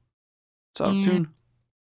 it's out of tune.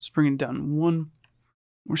 Let's bring it down one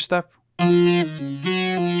more step. And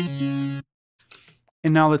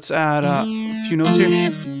now let's add a few notes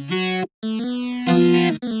here.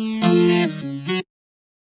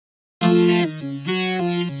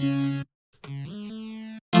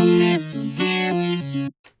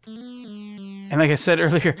 And like I said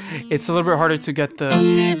earlier, it's a little bit harder to get the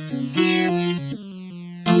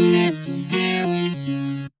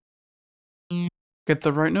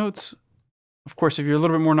right notes. Of course, if you're a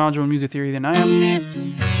little bit more knowledgeable in music theory than I am,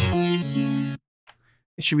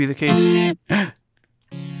 it should be the case.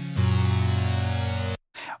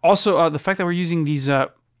 Also, the fact that we're using these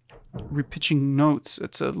repitching notes,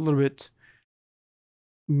 it's a little bit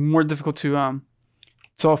more difficult to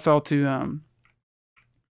solfel to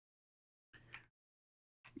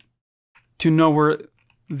know where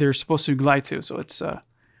they're supposed to glide to. So let's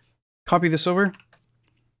copy this over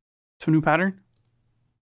to a new pattern.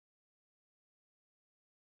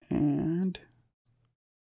 And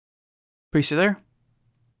paste it there.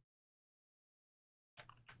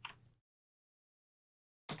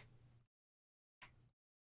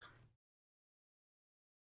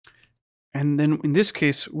 And then in this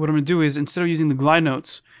case, what I'm going to do is, instead of using the glide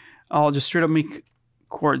notes, I'll just straight up make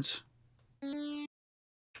chords.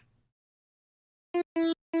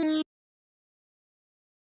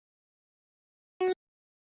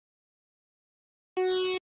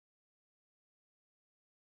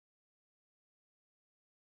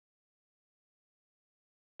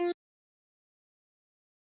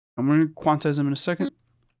 I'm going to quantize them in a second.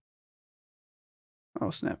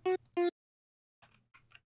 Oh, snap.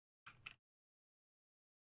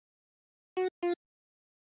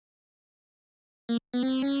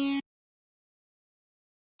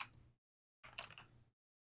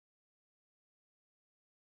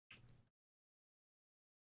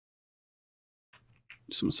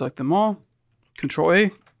 Just going to select them all. Control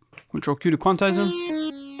A, Control Q to quantize them.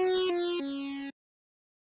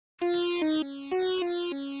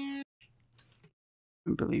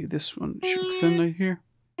 I believe this one should extend right here.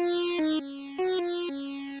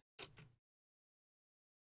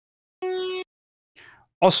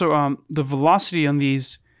 Also, the velocity on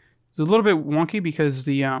these is a little bit wonky because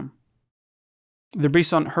they're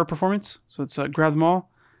based on her performance. So let's grab them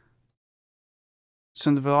all,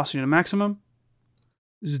 send the velocity to maximum.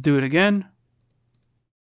 Let's do it again.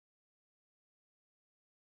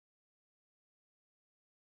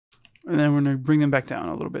 And then we're going to bring them back down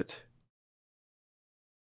a little bit,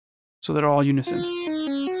 so they're all unison.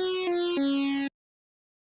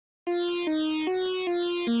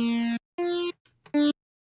 I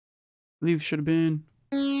believe it should have been.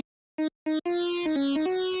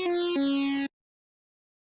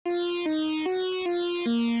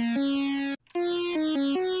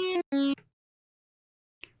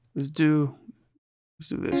 Let's do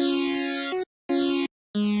this.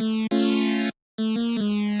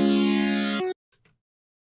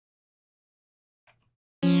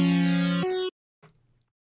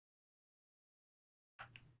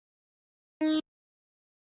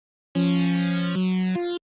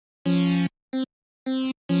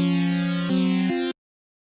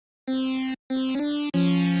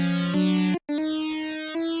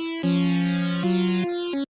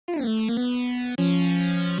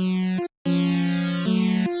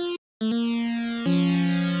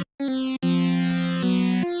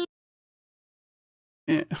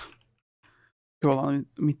 Yeah. Hold on,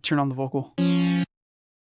 let me turn on the vocal.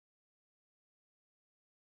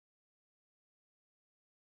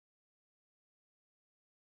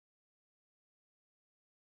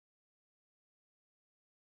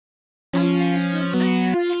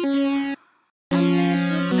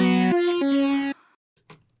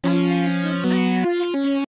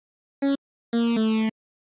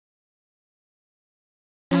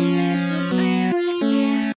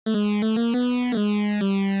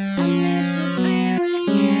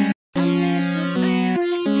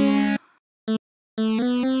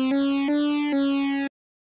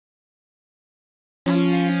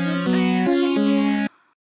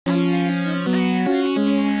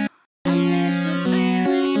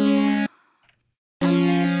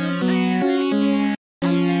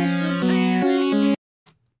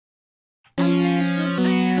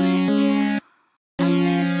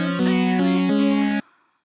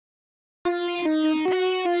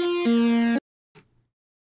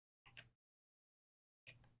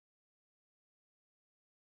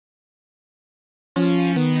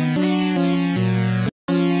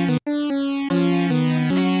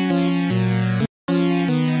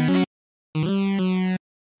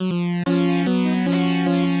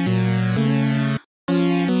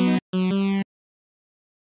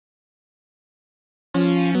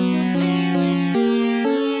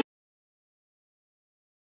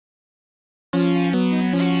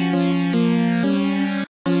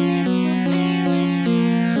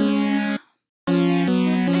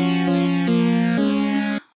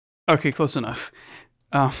 Okay, close enough.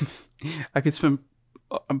 I could spend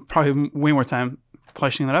probably way more time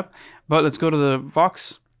polishing that up, but let's go to the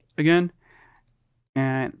Vox again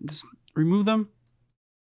and just remove them.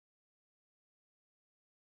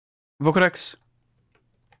 Vocodex.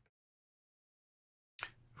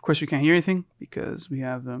 Of course, we can't hear anything because we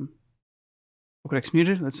have Vocodex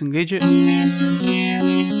muted. Let's engage it.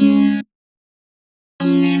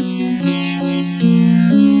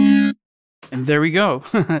 And there we go.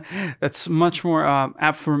 That's much more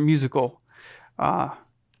apt for musical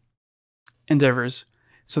endeavors.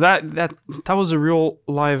 So that was a real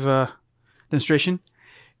live demonstration.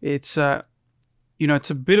 It's you know, it's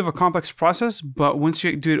a bit of a complex process, but once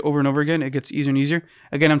you do it over and over again, it gets easier and easier.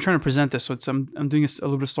 Again, I'm trying to present this, so it's I'm doing this a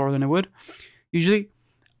little bit slower than I would usually.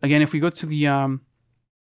 Again, if we go to the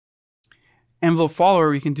envelope follower,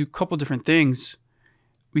 we can do a couple different things.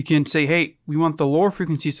 We can say, hey, we want the lower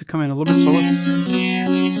frequencies to come in a little bit slower,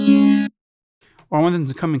 or I want them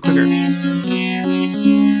to come in quicker.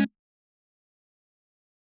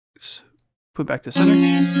 Let's put back to center.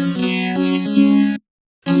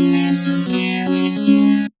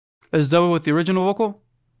 Let's double with the original vocal.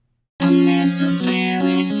 And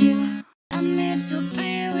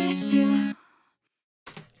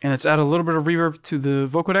let's add a little bit of reverb to the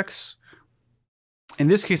vocodex. In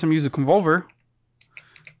this case, I'm using Convolver,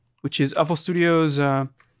 which is FL Studio's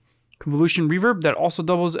convolution reverb that also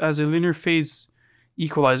doubles as a linear phase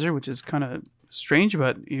equalizer, which is kind of strange,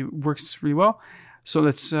 but it works really well. So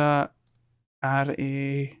let's add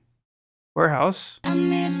a warehouse. I'm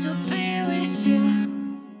meant to be with you.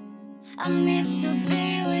 I'm meant to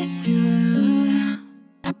be with you.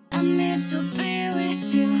 I'm meant to be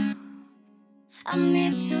with you. I'm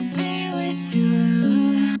meant to be with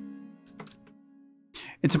you.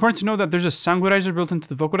 It's important to know that there's a sound gladizer built into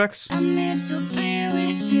the vocodex. I'm meant to be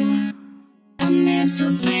with you. I'm meant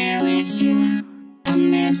to be with you.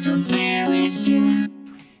 I'm meant to be with you.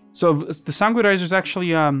 So the sound gladizer is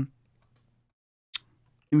actually let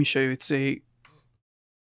me show you. It's a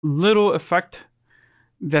little effect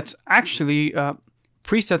that's actually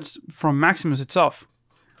presets from Maximus itself.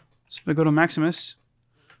 So if I go to Maximus,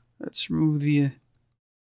 let's remove the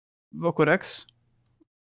vocodecs,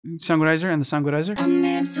 Soundgodizer, and the Soundgodizer.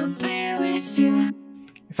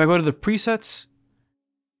 If I go to the presets,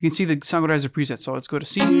 you can see the Soundgodizer preset. So let's go to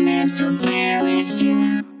C.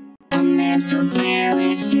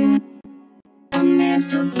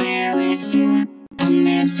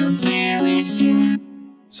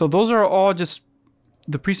 So those are all just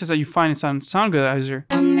the presets that you find inside Soundgodizer.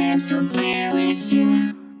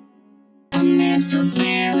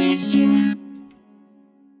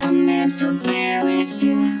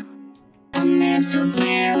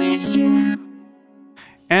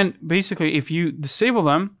 And basically, if you disable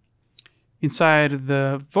them inside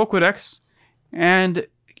the vocodecs and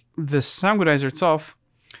the Soundgodizer itself,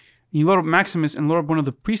 you load up Maximus and load up one of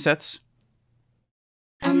the presets,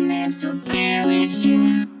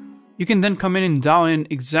 you can then come in and dial in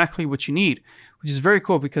exactly what you need, which is very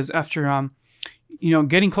cool because after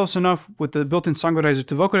getting close enough with the built-in Soundgodizer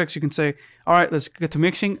to vocodecs, you can say, all right, let's get to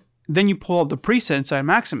mixing. Then you pull out the preset inside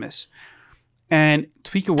Maximus and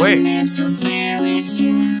tweak away.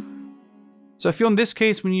 So I feel in this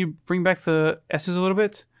case, when you bring back the S's a little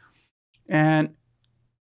bit and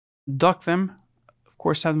duck them, of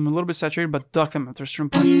course have them a little bit saturated, but duck them after a certain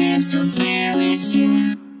point.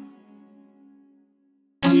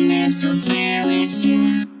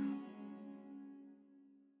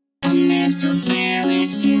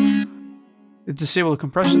 It's disable the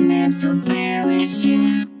compression.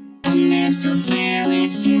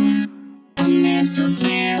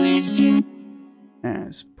 And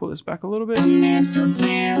let's pull this back a little bit.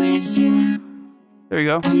 There you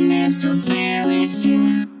go.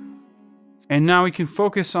 And now we can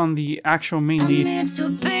focus on the actual main lead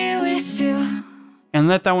and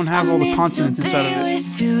let that one have all the consonants inside of it.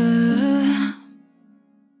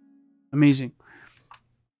 Amazing.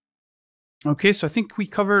 Okay, so I think we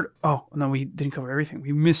covered... Oh, no, we didn't cover everything.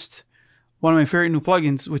 We missed one of my favorite new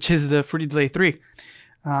plugins, which is the Fruity Delay 3.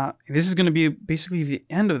 This is going to be basically the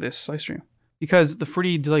end of this live stream, because the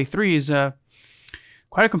Fruity Delay 3 is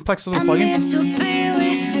quite a complex little plugin.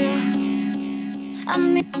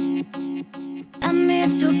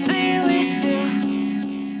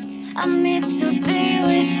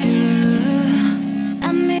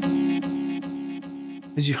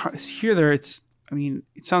 As you hear there, it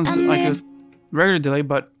sounds like a regular delay,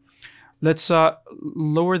 but let's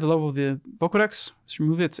lower the level of the vocodecs. Let's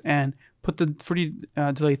remove it and put the Fruity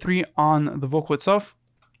Delay 3 on the vocal itself.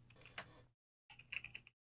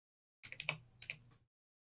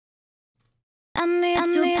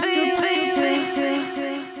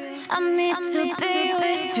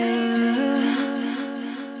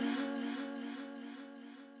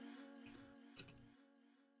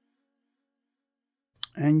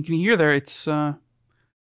 And you can hear there, it's now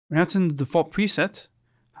it's in the default preset.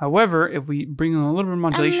 However, if we bring in a little bit of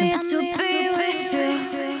modulation,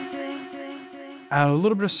 add a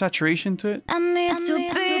little bit of saturation to it,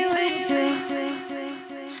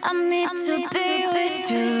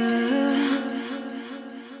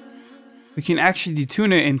 we can actually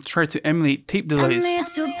detune it and try to emulate tape delays.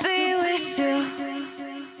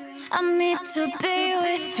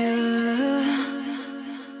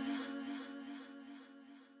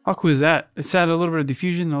 How cool is that? It's added a little bit of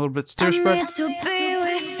diffusion, a little bit of stereo spread.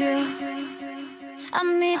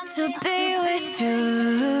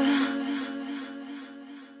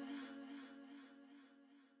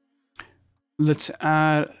 Let's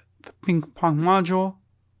add the ping pong module.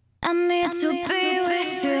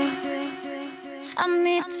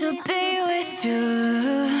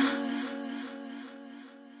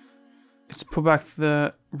 Let's pull back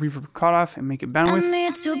the reverb cutoff and make it bandwidth. I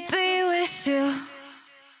need to be with you.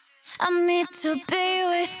 I need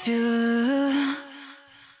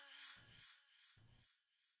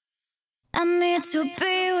to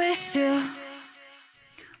be with you.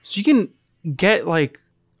 So you can get like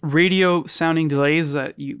radio sounding delays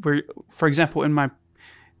that where, for example, in my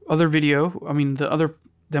other video, the other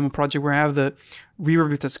demo project where I have the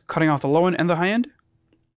reverb that's cutting off the low end and the high end,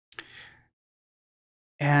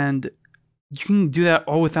 and you can do that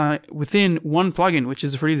all within one plugin, which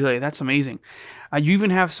is the Fruity Delay. That's amazing. You even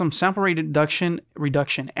have some sample rate reduction,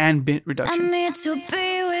 and bit reduction. I need to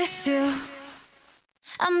be with you.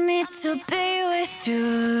 I need to be with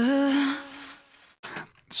you.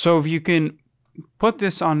 So if you can put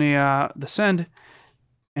this on the send,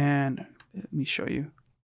 and let me show you.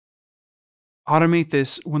 Automate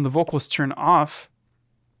this when the vocals turn off.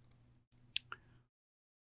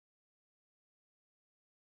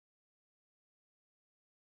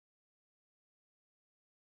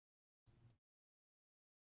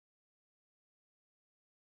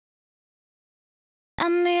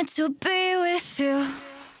 need to be with you.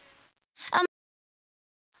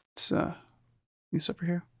 It's this up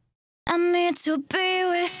here. I need to be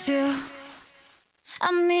with you.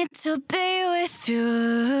 I need to be with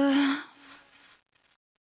you.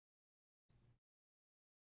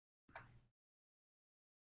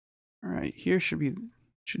 All right, here should do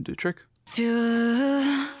the trick.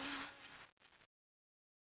 You.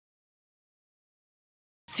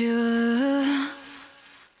 You.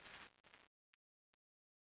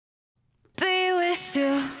 Be with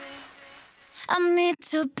you. I need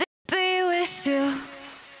to be with you.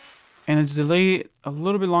 And it's delayed a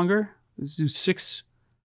little bit longer. Let's do 6.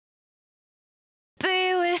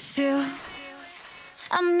 Be with you.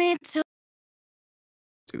 I need to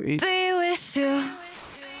Do 8. be with you.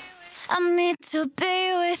 I need to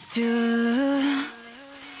be with you.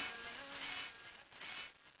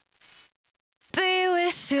 Be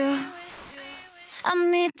with you.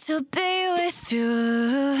 I need to be with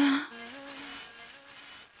you.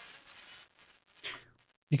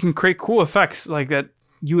 You can create cool effects like that.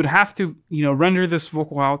 You would have to, render this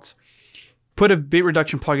vocal out, put a bit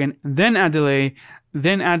reduction plugin, then add delay,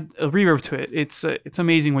 then add a reverb to it. It's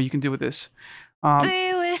amazing what you can do with this.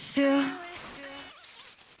 Be with you.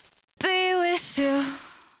 Be with you.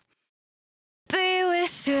 Be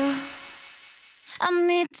with you. I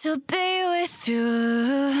need to be with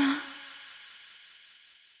you.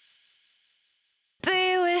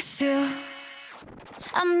 Be with you.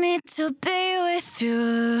 I need to be with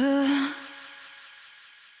you.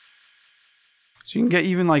 So you can get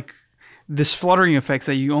even like this fluttering effects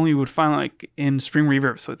that you only would find like in Spring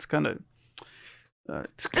Reverb. So it's kind of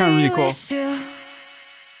really cool. With you.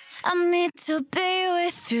 I need to be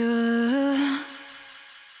with you.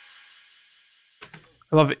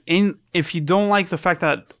 I love it. If you don't like the fact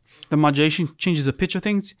that the modulation changes the pitch of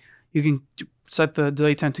things, you can set the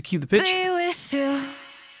delay time to keep the pitch. Be with you.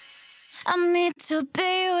 I need to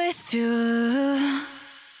be with you.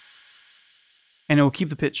 And it will keep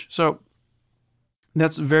the pitch. So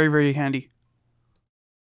that's very, very handy.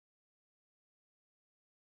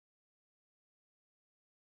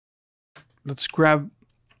 Let's grab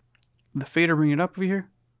the fader, bring it up over here.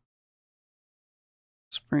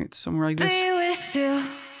 Let's bring it somewhere like this. Be with you.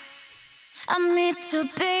 I need to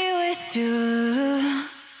be with you.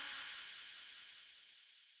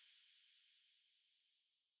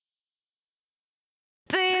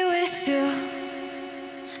 Be with you.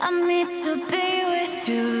 I need to be with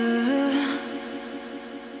you.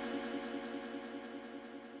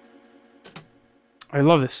 I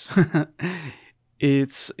love this.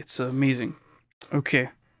 It's amazing. Okay.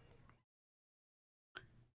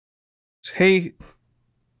 So, hey,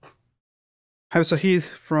 hi Sahid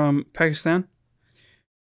from Pakistan.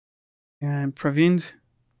 And Pravind.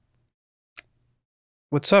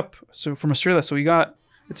 What's up? So from Australia. So we got,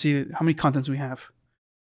 let's see how many contents we have.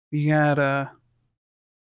 We got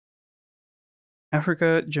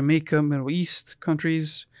Africa, Jamaica, Middle East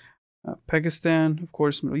countries, Pakistan, of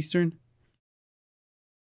course, Middle Eastern.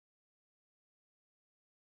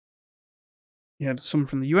 We have someone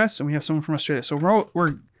from the U.S. and we have someone from Australia. So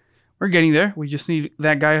we're getting there. We just need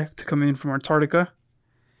that guy to come in from Antarctica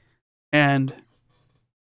and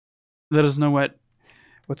let us know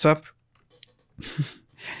what's up.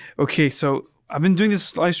 Okay, so I've been doing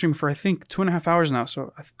this live stream for I think 2.5 hours now,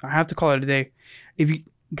 so I have to call it a day. If you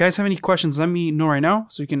guys have any questions, let me know right now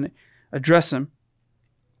so you can address them.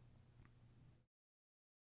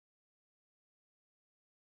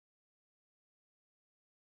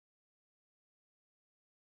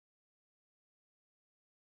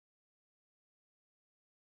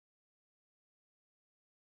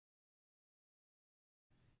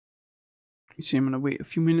 You see, I'm gonna wait a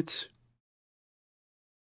few minutes.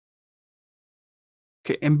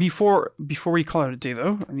 Okay, and before we call it a day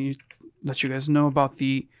though, I need to let you guys know about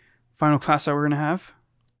the final class that we're gonna have,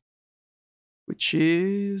 which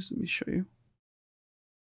is, let me show you,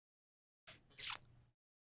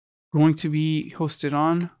 going to be hosted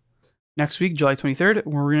on next week, July 23rd,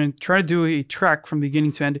 where we're gonna try to do a track from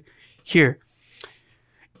beginning to end here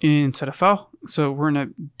in ZFL. So we're gonna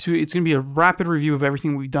do, it's gonna be a rapid review of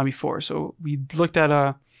everything we've done before. So we looked at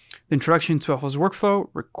the introduction to FL's workflow,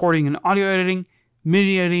 recording and audio editing,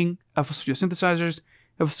 MIDI editing, FL Studio synthesizers,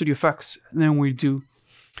 FL Studio effects, and then we do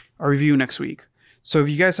our review next week. So if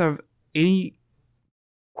you guys have any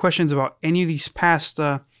questions about any of these past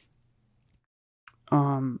classes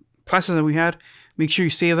that we had, make sure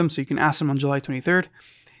you save them so you can ask them on July 23rd.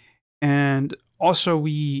 And also,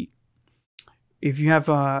 if you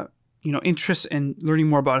have interest in learning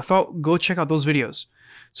more about FL, go check out those videos.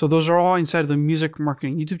 So those are all inside of the Music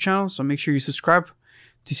Marketing YouTube channel. So make sure you subscribe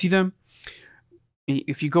to see them.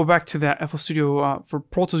 if you go back to that FL Studio for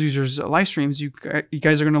Pro Tools users live streams, you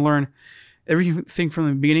guys are going to learn everything from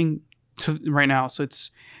the beginning to right now. So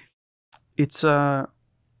it's a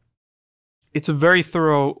very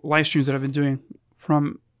thorough live streams that I've been doing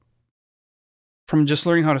from just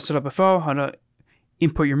learning how to set up FL, how to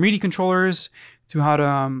input your MIDI controllers, to how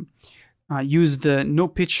to use the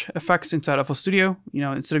note pitch effects inside FL Studio. You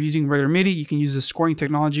know, instead of using regular MIDI, you can use the scoring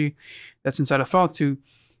technology that's inside FL to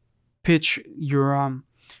pitch your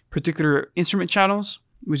particular instrument channels,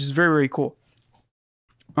 which is very, very cool.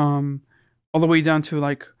 All the way down to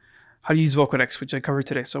like how to use Vocodex, which I covered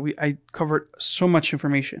today. So I covered so much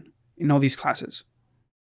information in all these classes.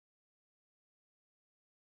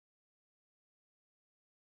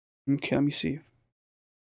 Okay, let me see.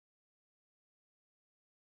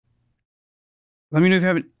 Let me know if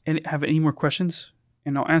you have any more questions,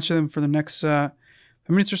 and I'll answer them for the next 5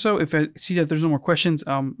 minutes or so. If I see that there's no more questions,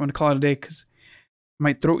 I'm going to call it a day because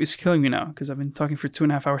my throat is killing me now because I've been talking for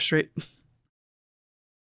 2.5 hours straight.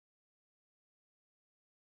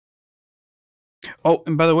 Oh,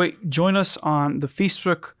 and by the way, join us on the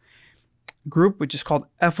Facebook group, which is called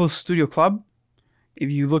FL Studio Club.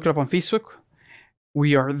 If you look it up on Facebook,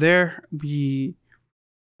 we are there. We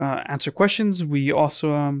answer questions. We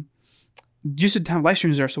also used to have live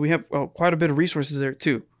streams there, so we have quite a bit of resources there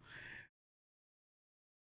too.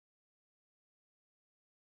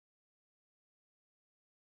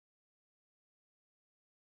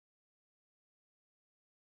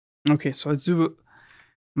 Okay, so let's do.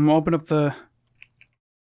 I'm gonna open up the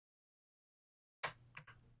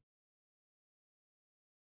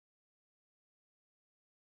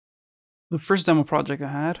first demo project I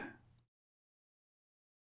had.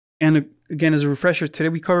 And again, as a refresher, today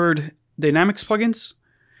we covered dynamics plugins,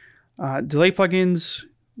 delay plugins,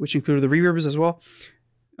 which included the reverbs as well,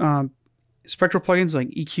 spectral plugins like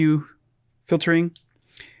EQ, filtering,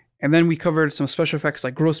 and then we covered some special effects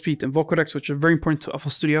like growth speed and Vocodex, which are very important to FL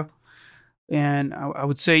Studio. And I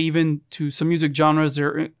would say even to some music genres,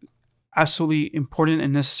 they're absolutely important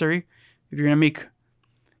and necessary. If you're going to make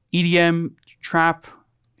EDM, trap,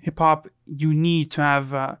 hip hop, you need to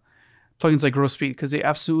have plugins like growth speed because they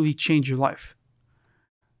absolutely change your life.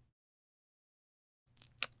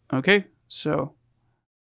 Okay, so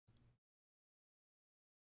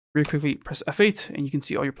really quickly press F8 and you can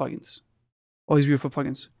see all your plugins, all these beautiful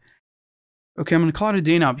plugins. Okay, I'm going to call it a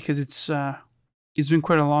day now because it's been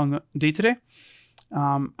quite a long day today.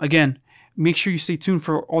 Again, make sure you stay tuned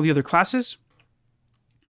for all the other classes.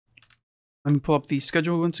 Let me pull up the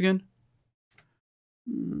schedule once again.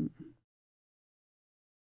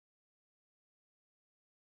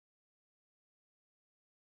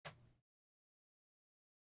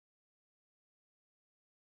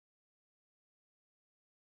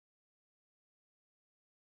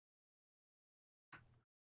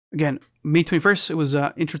 Again, May 21st, it was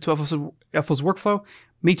Intro to FL's Workflow.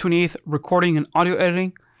 May 28th, Recording and Audio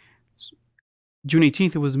Editing. June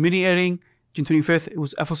 18th, it was MIDI Editing. June 25th, it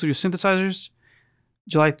was FL Studio Synthesizers.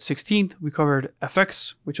 July 16th, we covered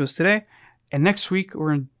FX, which was today. And next week, we're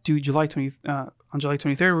going to do on July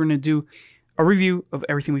 23rd, we're going to do a review of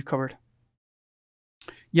everything we've covered.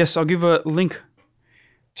 Yes, I'll give a link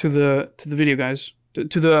to the video, guys, to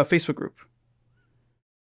the Facebook group.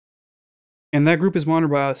 And that group is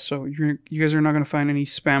monitored by us, so you guys are not going to find any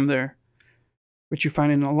spam there, which you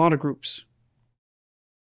find in a lot of groups.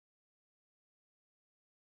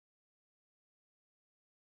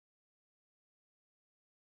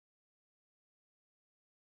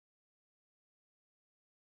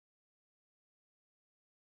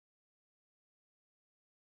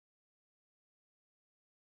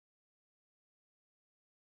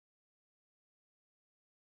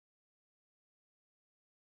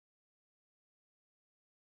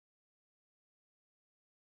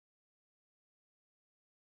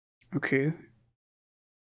 Okay.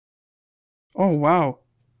 Oh, wow.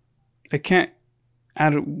 I can't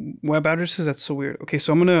add web addresses? That's so weird. Okay,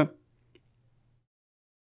 so I'm going to...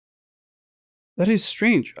 That is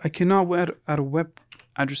strange. I cannot add web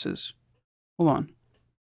addresses. Hold on.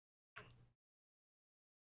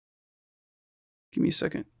 Give me a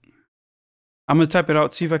second. I'm going to type it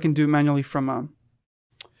out, see if I can do it manually from... Oh,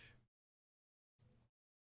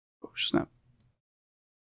 snap.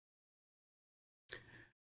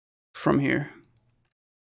 From here.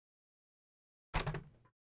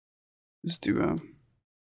 Let's do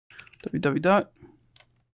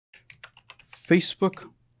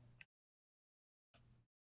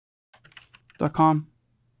www.facebook.com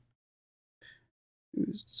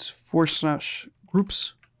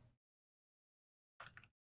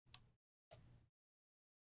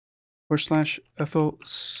 /groups/FL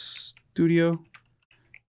Studio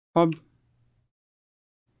Club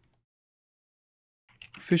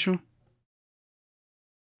Official.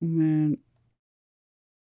 And then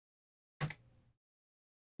there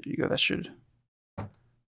you go. That should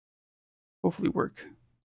hopefully work.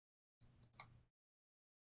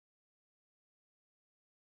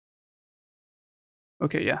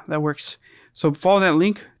 Okay, yeah, that works. So follow that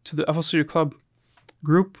link to the FL Studio Club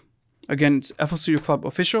group. Again, it's FL Studio Club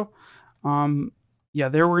Official. Yeah,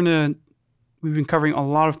 there we've been covering a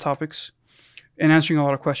lot of topics and answering a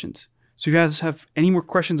lot of questions. So if you guys have any more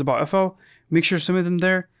questions about FL, make sure to submit them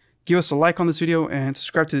there. Give us a like on this video and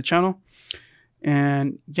subscribe to the channel.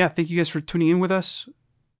 And yeah, thank you guys for tuning in with us.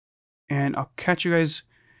 And I'll catch you guys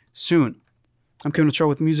soon. I'm Kevin Ochoa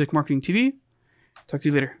with Music Marketing TV. Talk to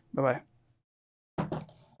you later. Bye-bye.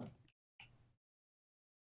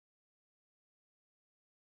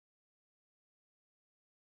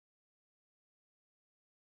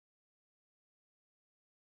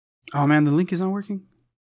 Oh man, the link is not working.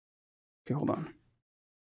 Okay, hold on.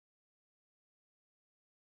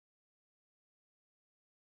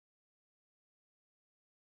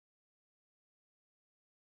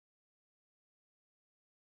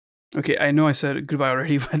 Okay, I know I said goodbye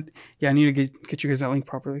already, but yeah, I need to get you guys that link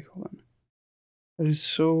properly. Hold on. That is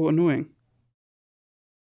so annoying.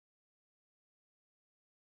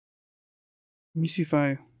 Let me see if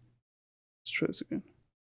let's try this again.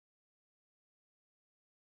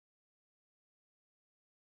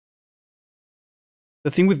 The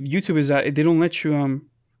thing with YouTube is that they don't let you,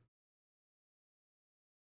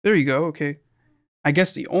 there you go, okay. I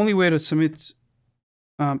guess the only way to submit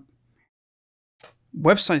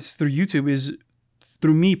websites through YouTube is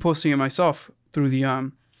through me posting it myself through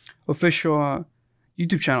the official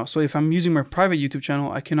YouTube channel. So if I'm using my private YouTube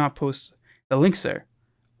channel, I cannot post the links there.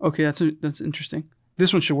 Okay, that's interesting.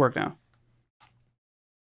 This one should work now.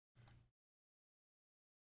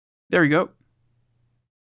 There we go.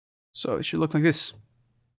 So it should look like this.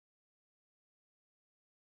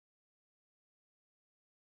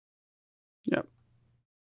 Yep.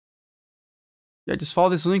 Yeah, just follow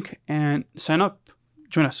this link and sign up.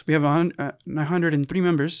 Join us. We have 903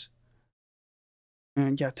 members.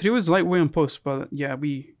 And yeah, today was lightweight on post, but yeah,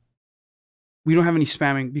 we don't have any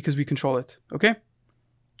spamming because we control it. Okay?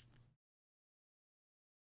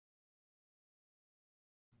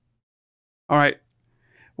 All right.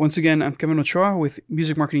 Once again, I'm Kevin Ochoa with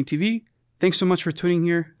Music Marketing TV. Thanks so much for staying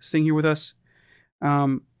here with us.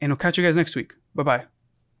 And I'll catch you guys next week. Bye-bye.